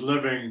well as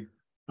living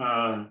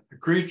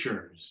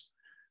creatures.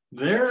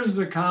 There's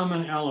the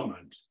common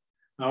element.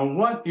 Now,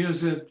 what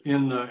is it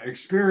in the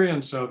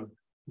experience of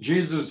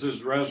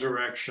Jesus's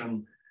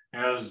resurrection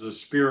as the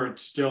Spirit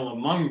still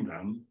among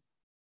them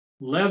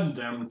led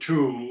them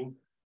to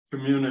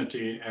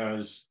community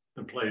as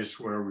the place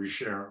where we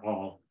share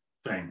all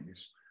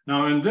things?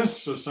 Now, in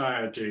this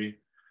society,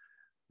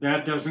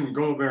 that doesn't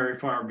go very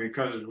far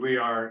because we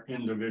are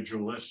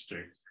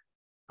individualistic.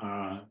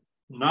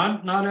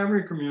 Not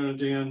every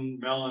community, and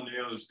Melanie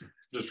has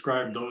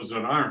described those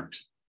that aren't.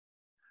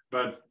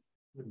 But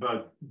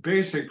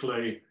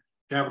basically,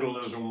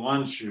 capitalism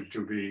wants you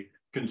to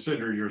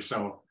consider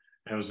yourself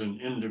as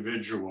an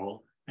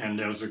individual and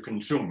as a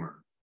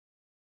consumer.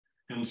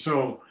 And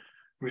so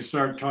we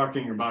start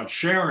talking about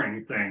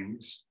sharing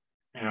things,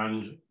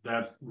 and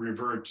that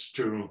reverts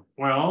to,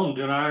 well,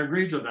 did I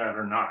agree to that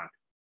or not?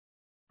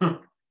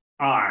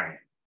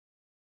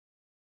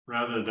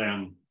 Rather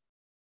than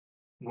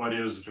what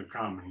is the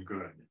common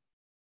good.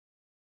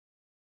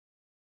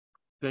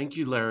 Thank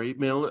you, Larry.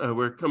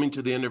 We're coming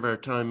to the end of our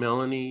time.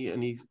 Melanie,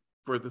 any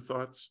further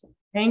thoughts?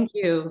 Thank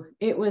you.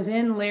 It was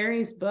in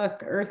Larry's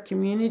book, Earth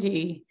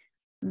Community,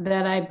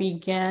 that I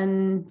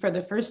began for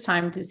the first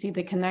time to see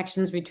the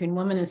connections between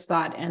womanist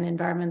thought and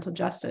environmental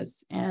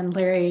justice. And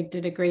Larry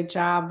did a great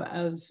job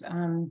of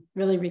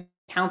really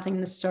recounting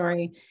the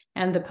story,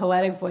 and the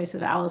poetic voice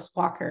of Alice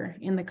Walker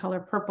in The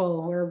Color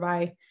Purple,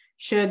 whereby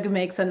Shug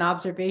makes an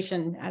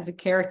observation as a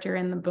character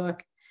in the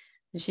book.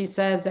 She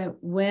says that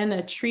when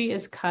a tree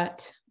is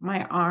cut,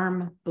 my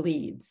arm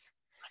bleeds.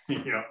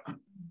 Yeah.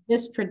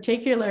 This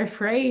particular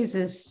phrase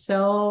is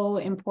so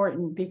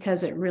important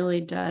because it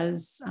really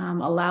does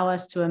allow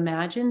us to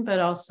imagine, but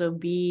also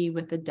be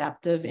with the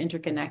depth of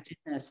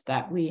interconnectedness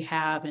that we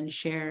have and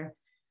share.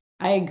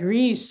 I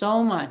agree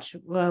so much,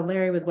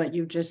 Larry, with what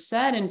you just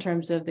said in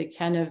terms of the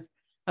kind of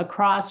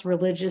across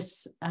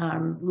religious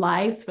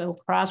life,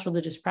 across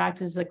religious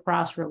practices,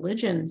 across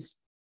religions.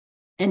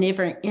 And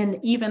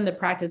even the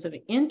practice of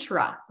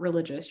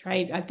intra-religious,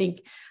 right? I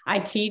think I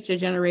teach a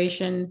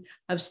generation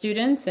of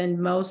students,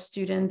 and most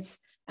students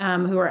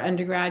who are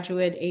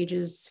undergraduate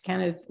ages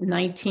kind of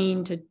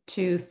 19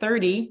 to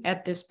 30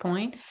 at this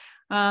point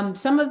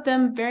Some of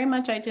them very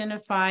much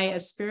identify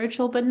as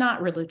spiritual, but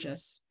not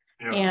religious.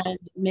 Yeah. And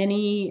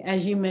many,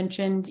 as you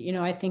mentioned,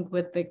 I think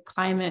with the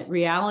climate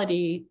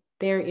reality,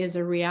 there is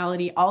a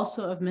reality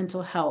also of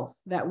mental health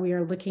that we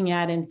are looking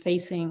at and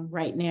facing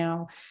right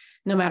now,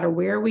 no matter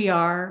where we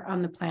are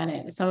on the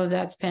planet. Some of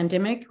that's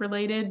pandemic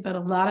related, but a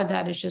lot of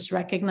that is just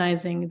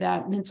recognizing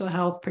that mental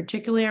health,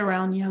 particularly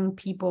around young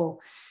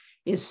people,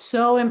 is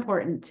so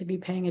important to be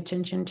paying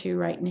attention to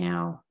right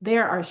now.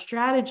 There are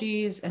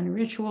strategies and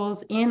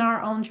rituals in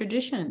our own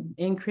tradition,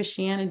 in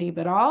Christianity,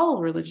 but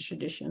all religious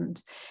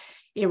traditions.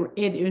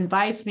 It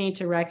invites me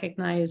to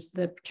recognize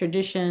the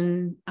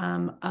tradition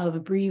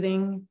of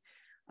breathing,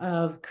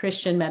 of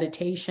Christian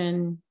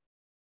meditation,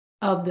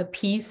 of the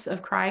peace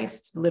of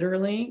Christ,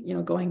 literally,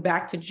 going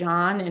back to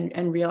John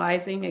and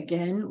realizing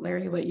again,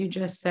 Larry, what you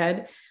just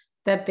said,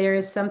 that there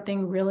is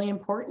something really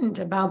important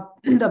about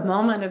the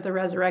moment of the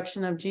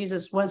resurrection of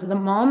Jesus was the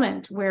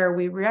moment where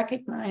we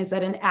recognize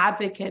that an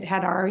advocate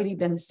had already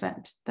been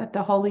sent, that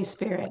the Holy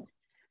Spirit,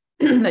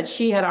 that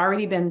she had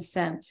already been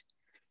sent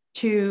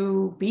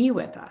to be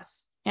with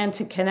us and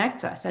to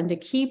connect us and to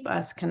keep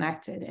us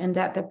connected, and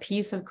that the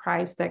peace of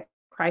Christ that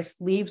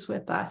Christ leaves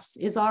with us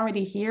is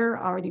already here,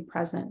 already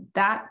present.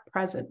 That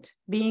present,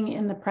 being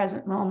in the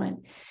present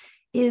moment,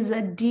 is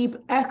a deep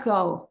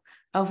echo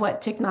of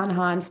what Thich Nhat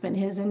Hanh spent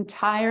his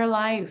entire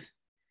life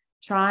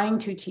trying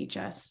to teach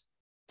us.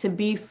 To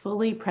be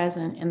fully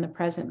present in the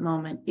present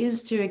moment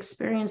is to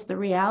experience the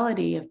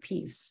reality of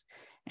peace.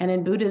 And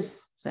in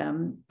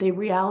Buddhism, the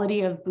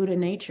reality of Buddha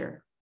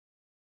nature.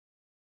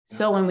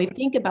 So when we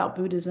think about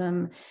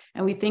Buddhism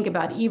and we think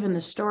about even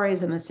the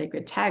stories and the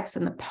sacred texts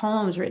and the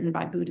poems written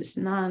by Buddhist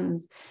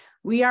nuns,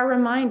 we are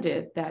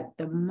reminded that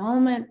the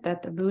moment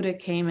that the Buddha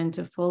came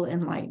into full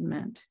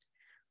enlightenment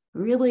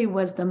really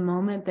was the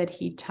moment that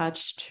he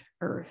touched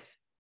earth.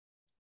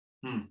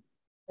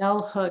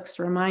 Bell Hooks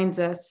reminds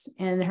us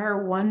in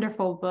her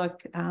wonderful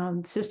book,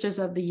 Sisters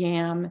of the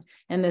Yam,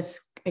 and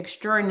this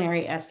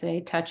extraordinary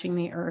essay, Touching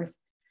the Earth,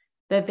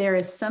 that there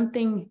is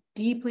something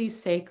deeply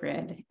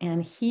sacred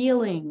and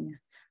healing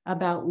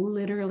about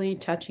literally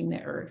touching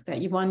the earth,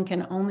 that one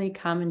can only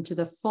come into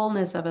the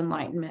fullness of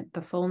enlightenment,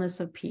 the fullness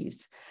of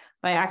peace,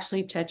 by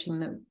actually touching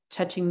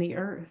the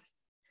earth.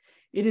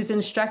 It is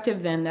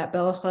instructive then that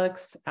Bell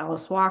Hooks,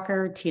 Alice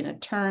Walker, Tina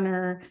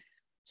Turner,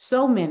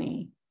 so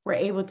many were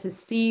able to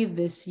see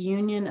this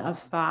union of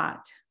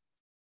thought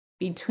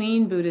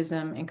between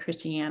Buddhism and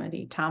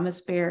Christianity,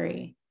 Thomas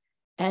Berry,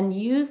 and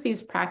use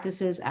these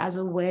practices as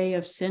a way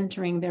of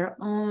centering their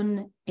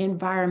own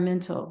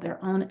environmental,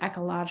 their own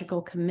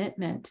ecological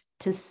commitment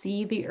to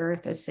see the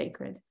earth as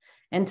sacred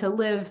and to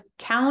live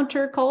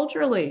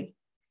counterculturally,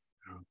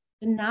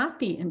 to not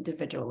be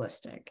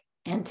individualistic,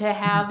 and to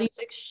have these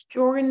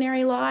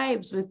extraordinary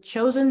lives with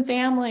chosen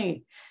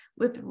family,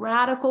 with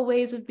radical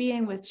ways of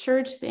being, with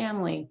church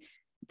family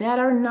that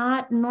are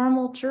not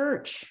normal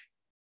church,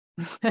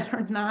 that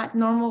are not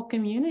normal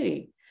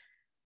community,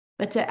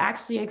 but to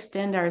actually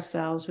extend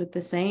ourselves with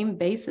the same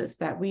basis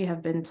that we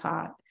have been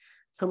taught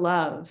to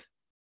love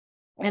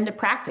and to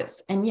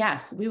practice. And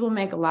yes, we will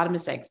make a lot of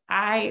mistakes.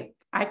 I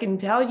can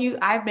tell you,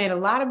 I've made a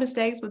lot of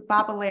mistakes with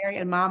Papa Larry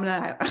and Mom and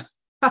I.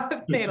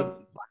 I've made a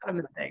lot of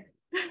mistakes.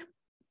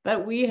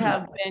 But we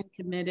have been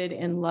committed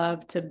in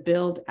love to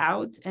build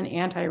out an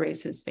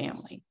anti-racist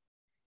family.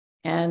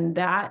 And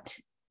that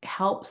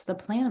helps the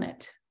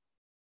planet.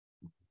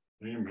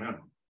 Amen.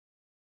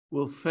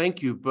 Well,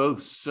 thank you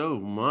both so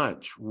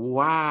much.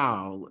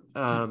 Wow.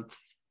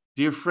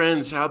 Dear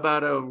friends, how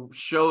about a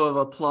show of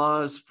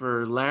applause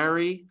for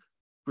Larry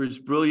for his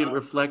brilliant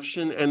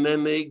reflection, and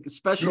then the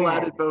special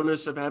added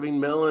bonus of having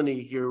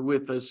Melanie here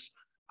with us,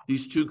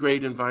 these two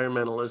great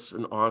environmentalists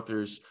and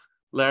authors.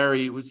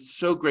 Larry, was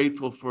so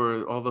grateful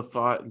for all the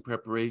thought and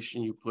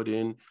preparation you put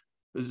in.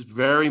 This is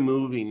very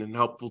moving and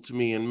helpful to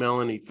me. And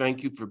Melanie,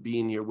 thank you for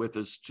being here with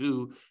us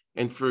too,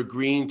 and for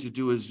agreeing to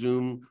do a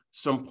Zoom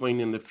some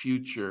point in the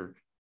future.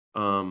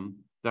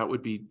 That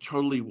would be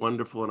totally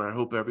wonderful, and I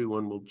hope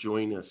everyone will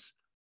join us.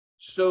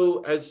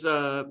 So as,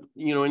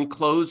 in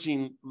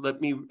closing,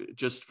 let me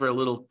just for a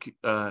little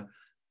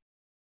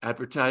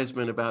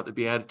advertisement about the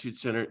Beatitude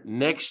Center.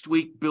 Next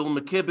week, Bill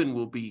McKibben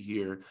will be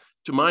here.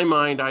 To my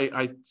mind,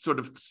 I sort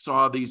of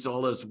saw these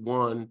all as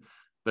one,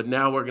 but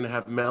now we're going to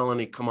have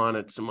Melanie come on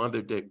at some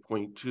other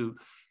point too.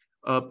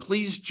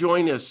 Please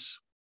join us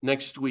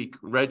next week,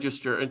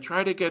 register, and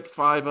try to get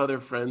 5 other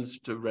friends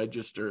to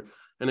register.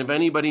 And if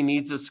anybody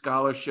needs a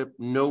scholarship,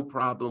 no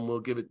problem, we'll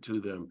give it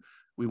to them.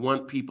 We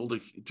want people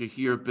to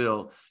hear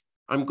Bill.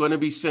 I'm going to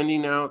be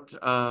sending out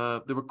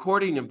the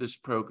recording of this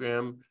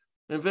program.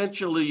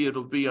 Eventually,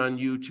 it'll be on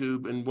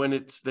YouTube, and when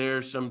it's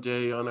there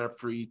someday on our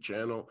free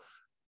channel,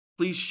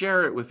 please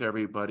share it with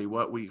everybody,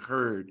 what we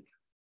heard.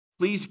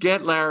 Please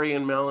get Larry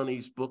and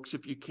Melanie's books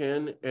if you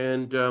can.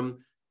 And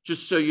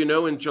just so you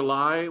know, in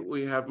July,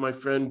 we have my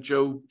friend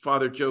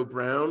Father Joe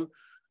Brown,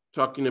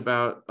 talking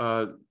about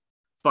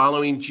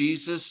following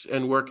Jesus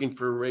and working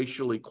for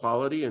racial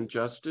equality and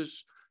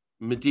justice.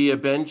 Medea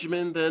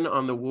Benjamin then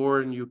on the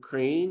war in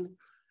Ukraine.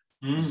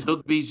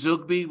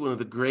 Zugby, one of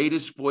the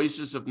greatest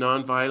voices of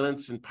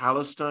nonviolence in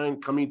Palestine,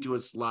 coming to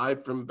us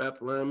live from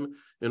Bethlehem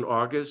in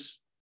August.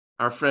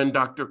 Our friend,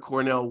 Dr.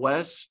 Cornel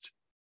West,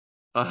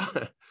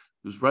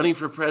 who's running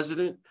for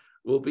president,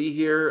 will be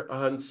here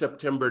on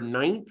September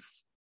 9th.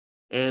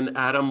 And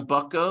Adam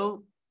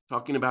Bucko,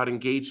 talking about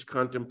engaged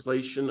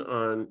contemplation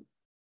on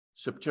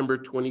September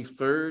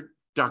 23rd.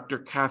 Dr.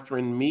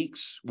 Catherine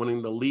Meeks, one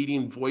of the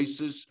leading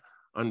voices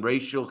on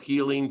racial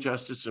healing,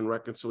 justice, and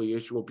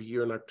reconciliation, will be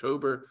here in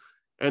October.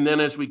 And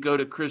then as we go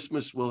to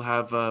Christmas, we'll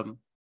have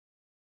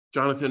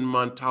Jonathan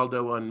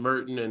Montaldo on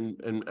Merton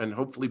and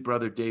hopefully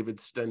Brother David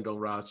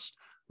Stendel-Ross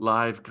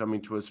live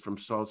coming to us from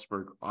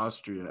Salzburg,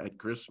 Austria at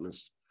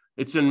Christmas.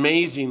 It's an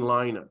amazing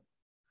lineup.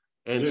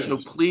 And so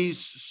please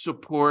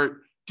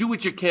support, do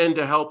what you can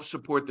to help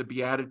support the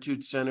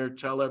Beatitude Center.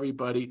 Tell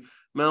everybody,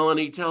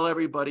 Melanie, tell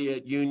everybody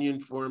at Union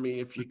for me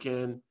if you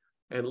can.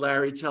 And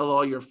Larry, tell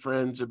all your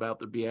friends about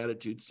the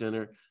Beatitude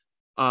Center.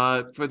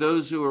 For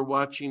those who are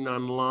watching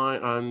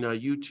online on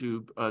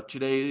YouTube,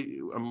 today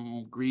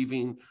I'm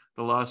grieving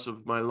the loss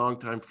of my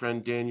longtime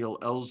friend, Daniel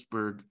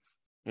Ellsberg.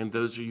 And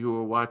those of you who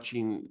are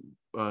watching,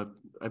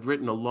 I've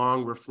written a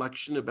long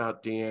reflection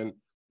about Dan,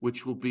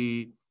 which will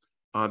be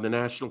on the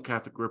National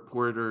Catholic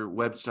Reporter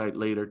website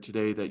later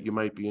today that you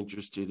might be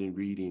interested in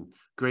reading.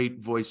 Great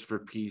voice for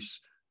peace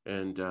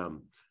and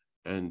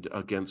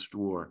against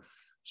war.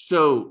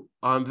 So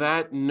on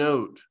that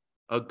note,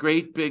 a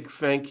great big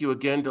thank you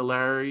again to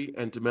Larry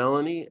and to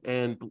Melanie,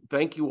 and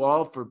thank you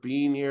all for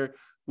being here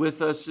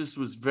with us. This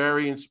was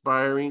very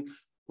inspiring.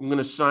 I'm going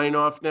to sign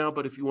off now,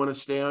 but if you want to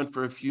stay on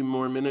for a few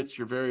more minutes,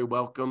 you're very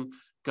welcome.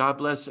 God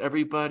bless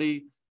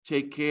everybody.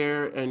 Take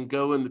care and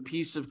go in the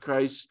peace of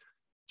Christ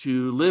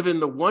to live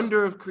in the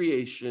wonder of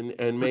creation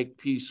and make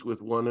peace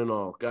with one and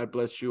all. God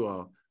bless you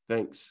all.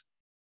 Thanks.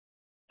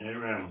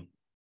 Amen.